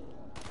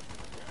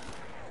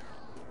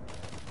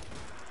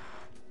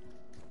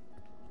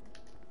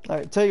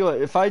 Alright, tell you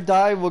what, if I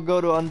die, we'll go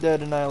to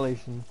Undead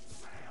Annihilation.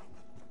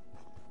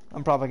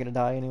 I'm probably gonna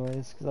die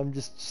anyways, because I'm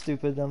just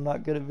stupid. I'm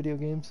not good at video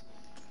games.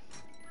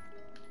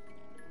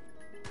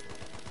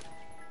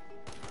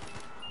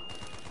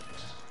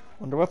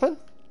 Wonder weapon?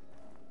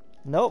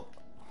 Nope.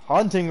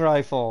 Hunting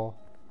rifle.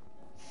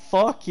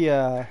 Fuck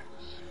yeah.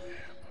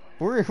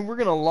 We're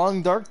gonna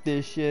long dark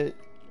this shit.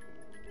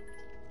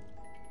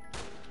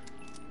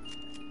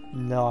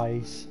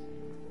 Nice.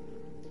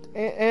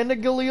 And a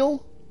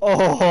Galil?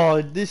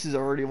 Oh, this is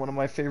already one of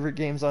my favorite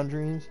games on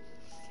Dreams.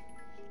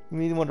 Give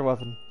me the wonder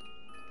weapon.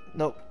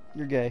 Nope,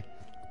 you're gay.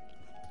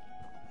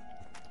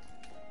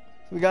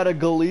 We got a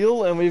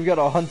Galil and we've got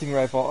a hunting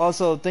rifle.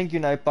 Also, thank you,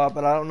 Nightbot,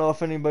 but I don't know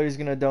if anybody's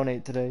gonna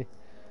donate today.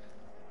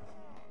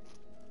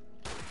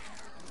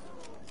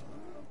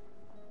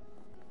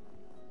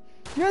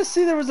 You guys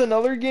see there was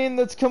another game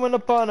that's coming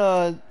up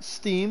on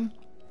Steam?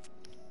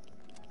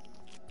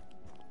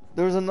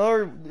 There was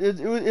another.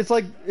 It's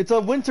like it's a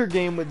winter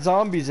game with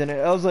zombies in it.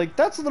 I was like,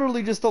 that's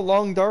literally just a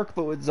long dark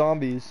but with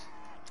zombies.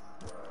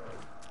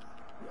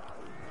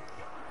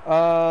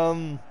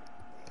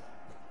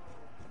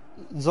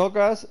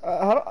 Zolgras,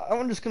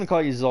 I'm just gonna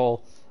call you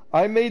Zol.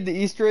 I made the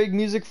Easter egg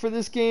music for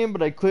this game,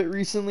 but I quit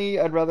recently.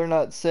 I'd rather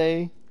not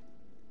say.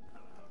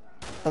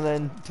 And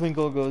then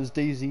Twinkle goes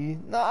Daisy.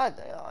 Nah,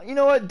 you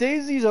know what?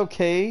 Daisy's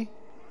okay.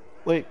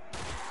 Wait.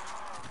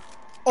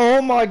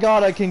 Oh my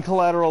god, I can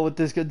collateral with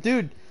this guy.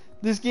 Dude,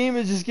 this game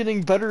is just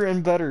getting better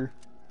and better.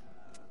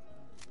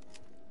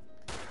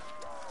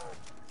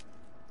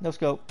 No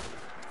scope.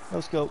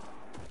 No scope.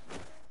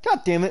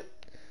 God damn it.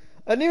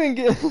 I didn't even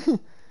get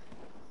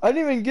I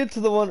didn't even get to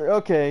the one.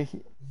 Okay.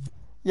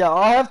 Yeah,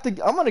 I'll have to.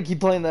 I'm gonna keep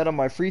playing that on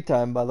my free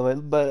time, by the way.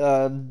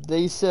 But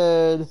they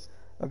said,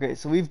 okay,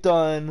 so we've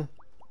done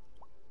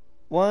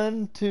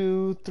 1,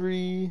 2,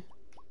 3,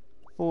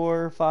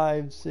 4,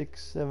 5,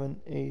 6,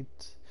 7, 8.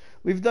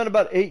 We've done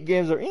about 8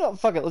 games, or you know,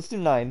 fuck it, let's do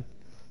 9.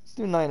 Let's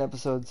do 9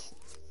 episodes.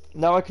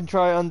 Now I can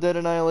try Undead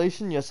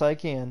Annihilation. Yes, I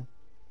can.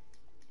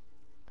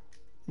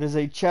 It is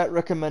a chat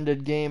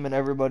recommended game, and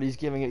everybody's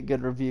giving it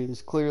good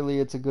reviews. Clearly,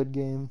 it's a good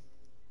game.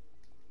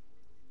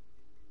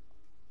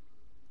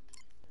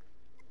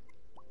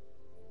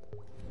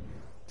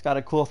 It's got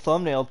a cool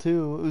thumbnail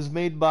too. It was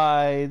made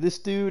by this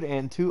dude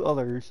and 2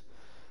 others.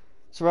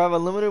 Survive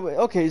Unlimited.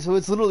 Okay, so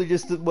it's literally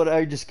just what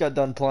I just got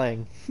done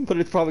playing, but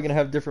it's probably gonna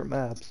have different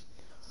maps.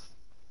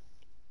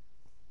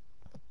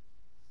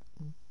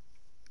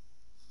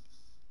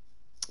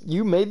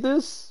 You made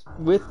this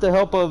with the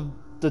help of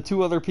the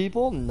 2 other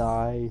people?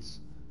 Nice.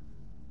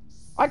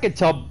 I could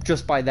tell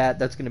just by that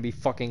that's gonna be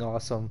fucking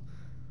awesome.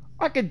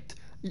 I could,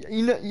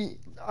 you know,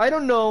 I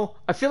don't know.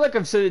 I feel like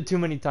I've said it too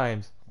many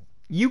times.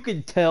 You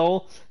could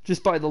tell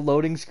just by the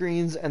loading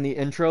screens and the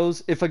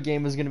intros if a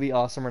game is going to be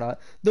awesome or not.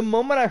 The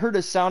moment I heard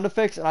the sound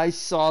effects and I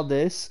saw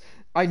this,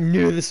 I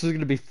knew this was going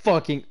to be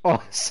fucking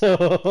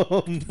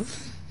awesome.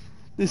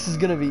 This is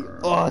going to be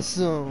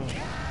awesome.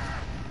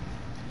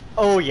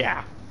 Oh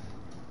yeah.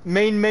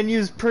 Main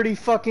menu's pretty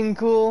fucking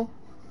cool.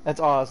 That's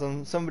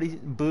awesome. Somebody,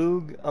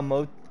 Boog,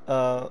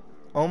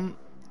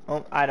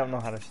 I don't know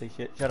how to say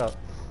shit. Shut up.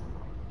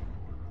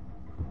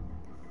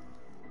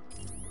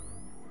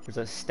 There's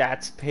a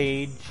stats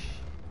page.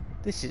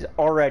 This is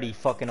already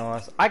fucking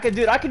awesome. I could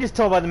just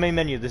tell by the main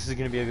menu this is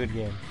gonna be a good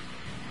game.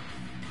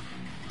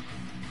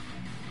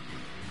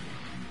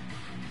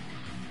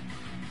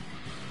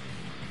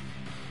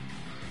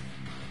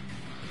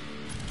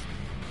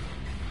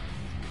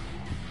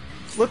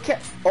 Look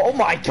at, oh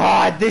my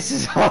god, this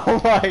is, oh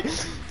my,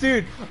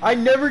 dude, I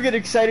never get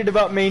excited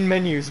about main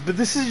menus, but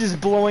this is just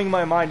blowing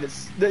my mind.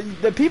 It's,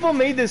 the people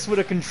made this with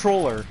a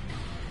controller.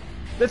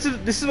 This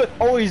is what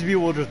always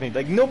bewilders me.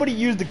 Like, nobody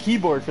used the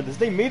keyboard for this.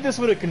 They made this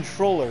with a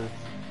controller.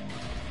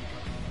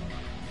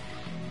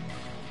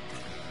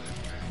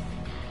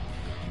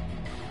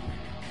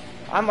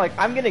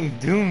 I'm getting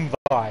Doom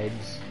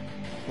vibes.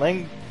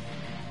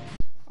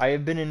 I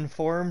have been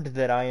informed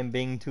that I am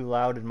being too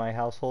loud in my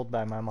household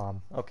by my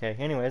mom. Okay,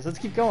 anyways, let's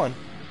keep going.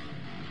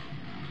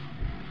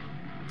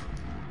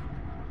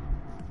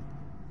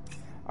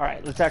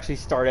 Alright, let's actually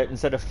start it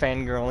instead of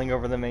fangirling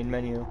over the main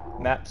menu.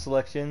 Map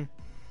selection.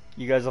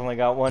 You guys only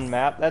got 1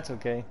 map? That's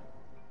okay.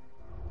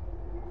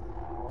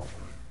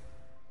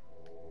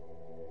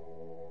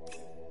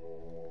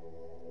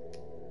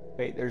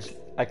 Wait,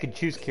 I could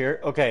choose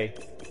character. Okay,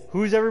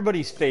 who's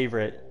everybody's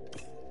favorite?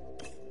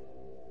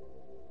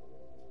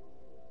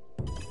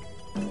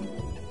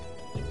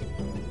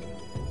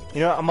 You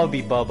know what? I'm gonna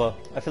be Bubba.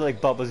 I feel like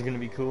Bubba's gonna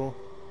be cool.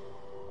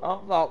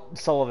 Oh, well,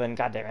 Sullivan,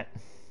 goddammit.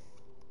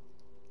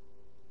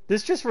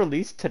 This just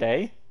released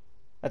today?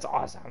 That's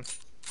awesome.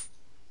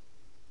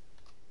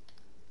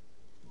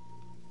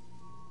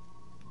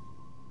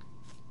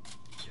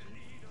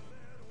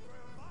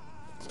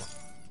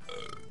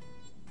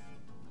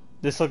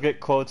 This will get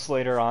quotes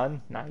later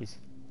on. Nice.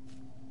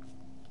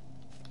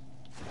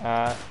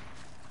 God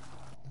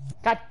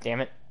damn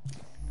it.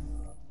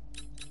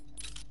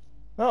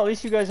 Well, at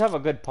least you guys have a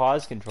good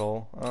pause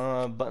control.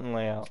 Button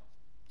layout.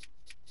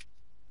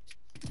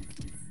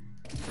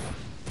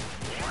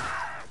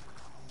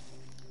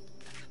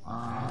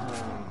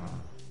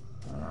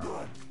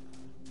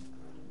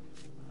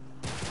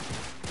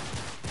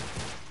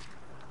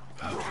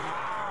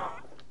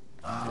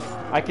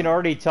 I can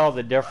already tell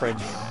the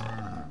difference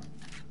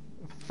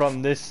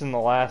from this and the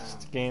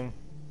last game.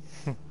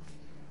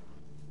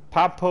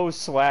 Popo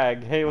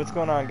swag. Hey, what's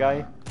going on,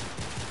 guy?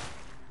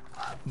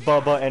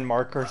 Bubba and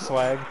Marker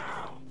swag.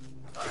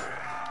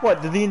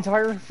 What, did the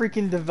entire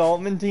freaking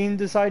development team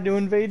decide to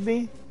invade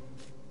me?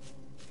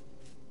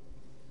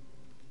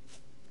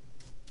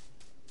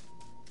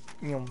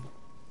 Yum.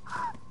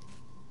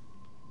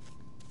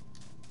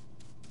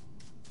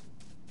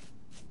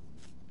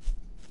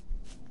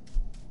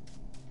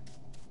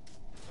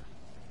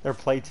 They're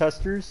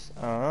playtesters?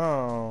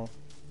 Oh.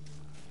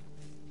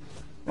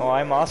 Well,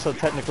 I'm also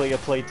technically a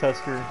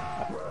playtester.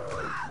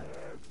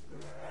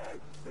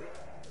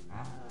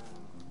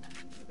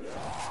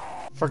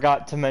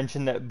 Forgot to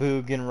mention that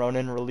Boog and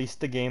Ronin released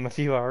the game a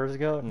few hours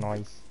ago.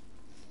 Nice.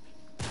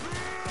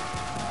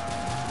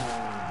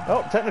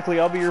 Oh, technically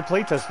I'll be your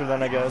playtester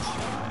then, I guess.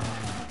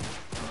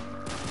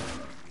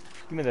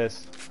 Give me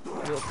this.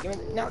 Give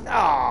me, no,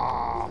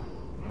 no!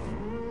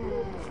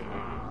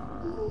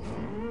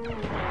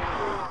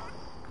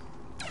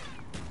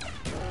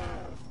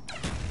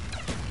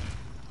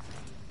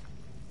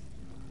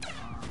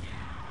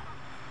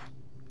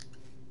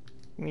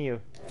 Give me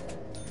you.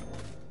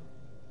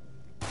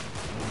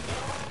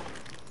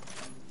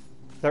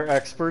 They're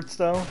experts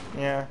though?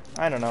 Yeah,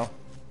 I don't know.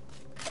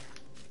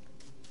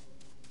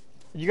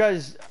 You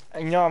guys,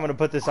 you know I'm gonna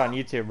put this on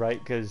YouTube, right?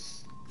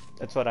 Because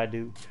that's what I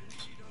do.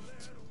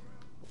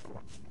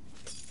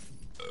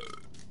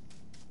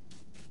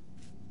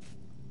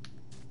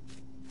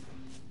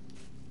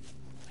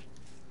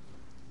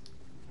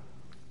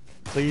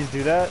 Please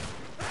do that.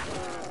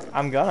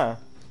 I'm gonna.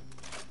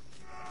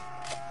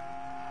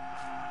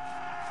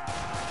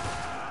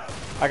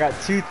 I got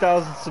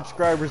 2,000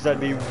 subscribers that'd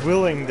be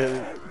willing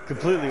to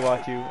completely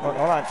watch you. Oh,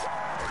 hold on.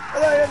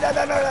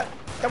 No.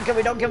 Don't kill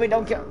me, don't kill me,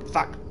 don't kill me.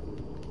 Fuck.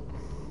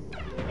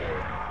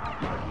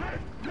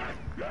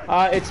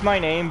 It's my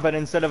name, but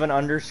instead of an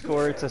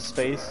underscore, it's a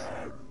space.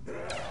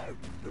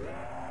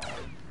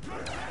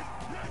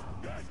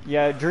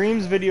 Yeah,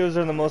 Dreams videos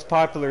are the most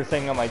popular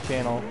thing on my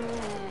channel.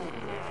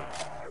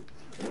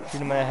 Shoot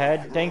him in the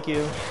head. Thank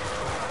you.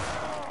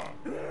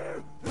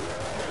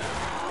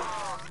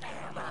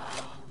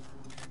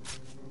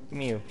 Give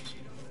me you.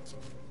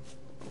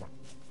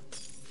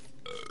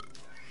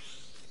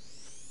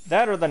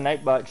 That or the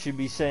Nightbot should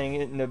be saying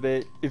it in a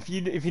bit. If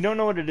you don't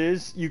know what it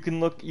is, you can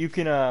look. You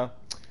can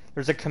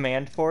there's a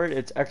command for it.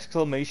 It's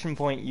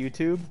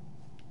 !YouTube,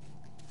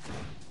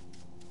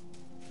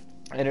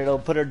 and it'll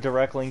put a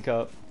direct link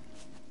up.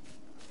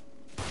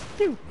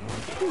 Pew,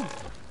 pew.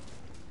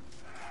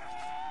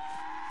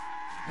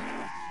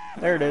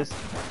 There it is.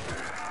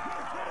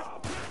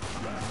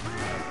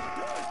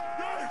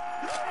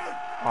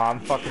 Oh,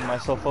 I'm fucking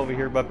myself over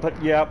here,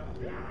 but yep.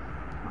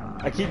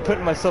 I keep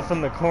putting myself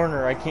in the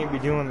corner. I can't be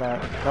doing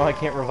that. No, I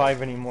can't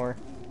revive anymore.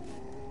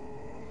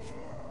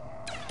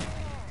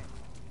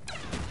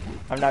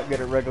 I'm not good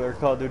at regular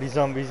Call of Duty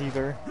Zombies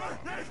either.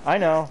 I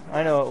know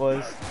it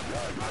was.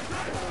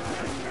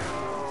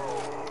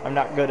 I'm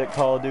not good at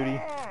Call of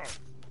Duty.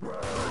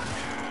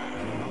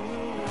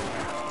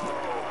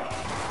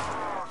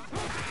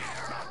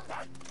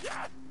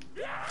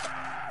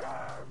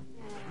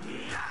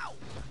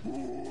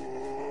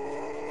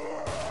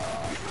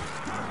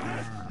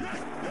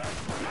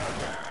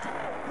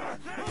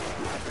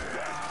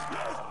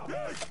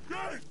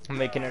 I'm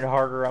making it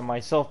harder on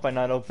myself by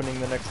not opening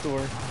the next door.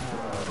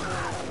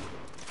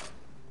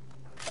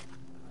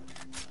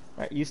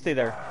 Alright, you stay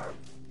there.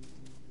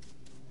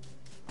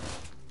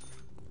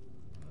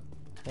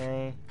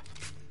 Okay.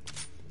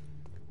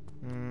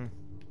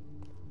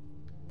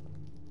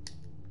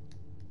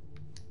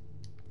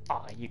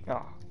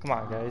 Oh, come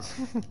on, guys.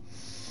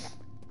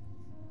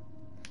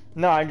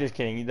 No, I'm just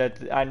kidding.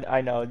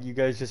 I know you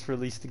guys just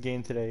released the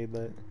game today,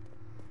 but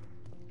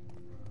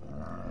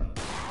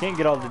can't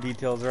get all the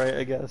details right,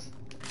 I guess.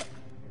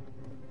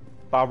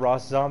 Bob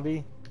Ross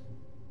zombie.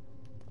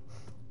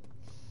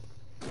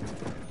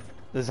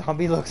 The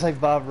zombie looks like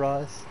Bob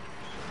Ross.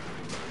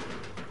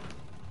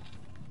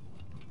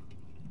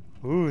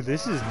 Ooh,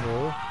 this is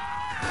new.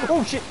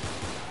 Oh shit!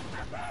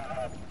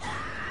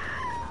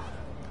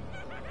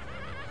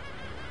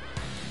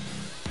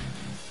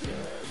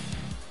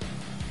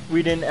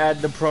 We didn't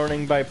add the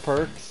proning by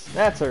perks.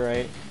 That's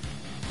alright.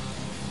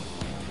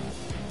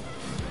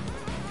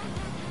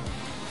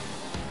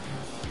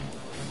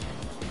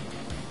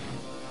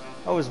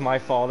 That was my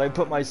fault. I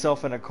put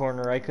myself in a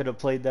corner. I could have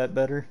played that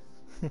better.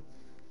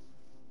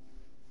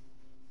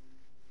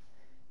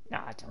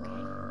 Nah, it's okay.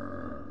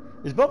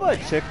 Is Bubba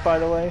a chick, by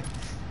the way?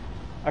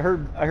 I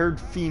heard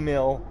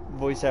female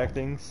voice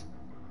actings.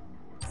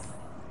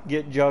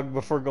 Get jugged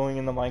before going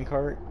in the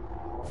minecart.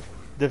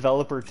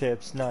 Developer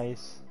tips,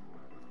 nice.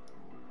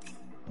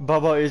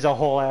 Bubba is a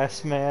whole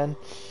ass man.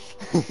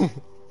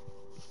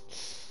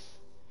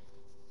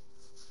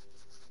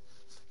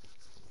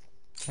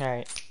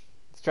 Alright,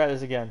 let's try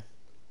this again.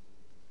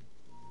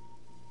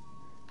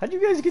 How do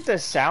you guys get the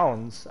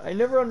sounds? I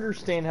never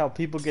understand how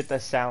people get the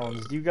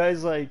sounds. Do you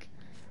guys like,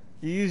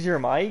 you use your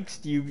mics?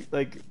 Do you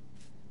like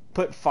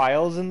put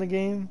files in the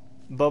game?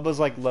 Bubba's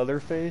like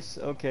Leatherface?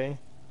 Okay.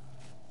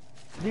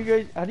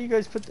 How do you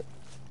guys put the,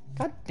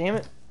 god damn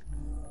it.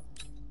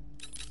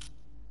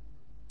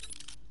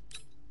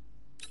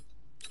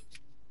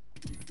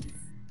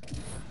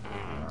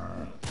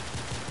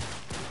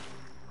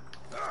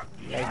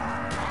 Okay.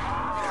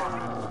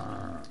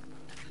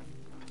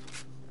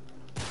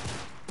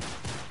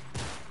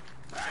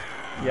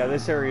 Yeah,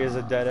 this area is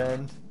a dead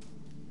end.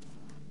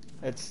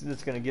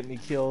 It's gonna get me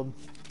killed.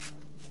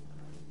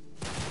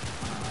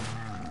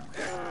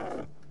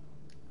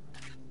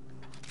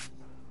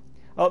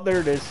 Oh, there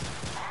it is.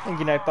 Thank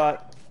you,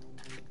 Nightbot.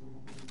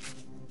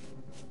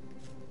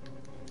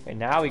 Okay,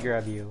 now we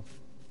grab you.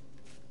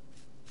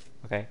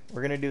 Okay,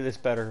 we're gonna do this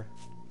better.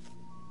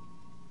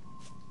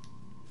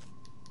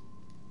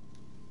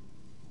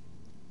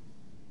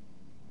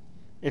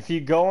 If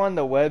you go on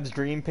the web's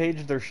dream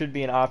page, there should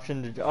be an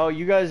option to... Oh,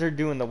 you guys are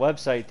doing the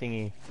website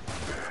thingy.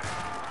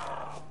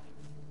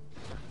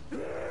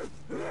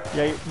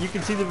 Yeah, you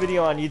can see the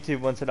video on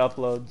YouTube once it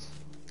uploads.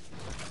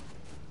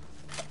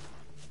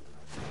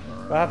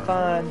 Go have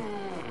fun.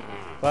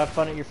 Go have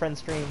fun at your friend's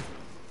stream.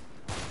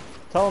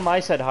 Tell him I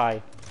said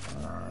hi.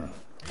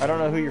 I don't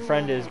know who your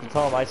friend is, but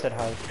tell him I said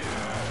hi.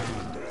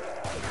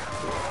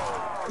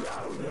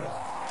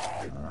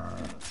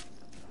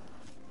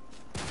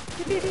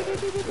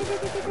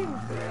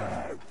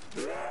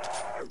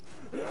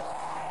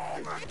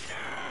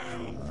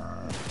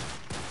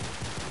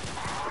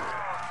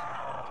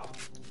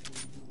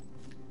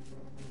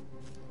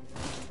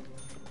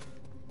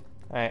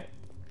 Alright,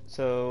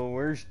 so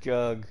where's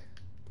Jug?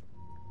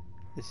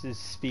 This is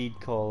Speed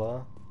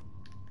Cola.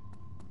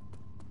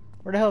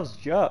 Where the hell's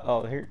Jug?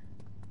 Oh, here.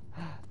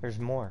 There's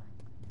more.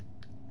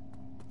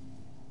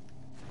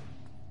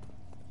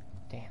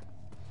 Damn.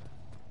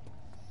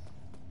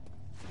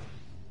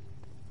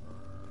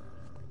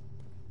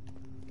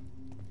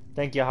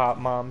 Thank you,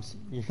 Hot Moms.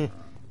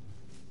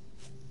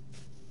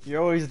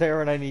 You're always there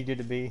when I need you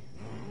to be.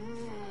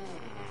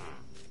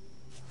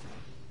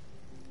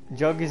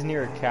 Jug is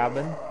near a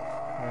cabin.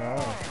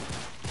 Oh.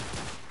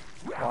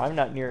 Well, I'm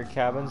not near a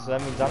cabin, so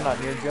that means I'm not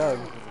near Jug.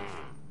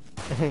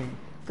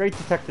 Great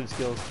detective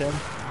skills, Tim.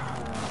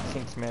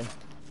 Thanks, man.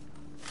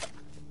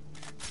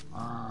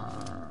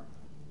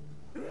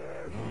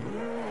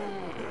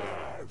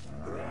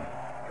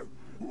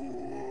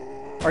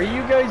 Are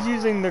you guys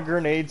using the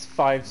grenades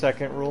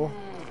 5-second rule?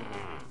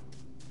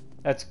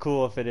 That's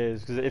cool if it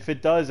is, because if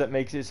it does, that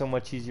makes it so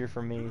much easier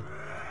for me.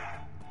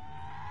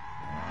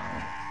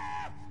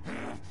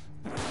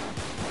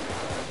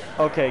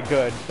 Okay,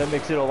 good. That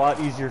makes it a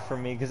lot easier for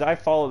me, because I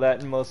follow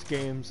that in most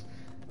games.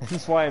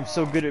 That's why I'm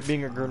so good at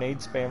being a grenade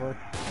spammer.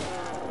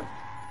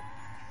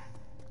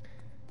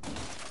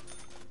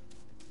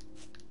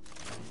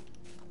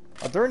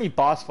 Are there any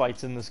boss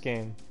fights in this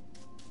game?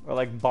 Or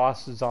like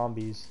boss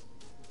zombies?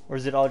 Or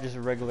is it all just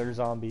regular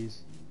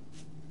zombies?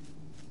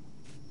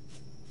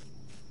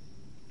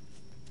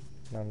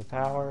 None of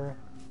power.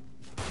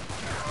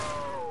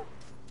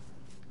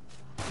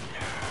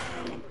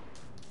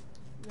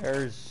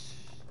 There's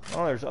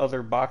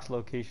other box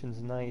locations.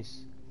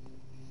 Nice.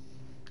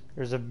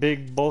 There's a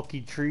big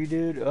bulky tree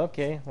dude.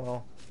 Okay,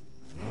 well,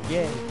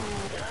 yeah.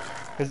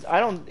 Cause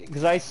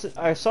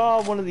I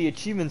saw one of the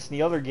achievements in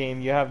the other game.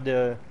 You had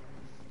to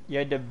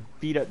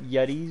beat up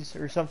Yetis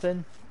or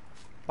something.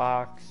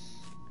 Box.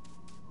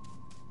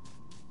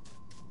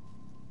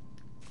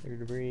 Clear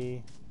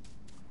debris.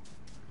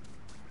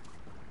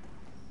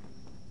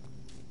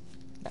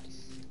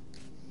 Nice.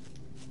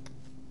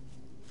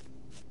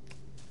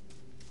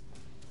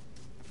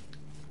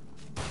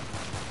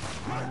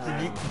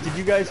 Did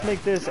you guys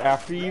make this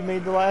after you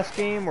made the last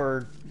game,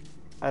 or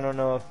I don't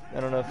know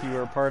if you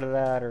were a part of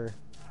that, or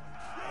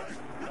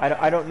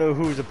I don't know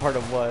who was a part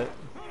of what.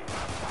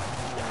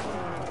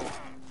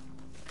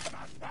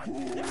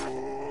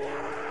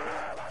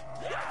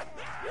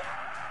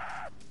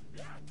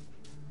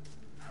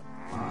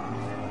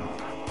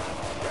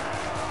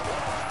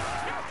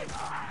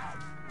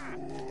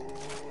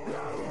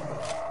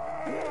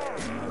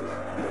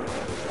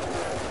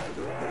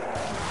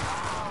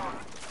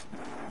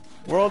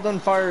 World on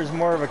Fire is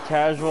more of a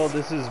casual,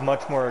 this is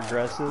much more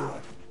aggressive.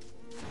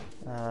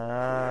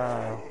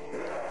 Yeah,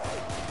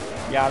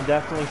 I'm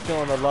definitely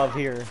feeling the love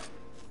here.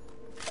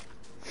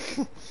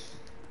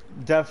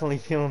 Definitely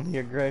feeling the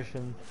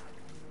aggression.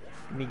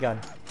 Give me gun.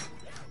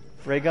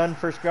 Ray gun,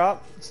 first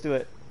drop, let's do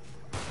it.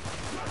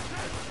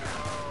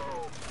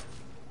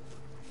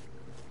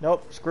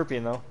 Nope,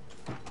 Scorpion though.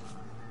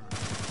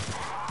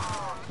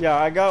 Yeah,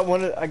 I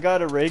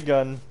got a ray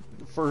gun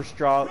first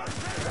drop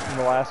in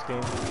the last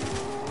game.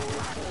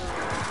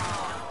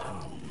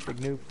 Big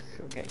nuke.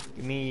 Okay,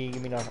 give me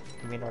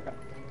knockout.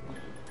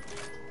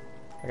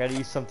 I gotta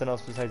use something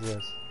else besides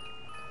this.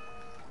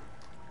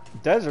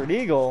 Desert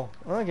Eagle.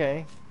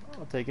 Okay,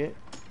 I'll take it.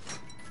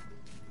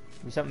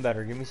 Give me something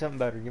better. Give me something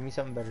better. Give me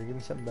something better. Give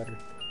me something better.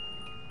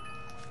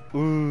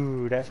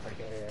 Ooh, that's pretty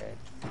good.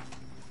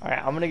 All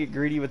right, I'm gonna get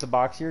greedy with the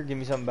box here. Give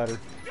me something better.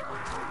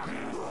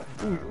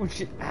 Ooh,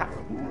 shit. Ah.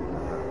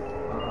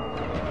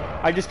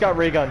 I just got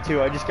ray gun too.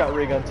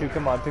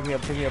 Come on, pick me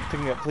up,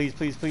 please,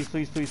 please, please,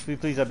 please, please, please,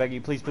 please, I beg you,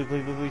 please, please,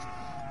 please, please,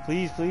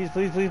 please, please, please,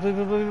 please, please, please,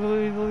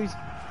 please, please.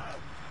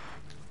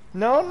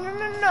 No, no,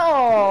 no,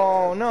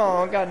 no,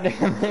 no, god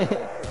damn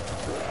it.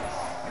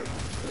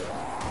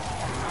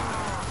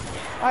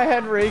 I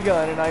had ray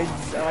gun and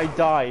I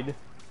died.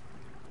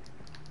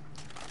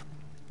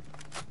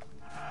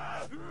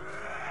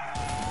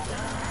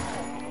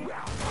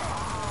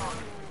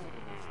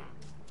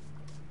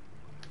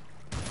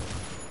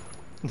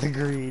 The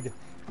greed.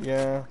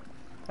 Yeah.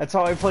 That's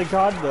how I play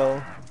COD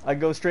though. I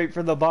go straight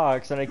for the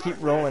box and I keep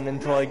rolling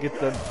until I get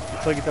the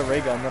ray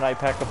gun, then I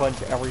pack a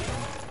bunch of everything.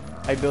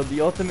 I build the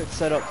ultimate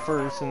setup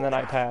first and then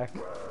I pack.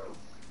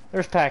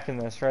 There's packing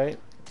this, right?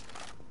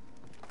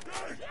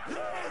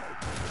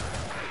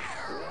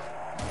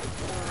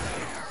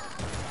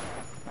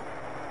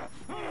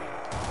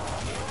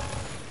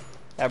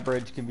 That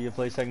bridge can be a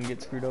place I can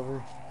get screwed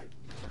over.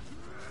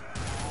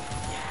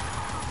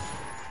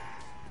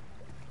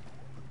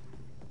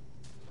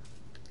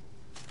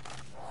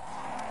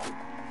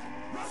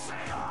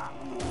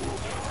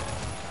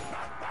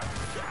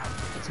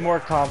 It's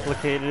more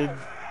complicated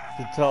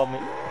to tell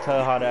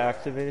how to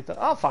activate it.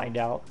 I'll find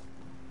out.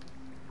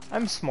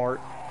 I'm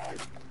smart.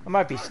 I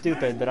might be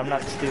stupid, but I'm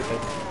not stupid.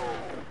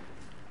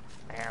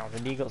 Ow. the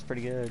Deagle's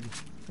pretty good.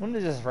 When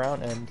does this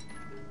round end?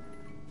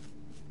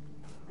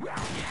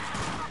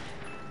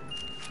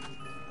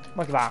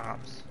 Monkey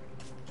bombs.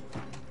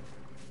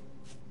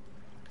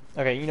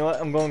 Okay, you know what?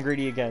 I'm going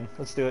greedy again.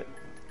 Let's do it.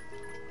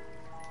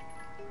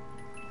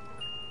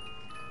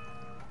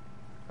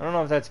 I don't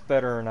know if that's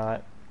better or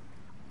not.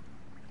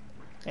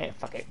 Eh,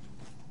 fuck it.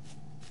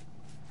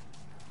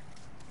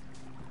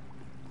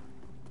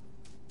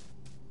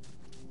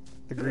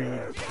 The greed.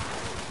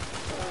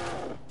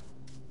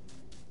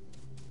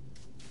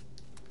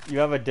 You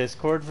have a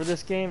Discord for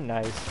this game?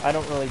 Nice. I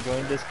don't really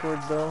join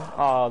Discords though.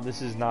 Oh,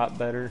 this is not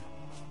better.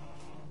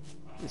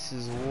 This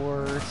is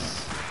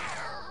worse.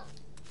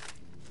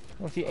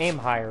 Well, if you aim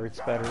higher, it's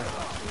better.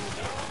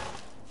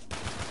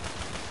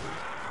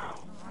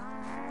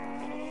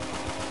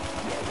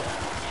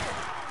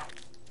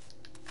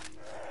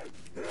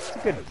 It's a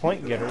good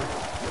point getter.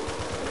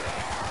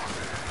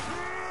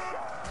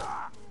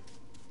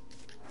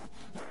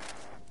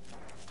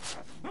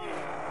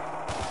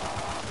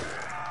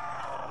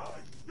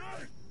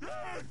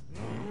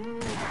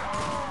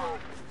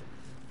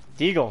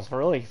 Deagle's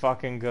really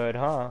fucking good,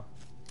 huh?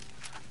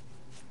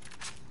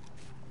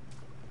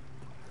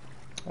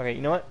 Okay,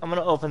 you know what? I'm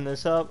gonna open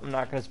this up. I'm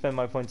not gonna spend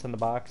my points on the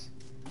box.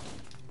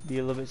 Be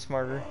a little bit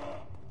smarter.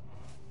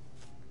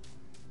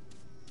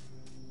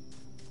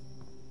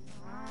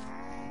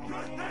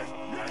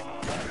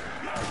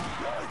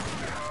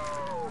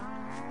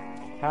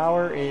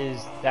 Power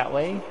is that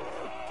way.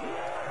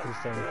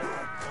 Interesting.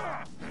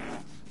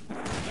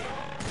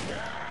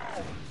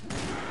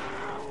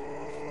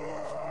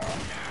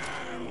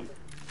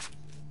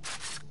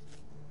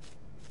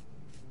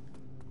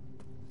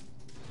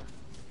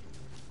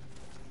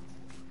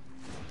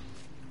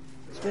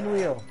 Spin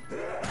wheel.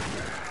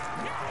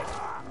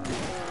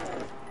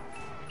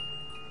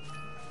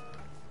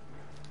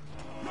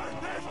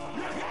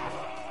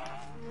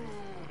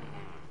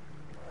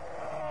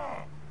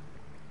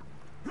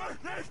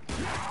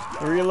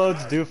 The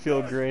reloads do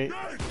feel great.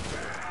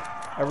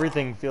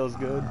 Everything feels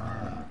good.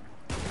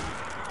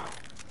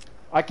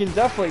 I can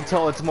definitely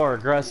tell it's more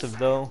aggressive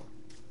though.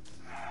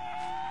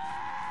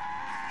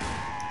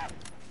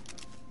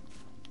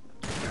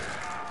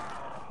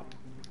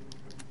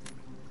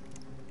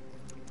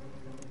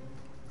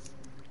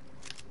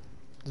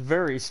 It's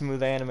very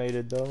smooth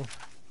animated though.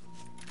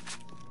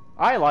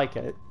 I like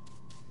it.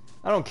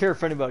 I don't care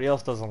if anybody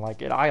else doesn't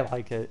like it. I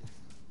like it.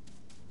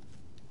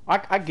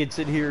 I could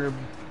sit here.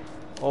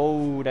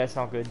 Oh, that's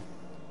not good.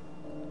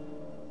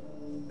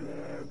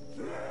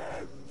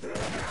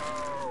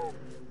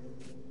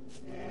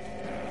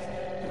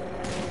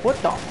 What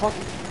the fuck?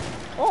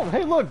 Oh,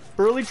 hey, look,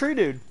 burly tree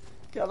dude.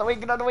 Get out of the way,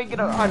 get out of the way, get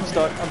out. I'm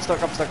stuck, I'm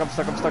stuck, I'm stuck, I'm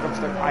stuck, I'm stuck, I'm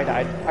stuck. I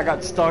died. I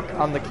got stuck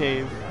on the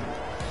cave.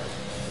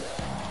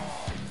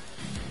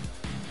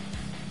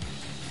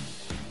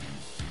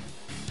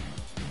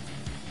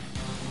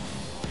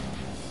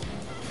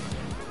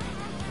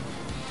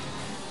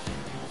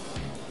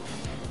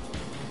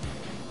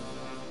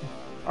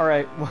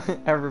 Alright,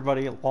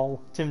 everybody,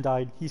 lol. Tim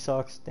died. He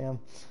sucks. Damn.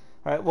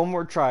 Alright, one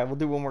more try. We'll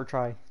do one more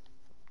try.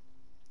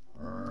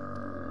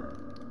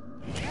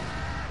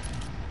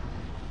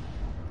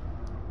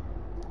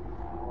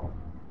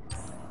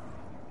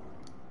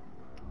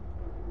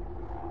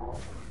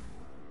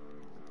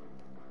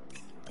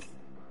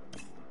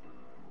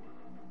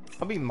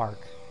 I'll be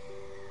Mark.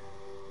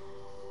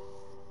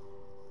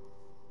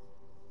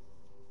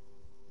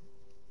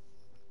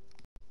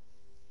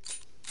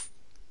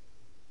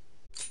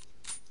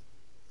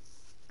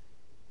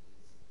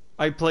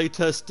 I play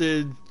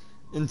tested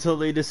until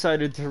they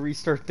decided to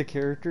restart the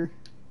character.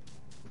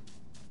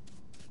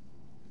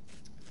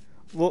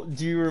 Well,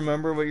 do you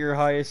remember what your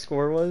highest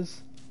score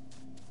was?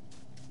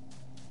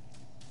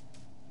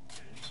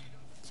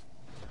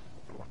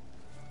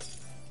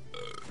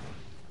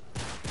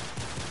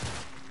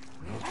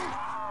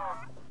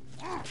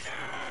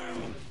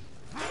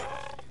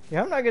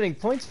 Yeah, I'm not getting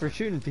points for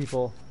shooting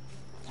people.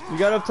 You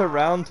got up to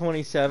round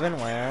 27?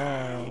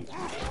 Wow.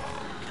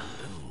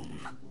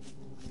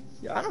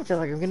 Yeah, I don't feel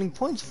like I'm getting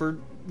points for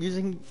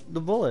using the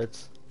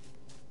bullets.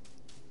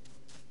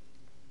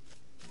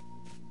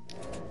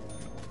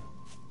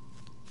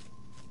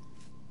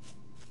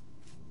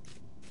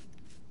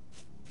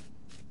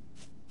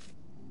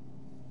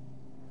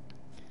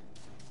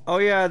 Oh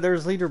yeah,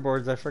 there's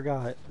leaderboards, I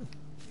forgot.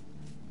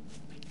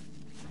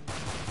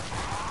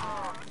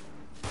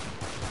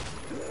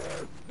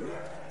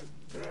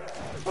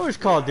 I wish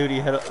Call of Duty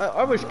had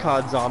I wish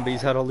COD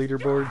Zombies had a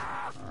leaderboard.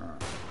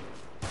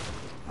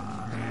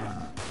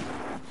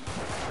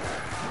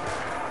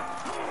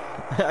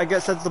 I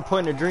guess that's the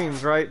point of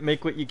dreams, right?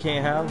 Make what you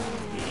can't have.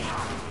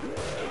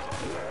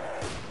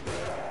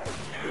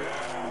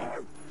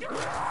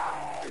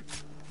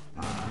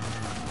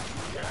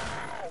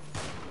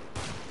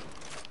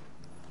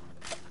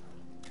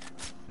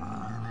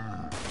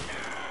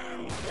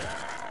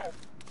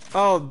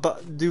 Oh,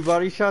 but do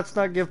body shots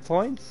not give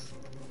points?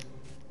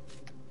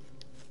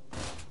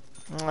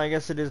 Well, I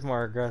guess it is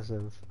more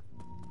aggressive.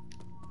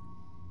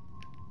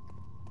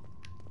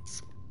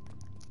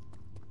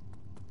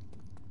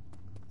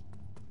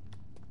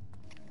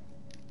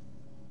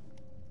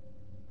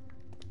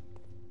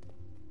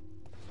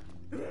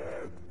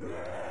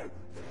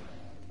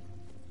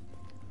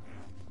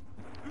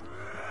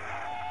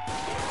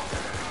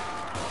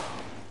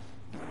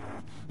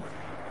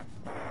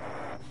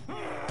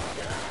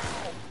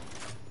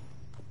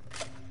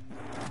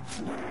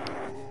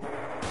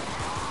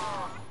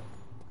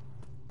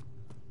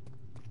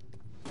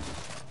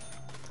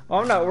 Well,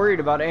 I'm not worried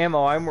about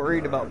ammo, I'm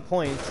worried about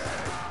points.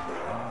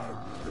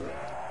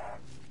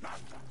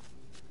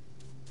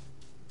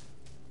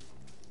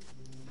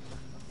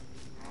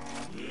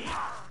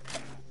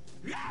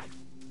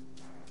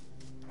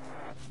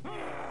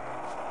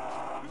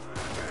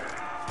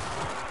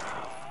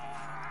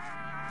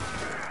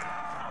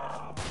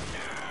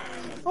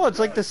 Oh, it's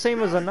like the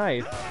same as a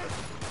knife.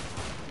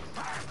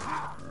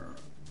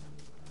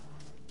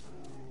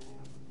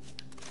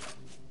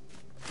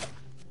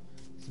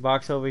 Is the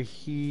box over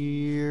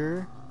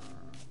here?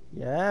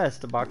 Yes,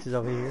 the box is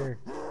over here.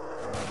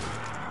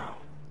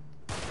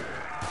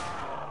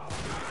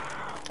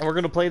 And we're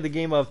gonna play the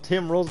game of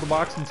Tim rolls the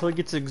box until he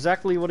gets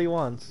exactly what he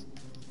wants.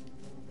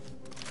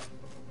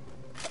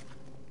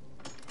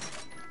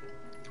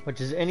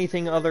 Which is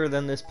anything other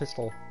than this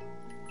pistol.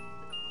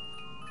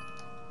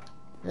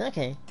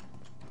 Okay,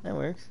 that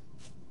works.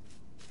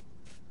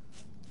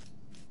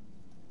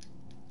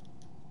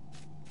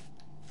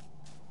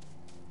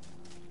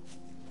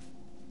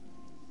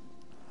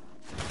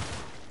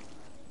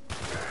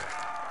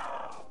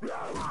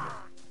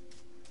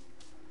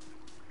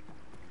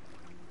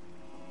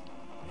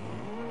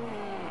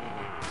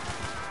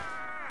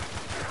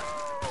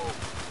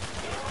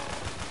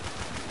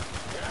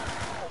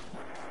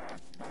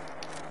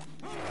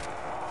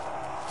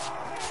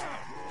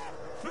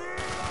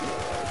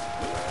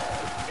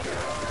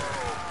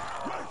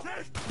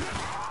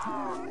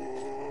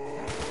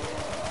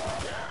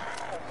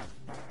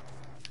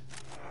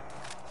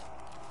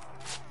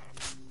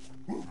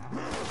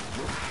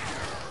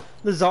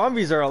 The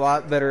zombies are a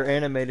lot better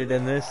animated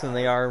in this than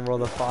they are in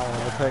World of Fire,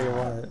 I'll tell you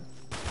what.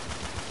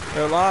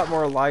 They're a lot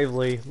more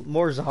lively,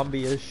 more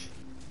zombie-ish.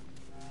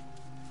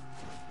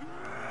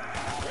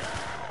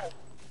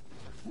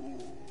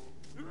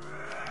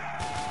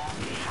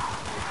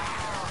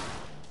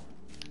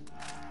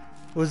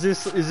 Is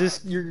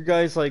this your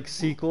guys' like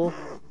sequel?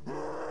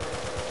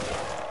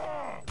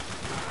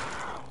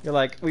 You're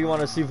like, we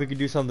want to see if we could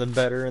do something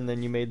better, and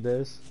then you made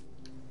this?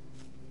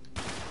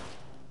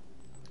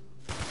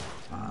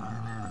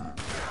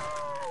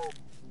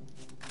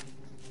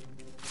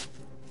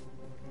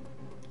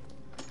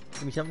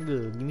 Give me something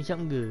good, give me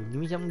something good,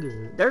 give me something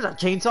good. There's a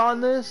chainsaw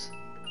in this?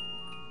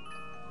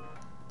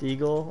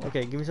 Deagle?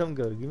 Okay, give me something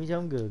good, give me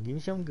something good, give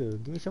me something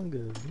good, give me something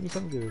good, give me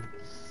something good.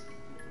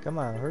 Come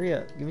on, hurry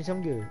up, give me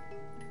something good.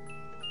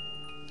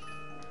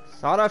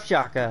 Sawed off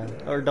shotgun,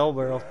 or dull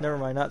barrel, never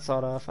mind, not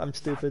sawed off, I'm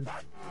stupid.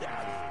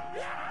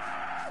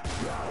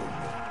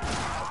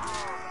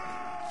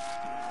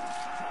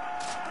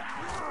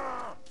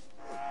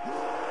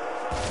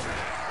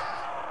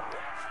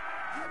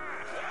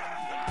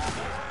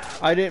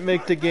 I didn't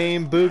make the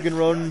game. Boog and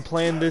Ronin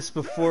planned this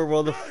before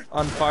World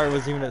on Fire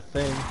was even a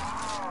thing.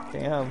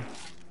 Damn.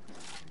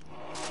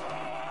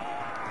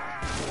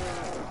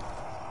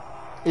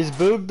 Is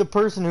Boog the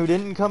person who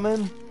didn't come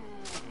in?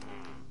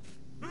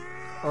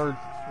 Or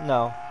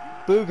no?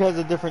 Boog has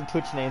a different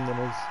Twitch name than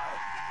his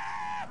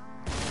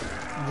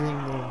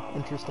dream name.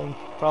 Interesting.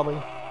 Probably.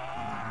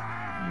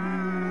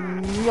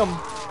 Yum.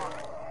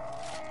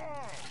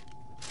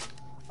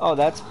 Oh,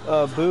 that's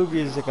Boog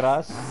is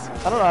Zagras.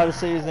 I don't know how to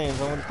say his name,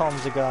 so I'm gonna call him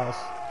Zagras.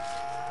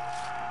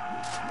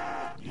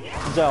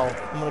 Zell.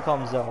 I'm gonna call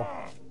him Zell.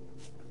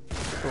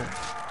 Cool.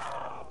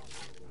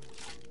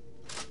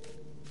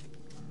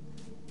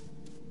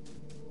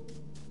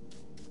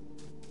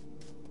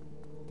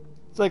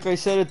 It's like I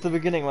said at the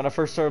beginning when I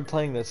first started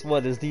playing this.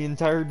 What, is the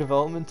entire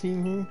development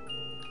team here?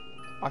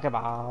 Okay,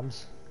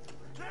 bombs.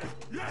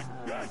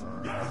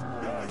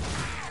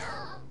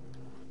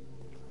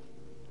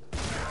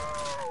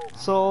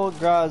 Sol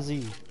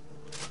Grazi.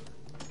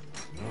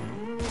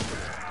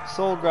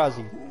 Sol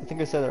Grazi. I think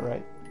I said that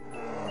right.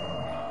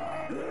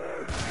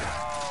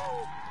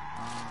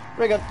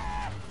 Ray gun.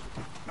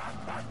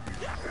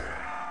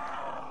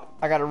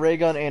 I got a ray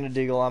gun and a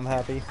deagle. I'm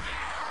happy.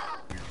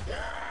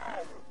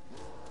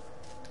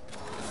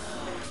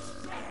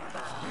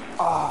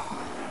 Ah,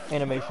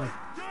 animation.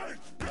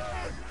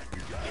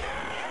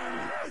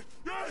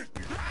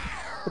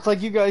 It's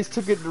like you guys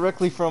took it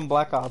directly from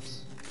Black Ops.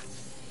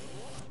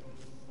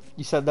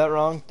 You said that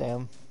wrong?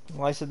 Damn.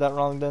 Well, I said that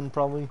wrong then,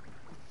 probably.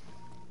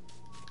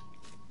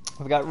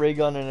 I've got ray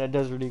gun and a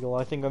desert eagle.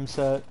 I think I'm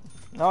set.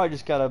 Now I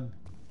just gotta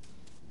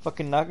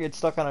fucking not get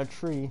stuck on a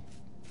tree.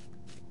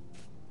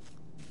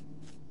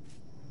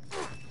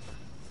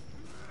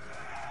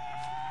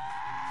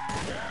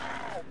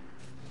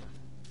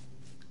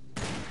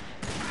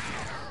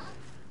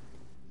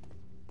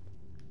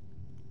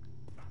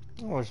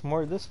 Oh, there's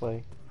more this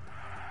way.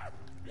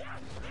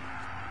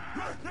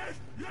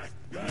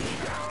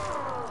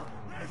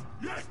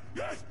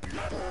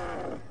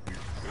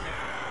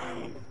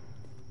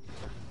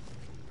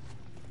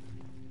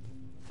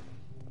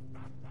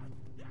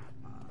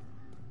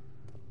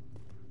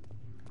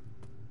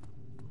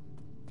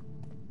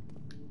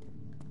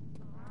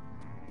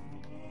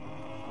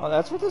 Oh,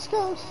 that's what this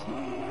goes?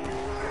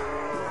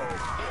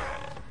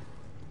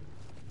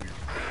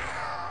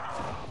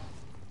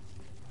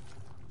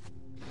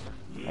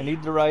 I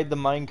need to ride the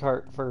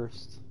minecart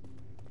first.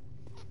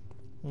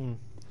 Hmm.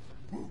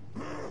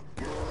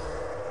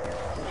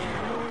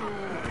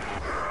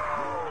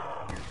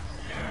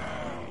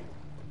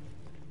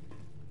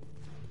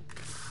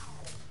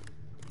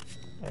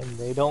 And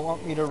they don't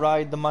want me to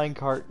ride the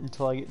minecart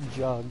until I get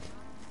Jug.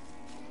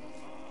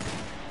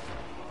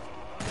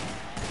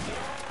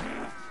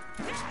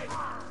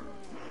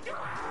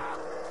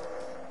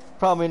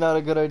 Probably not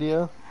a good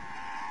idea.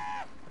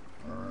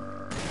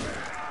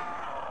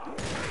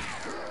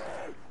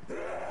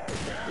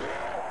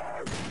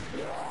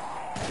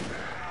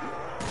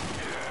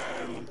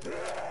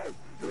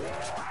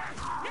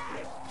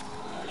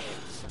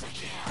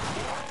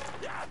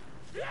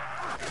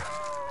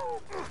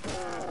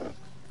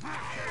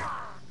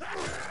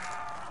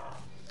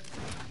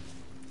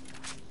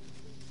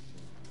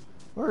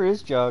 Where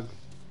is Jug?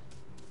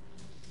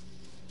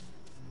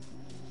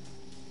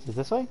 Is it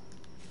this way?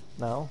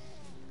 No.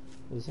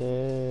 Is it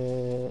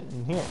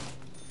in here?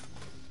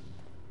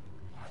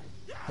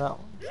 No.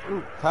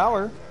 Ooh,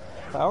 power.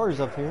 Power's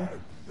up here.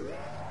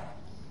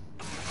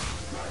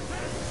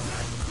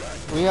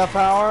 We got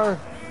power.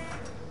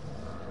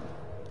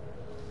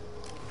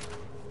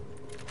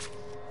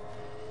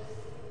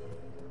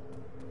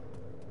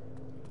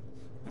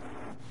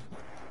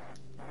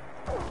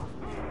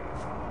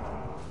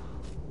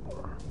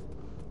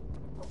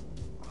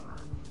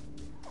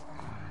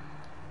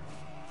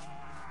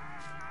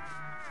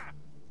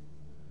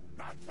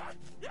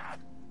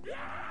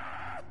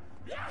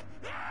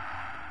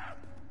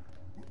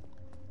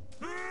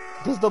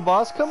 Does the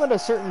boss come at a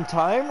certain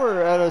time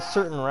or at a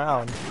certain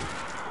round?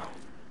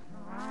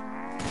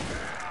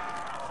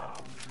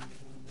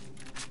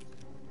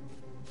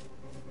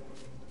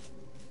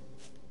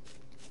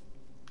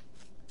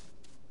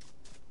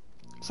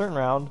 Certain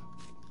round.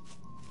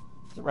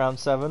 Is it round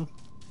 7?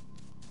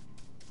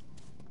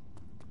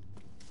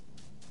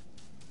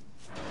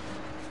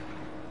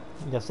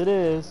 Yes, it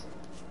is.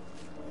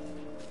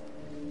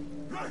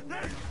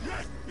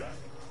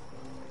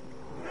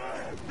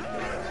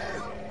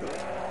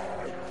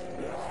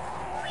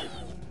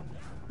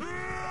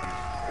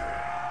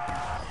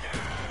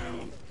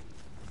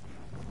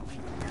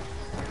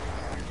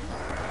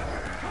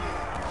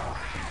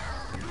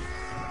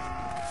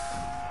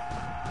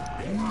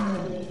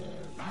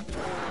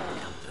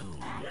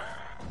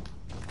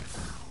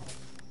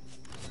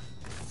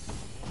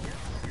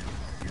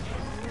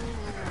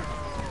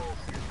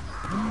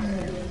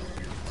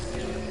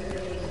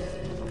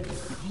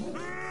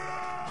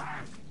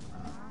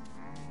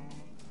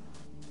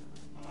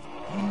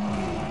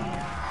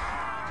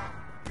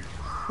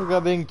 We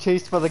got being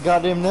chased by the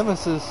goddamn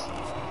nemesis.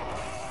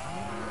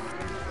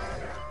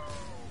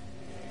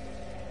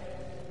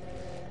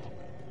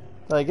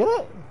 Did I get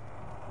it?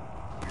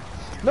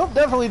 Nope,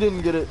 definitely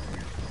didn't get it.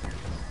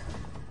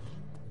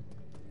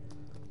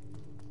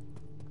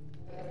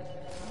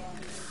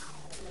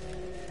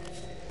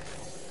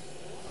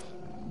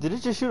 Did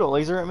it just shoot a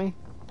laser at me?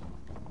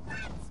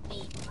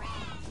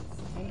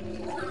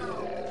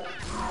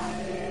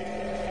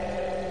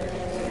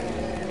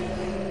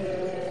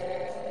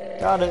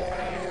 Got it.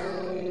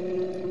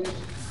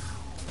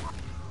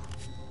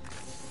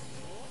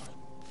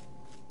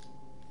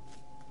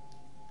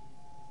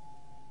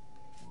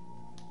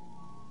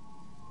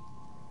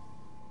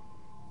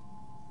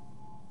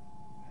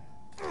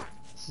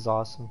 This is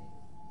awesome.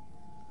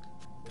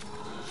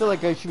 I feel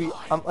like I should be.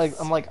 I'm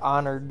like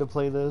honored to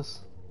play this.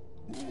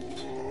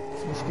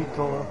 This should be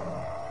cool.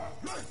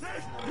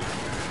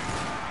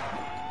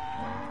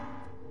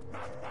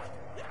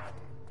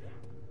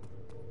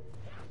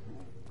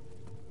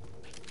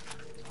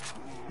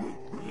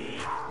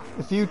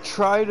 If you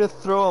try to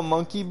throw a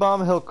monkey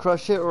bomb, he'll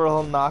crush it or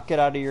he'll knock it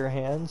out of your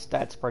hands.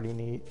 That's pretty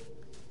neat.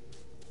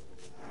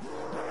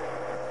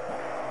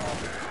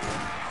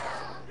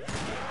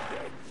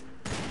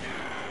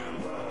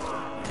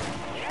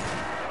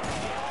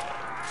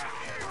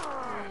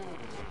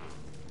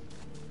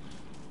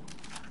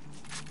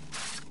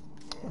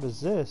 What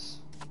is this?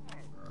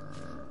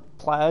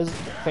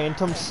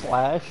 Phantom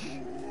Slash?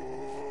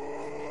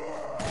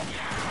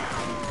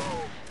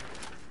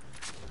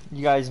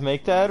 You guys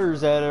make that, or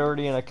is that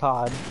already in a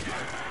COD?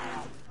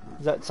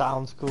 That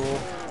sounds cool.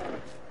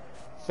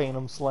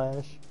 Phantom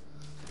Slash.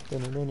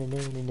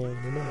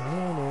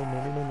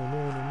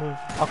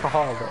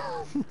 Alcohol.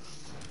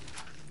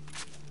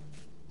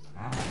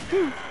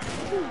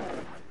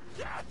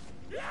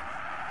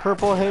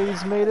 Purple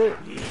Haze made it.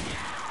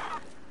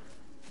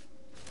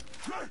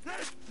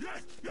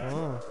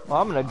 Oh,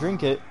 well, I'm gonna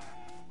drink it.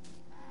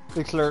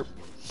 Big slurp.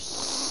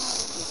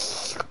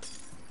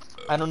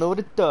 I don't know what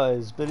it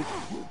does, but it...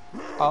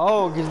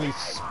 Oh, it gives me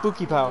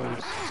spooky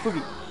powers.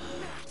 Spooky.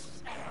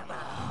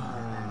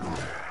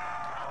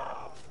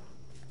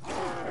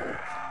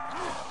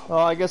 Oh,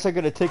 I guess I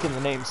could have taken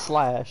the name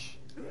Slash.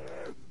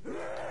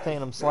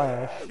 Phantom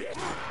Slash.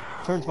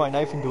 Turns my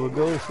knife into a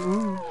ghost.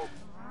 Ooh.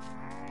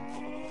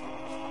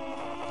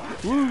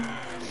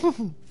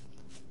 Woo.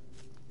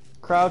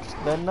 Crouch,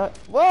 then nut.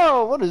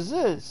 Whoa, what is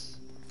this?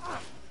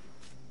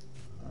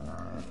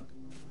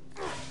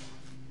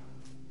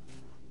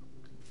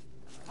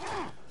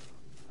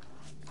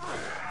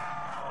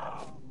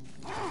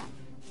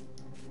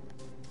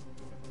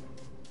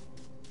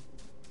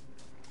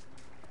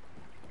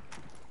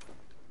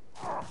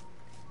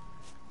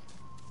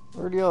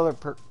 Where are the other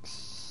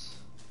perks?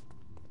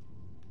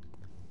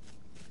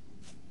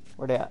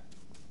 Where they at?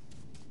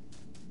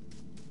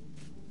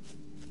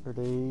 Are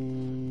they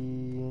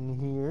in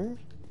here?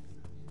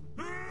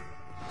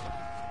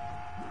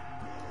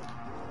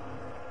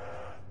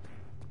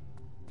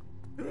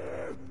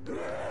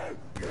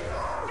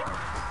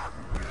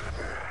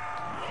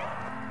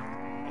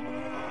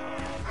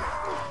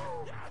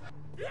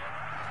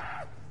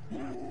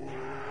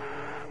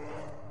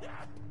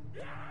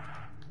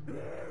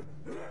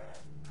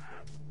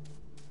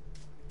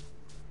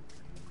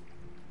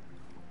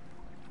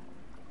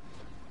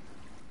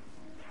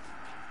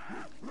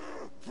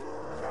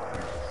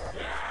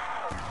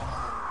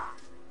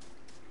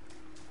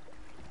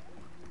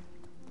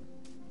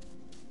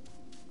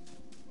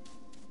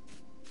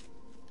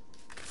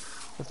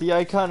 If the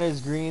icon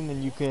is green,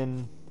 then you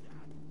can...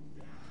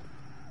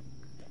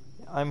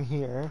 I'm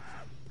here.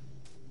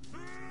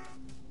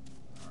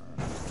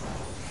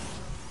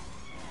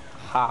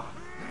 Ha.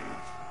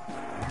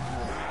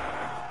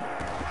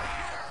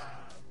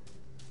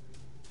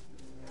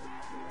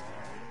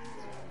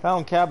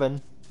 Found cabin.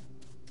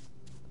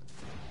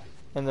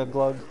 And the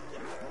glug.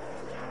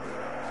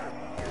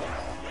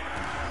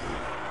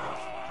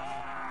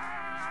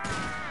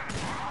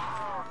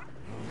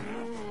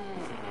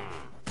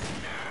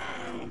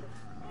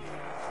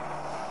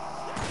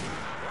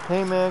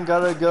 Hey man,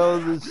 gotta go.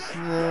 This.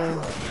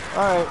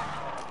 Alright.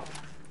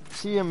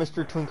 See ya,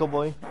 Mr. Twinkle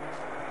Boy.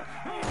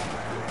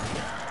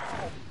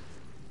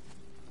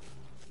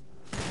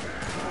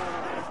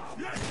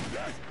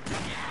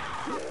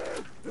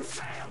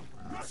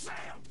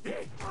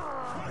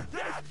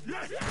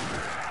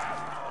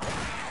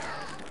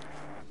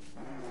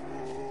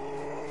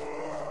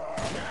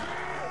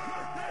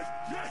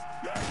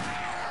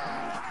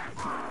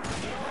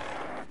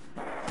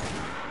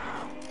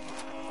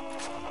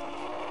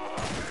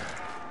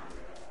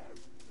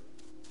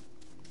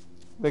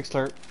 Big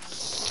slurp.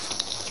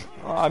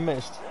 Oh, I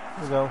missed.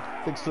 There we go.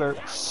 Big slurp.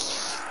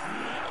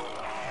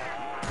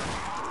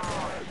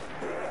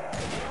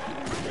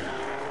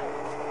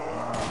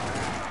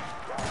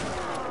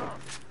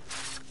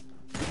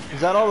 Is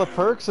that all the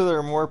perks, or there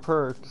are more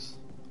perks?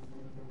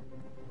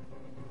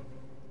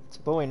 It's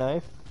a Bowie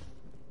knife.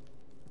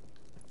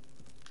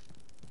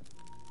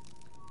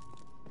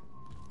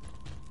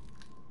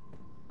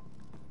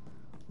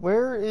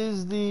 Where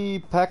is the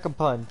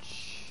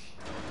pack-a-punch?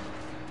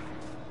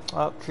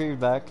 Oh, tree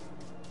back.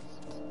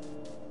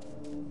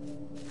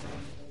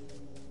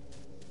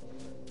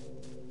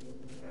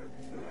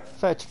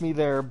 Fetch me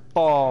their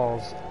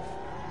balls.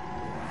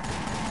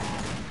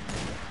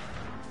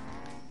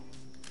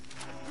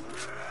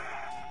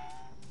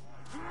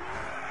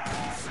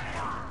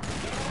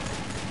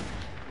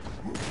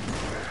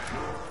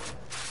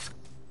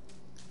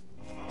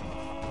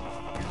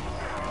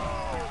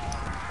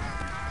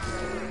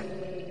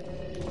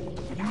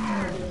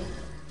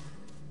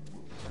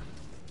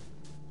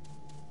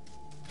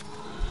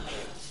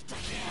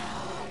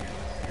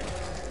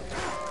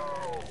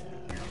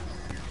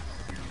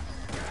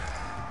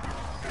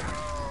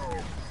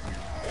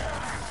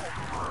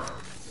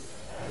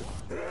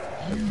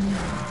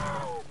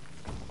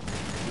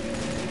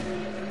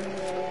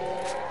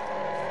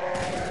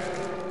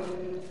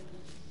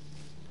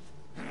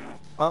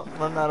 Oh,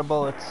 running out of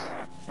bullets.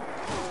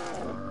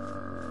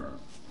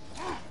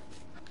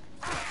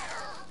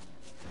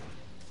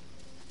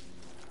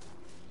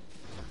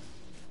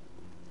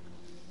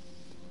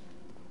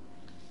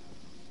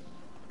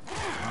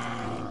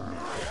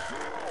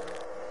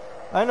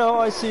 I know,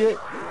 I see it.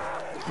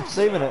 I'm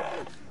saving it.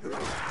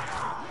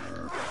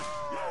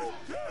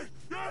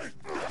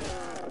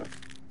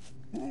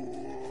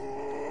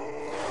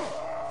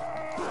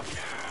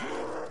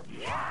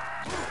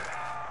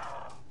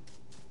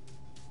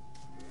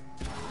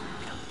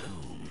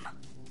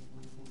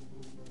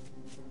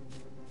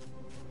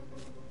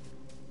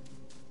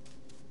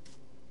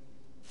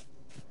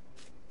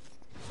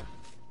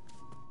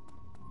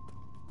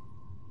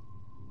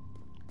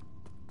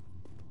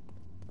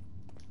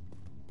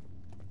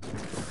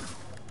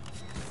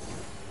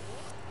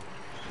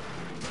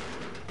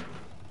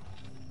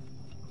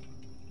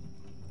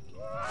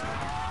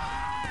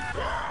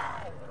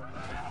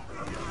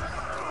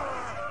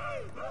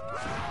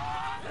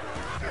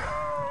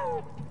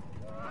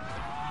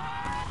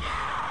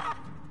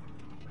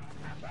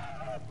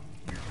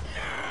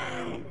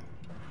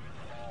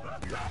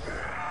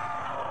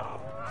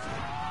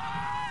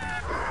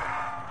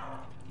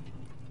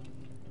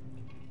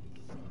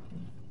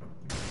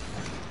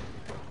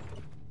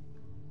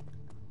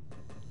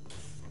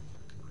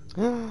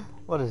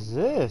 What is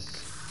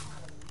this?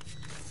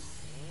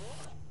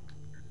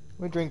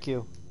 Let me drink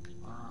you.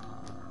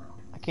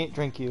 I can't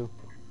drink you.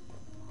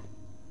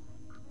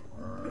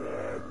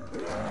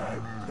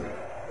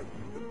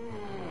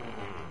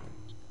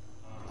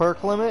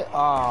 Perk limit?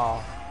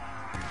 Oh,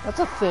 that's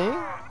a thing?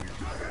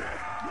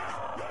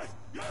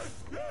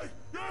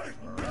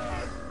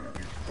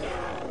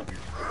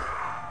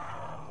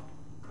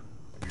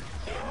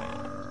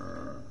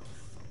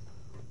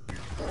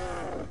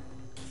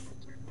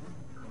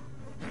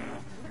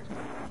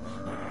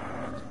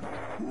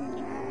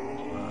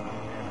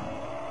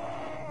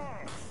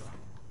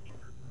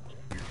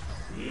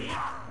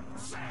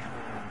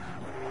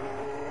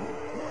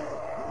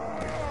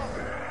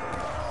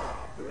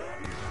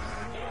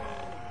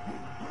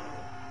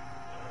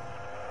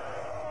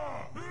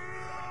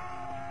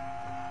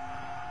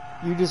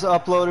 You just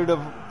uploaded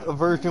a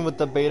version with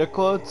the beta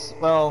quotes?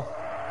 Well,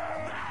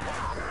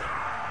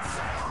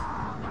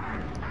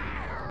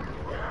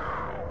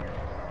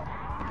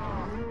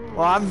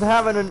 I'm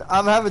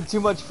having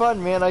too much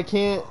fun, man. I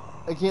can't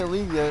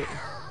leave yet.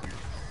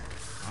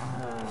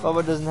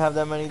 Bubba doesn't have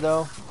that many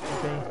though.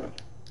 Okay.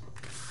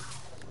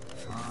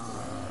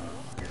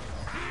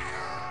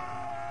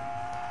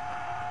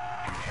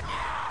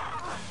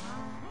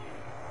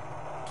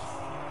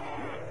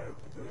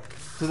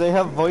 Do they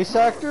have voice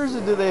actors, or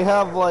do they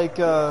have like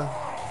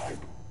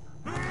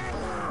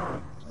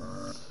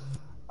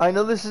I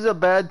know this is a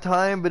bad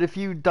time, but if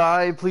you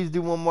die, please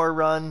do one more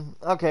run.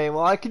 Okay,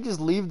 well I could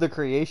just leave the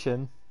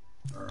creation.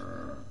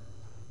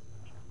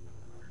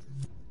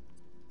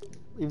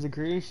 Leave the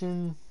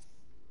creation.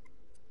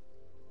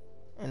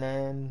 And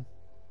then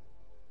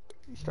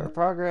restart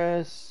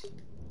progress.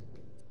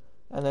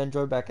 And then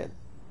join back in.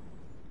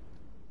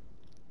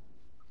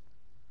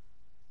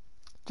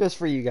 Just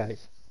for you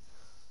guys.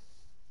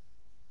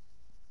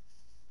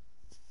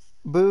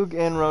 Boog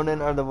and Ronin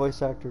are the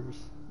voice actors.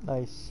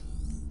 Nice.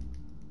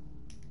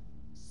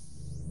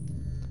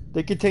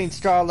 They contain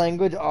straw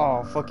language.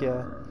 Oh, fuck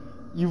yeah.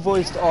 You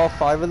voiced all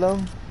 5 of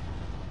them?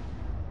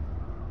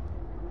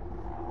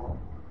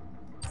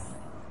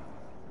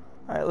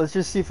 Alright, let's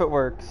just see if it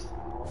works.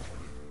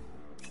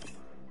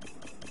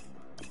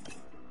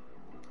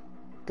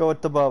 Go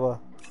with the Bubba.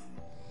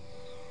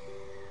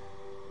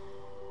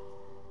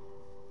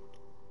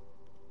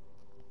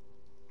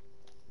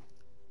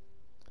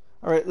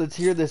 Alright, let's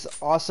hear this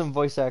awesome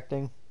voice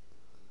acting.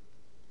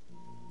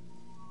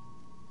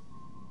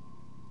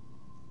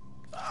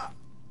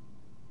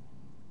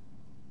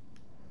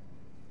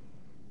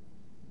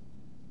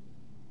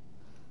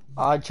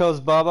 I chose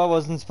Baba,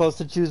 wasn't supposed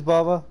to choose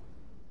Baba.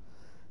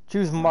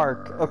 Choose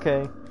Mark,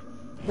 okay.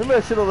 Maybe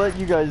I should have let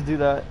you guys do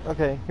that.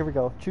 Okay, here we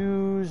go.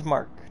 Choose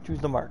Mark. Choose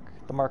the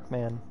Mark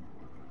man.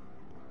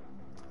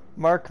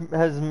 Mark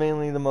has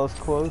mainly the most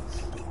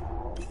quotes.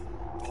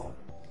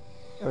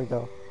 There we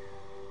go.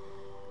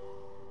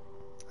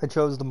 I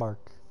chose the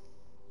Mark.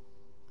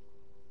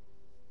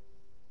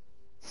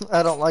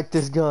 I don't like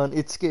this gun,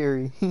 it's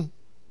scary.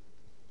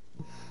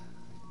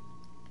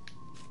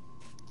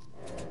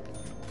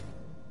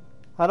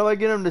 How do I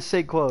get him to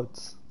say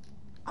quotes?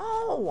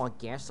 Oh, a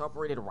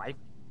gas-operated rifle.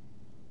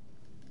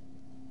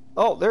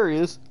 Oh, there he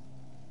is.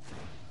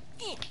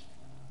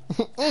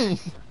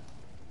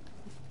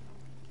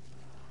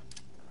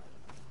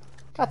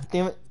 God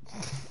damn it.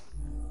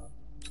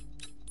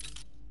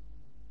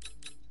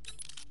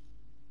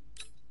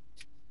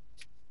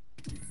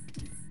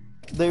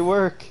 They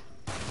work.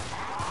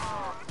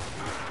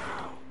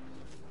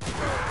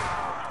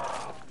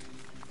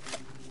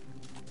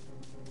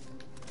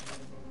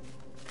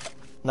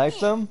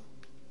 Knife them?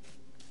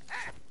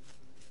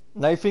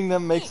 Knifing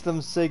them makes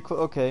them say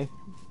okay.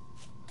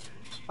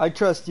 I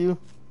trust you.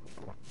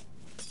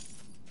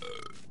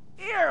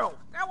 Ew,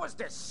 that was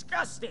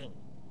disgusting.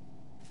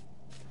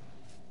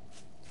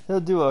 He'll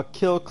do a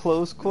kill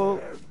close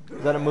quote.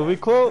 Is that a movie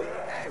quote?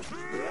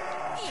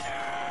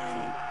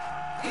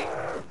 Keep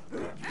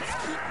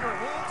your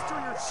hands to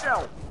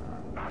yourself.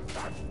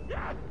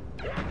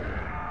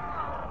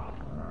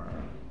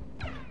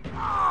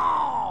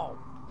 Oh!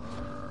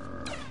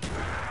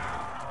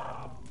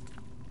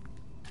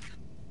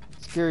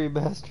 Scary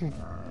bastard.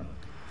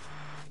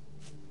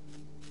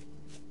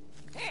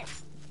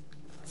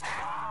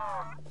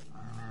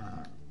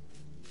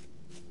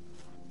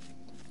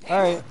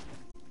 Alright.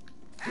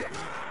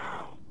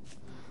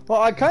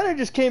 Well, I kind of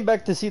just came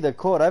back to see the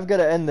quote. I've got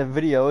to end the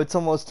video. It's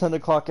almost 10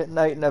 o'clock at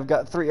night and I've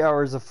got 3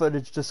 hours of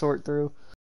footage to sort through.